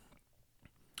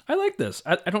I like this.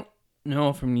 I don't know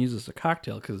if I'm gonna use this as a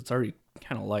cocktail because it's already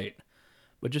kind of light.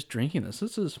 But just drinking this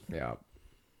is Yeah.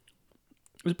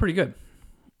 it was pretty good.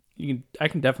 I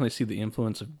can definitely see the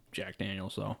influence of Jack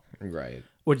Daniel's though, Right.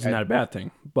 which is not a bad thing.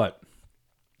 But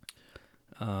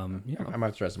I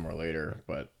might try some more later,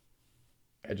 but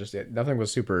nothing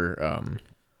was super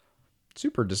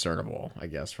super discernible, I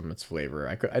guess, from its flavor.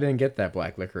 I didn't get that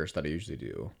black licorice that I usually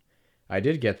do. I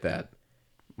did get that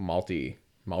malty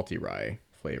rye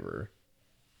flavor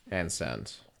and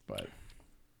scent, but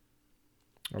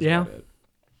that's Yeah. about it.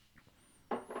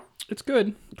 it's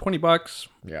good. $20.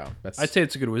 Yeah, I'd say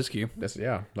it's a good whiskey,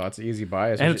 no, it's an easy buy.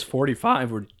 and it's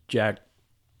 45. Where Jack,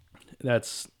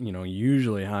 that's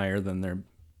usually higher than their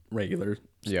regular.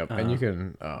 Yep, and you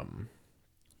can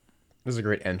this is a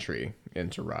great entry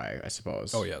into rye, I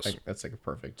suppose. Oh, yes. That's like a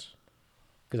perfect,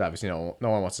 because obviously no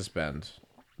one wants to spend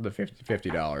the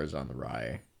 $50 on the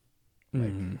rye.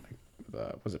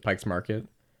 Was it Pike's Market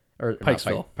or not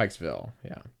Pikesville. Pikesville,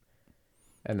 yeah.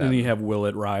 And Then then you have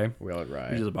Willet Rye, Willet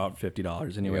Rye, which is about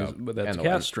 $50 anyways, Yep. but that's And the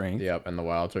cast one- strength, Yep, and the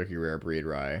Wild Turkey Rare Breed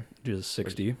Rye, which is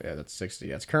 60, yeah, that's 60.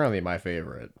 That's currently my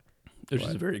favorite. which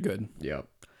is very good. Yep.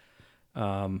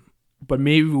 but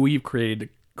maybe we've created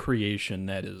a creation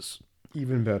that is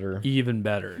Even better. even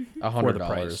better for the $100.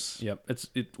 price. Yep,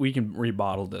 we can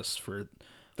rebottle this for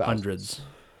Thousands. hundreds.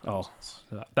 Oh,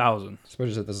 1,000.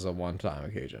 Especially if this is a one-time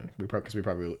occasion. Because we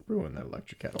probably ruined that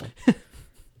electric kettle.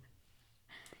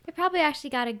 It probably actually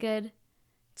got a good.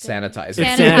 Sanitize It's it.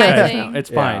 Sanitizing. sanitized now. It's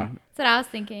Yeah. fine. That's what I was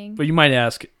thinking. But you might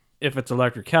ask if it's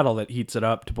electric kettle that heats it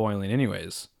up to boiling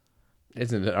anyways.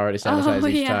 Isn't it already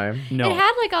sanitized each time? No. It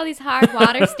had like all these hard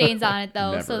water stains on it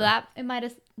though, so Never. that it might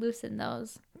have loosened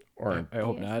those. Or I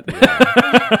hope not.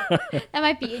 That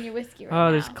might be in your whiskey right now.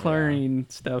 Oh, there's chlorine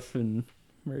stuff and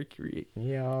mercury.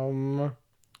 yum.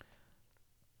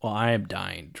 Well, I am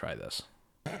dying to try this.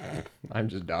 I'm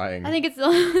just dying. I think it's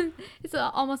it's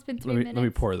almost been 3 minutes. Let me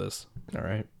pour this. All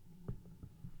right.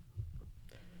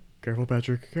 Careful,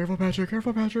 Patrick. Careful, Patrick.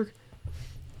 Careful, Patrick.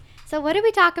 So what did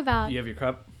we talk about You have your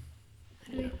cup?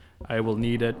 I will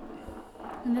need it.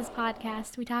 in this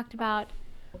podcast? We talked about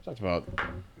Talked about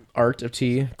art of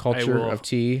tea, culture will- of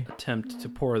tea. Attempt to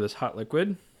pour this hot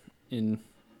liquid in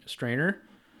a strainer,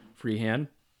 freehand.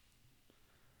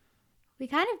 we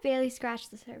kind of barely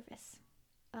scratched the surface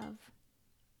of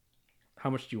How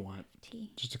much do you want?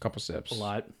 tea. Just a couple sips. A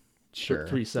lot. Sure.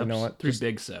 3 sips. You know what? 3 Just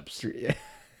big sips. Yeah.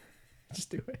 Just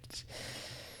do it.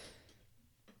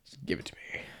 Just give it to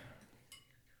me.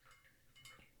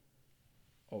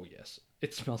 Oh yes,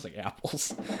 it smells like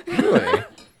apples. Really?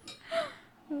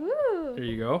 Ooh. There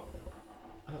you go.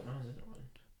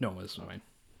 No, this is mine.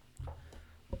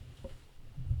 All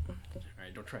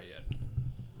right, don't try it yet.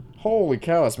 Holy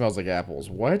cow! It smells like apples.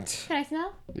 What? Can I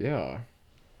smell? Yeah.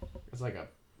 It's like a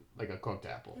cooked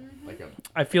apple. Like a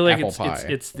I feel like Apple it's pie.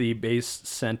 it's the base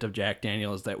scent of Jack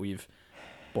Daniels that we've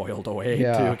boiled away to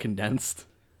Yeah. a condensed.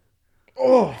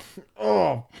 oh.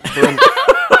 Burn.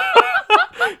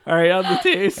 All right, on the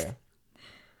taste. Okay.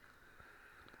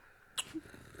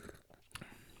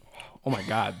 Oh my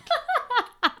god.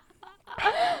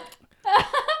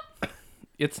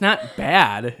 It's not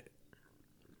bad.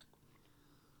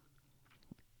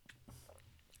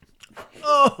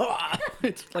 Oh,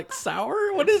 it's like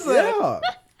sour. What is that?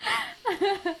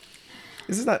 Yeah.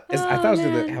 This is not. I thought it was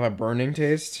going to have a burning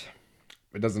taste.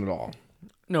 It doesn't at all.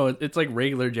 No, it's like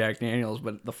regular Jack Daniels,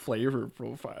 but the flavor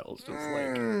profile is just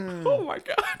like, oh my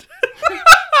god.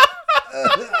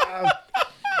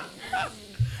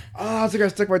 Oh, it's like I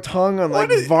stuck my tongue on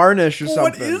like varnish or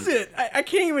something. What is it? I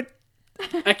can't even.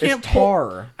 I can't It's pull.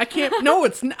 tar. I can't. No,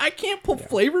 it's. I can't pull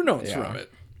flavor notes Yeah. from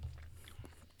it.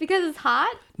 Because it's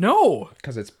hot? No,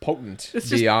 Because it's potent It's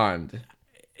just- beyond.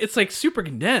 it's like super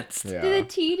condensed. Yeah. Did the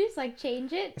tea just like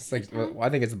change it? It's like, well, I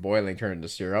think it's boiling, turn it into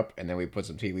syrup, and then we put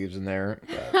some tea leaves in there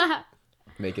that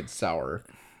make it sour.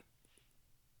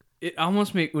 It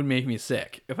almost would make me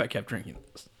sick if I kept drinking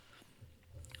this.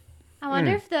 I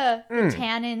wonder if the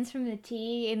tannins from the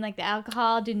tea and like the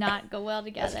alcohol do not go well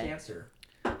together. Cancer.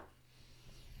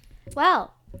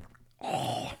 Well,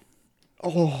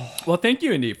 Well, thank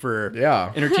you, Indy, for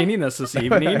Yeah. entertaining us this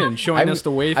evening and showing us the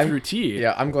way through tea.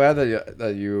 Yeah, I'm glad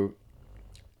that you.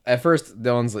 At first,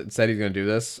 Dylan said he's gonna do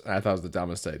this, and I thought it was the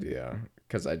dumbest idea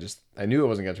because I knew it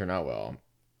wasn't gonna turn out well.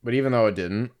 But even though it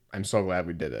didn't, I'm so glad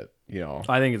we did it. You know,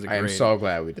 I think it's I am great. so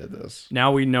glad we did this.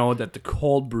 Now we know that the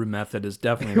cold brew method is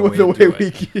definitely the way The to do way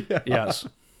it. we, yeah. Yes.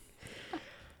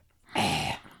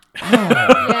 yeah.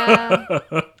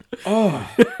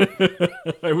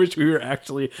 I wish we were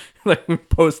actually like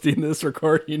posting this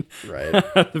recording Right.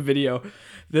 the video.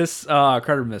 This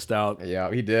Carter missed out.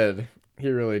 Yeah, he did. He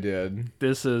really did.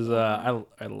 This is I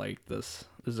like this.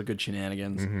 This is a good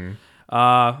shenanigans.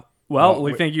 Mm-hmm. Well,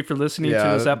 we thank you for listening to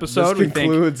this episode. This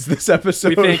concludes this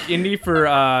episode. We thank Indy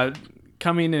for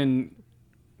coming and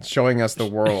showing us the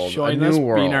world, showing a us, new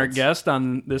world. being our guest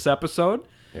on this episode.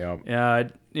 Yeah.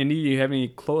 Indy, do you have any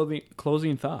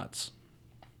closing thoughts?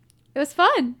 It was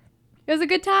fun. It was a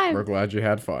good time. We're glad you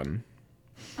had fun.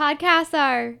 Podcasts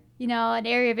are, an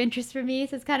area of interest for me,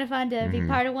 so it's kind of fun to be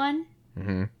part of one.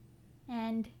 Mm-hmm.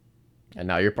 And And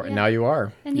now you're now you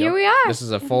are. and here we are. This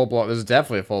is a full blown. This is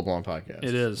definitely a full blown podcast.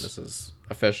 It is. This is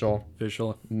official,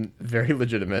 Official, very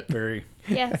legitimate. very.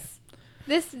 Yes.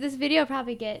 This video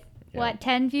probably get,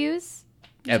 10 views?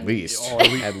 At least, Oh,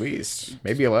 at least,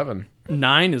 maybe 11.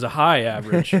 9 is a high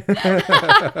average.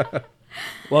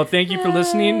 Well, thank you for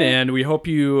listening, and we hope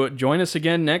you join us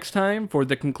again next time for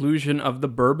the conclusion of the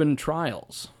Bourbon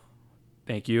Trials.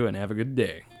 Thank you, and have a good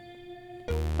day.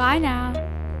 Bye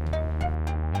now.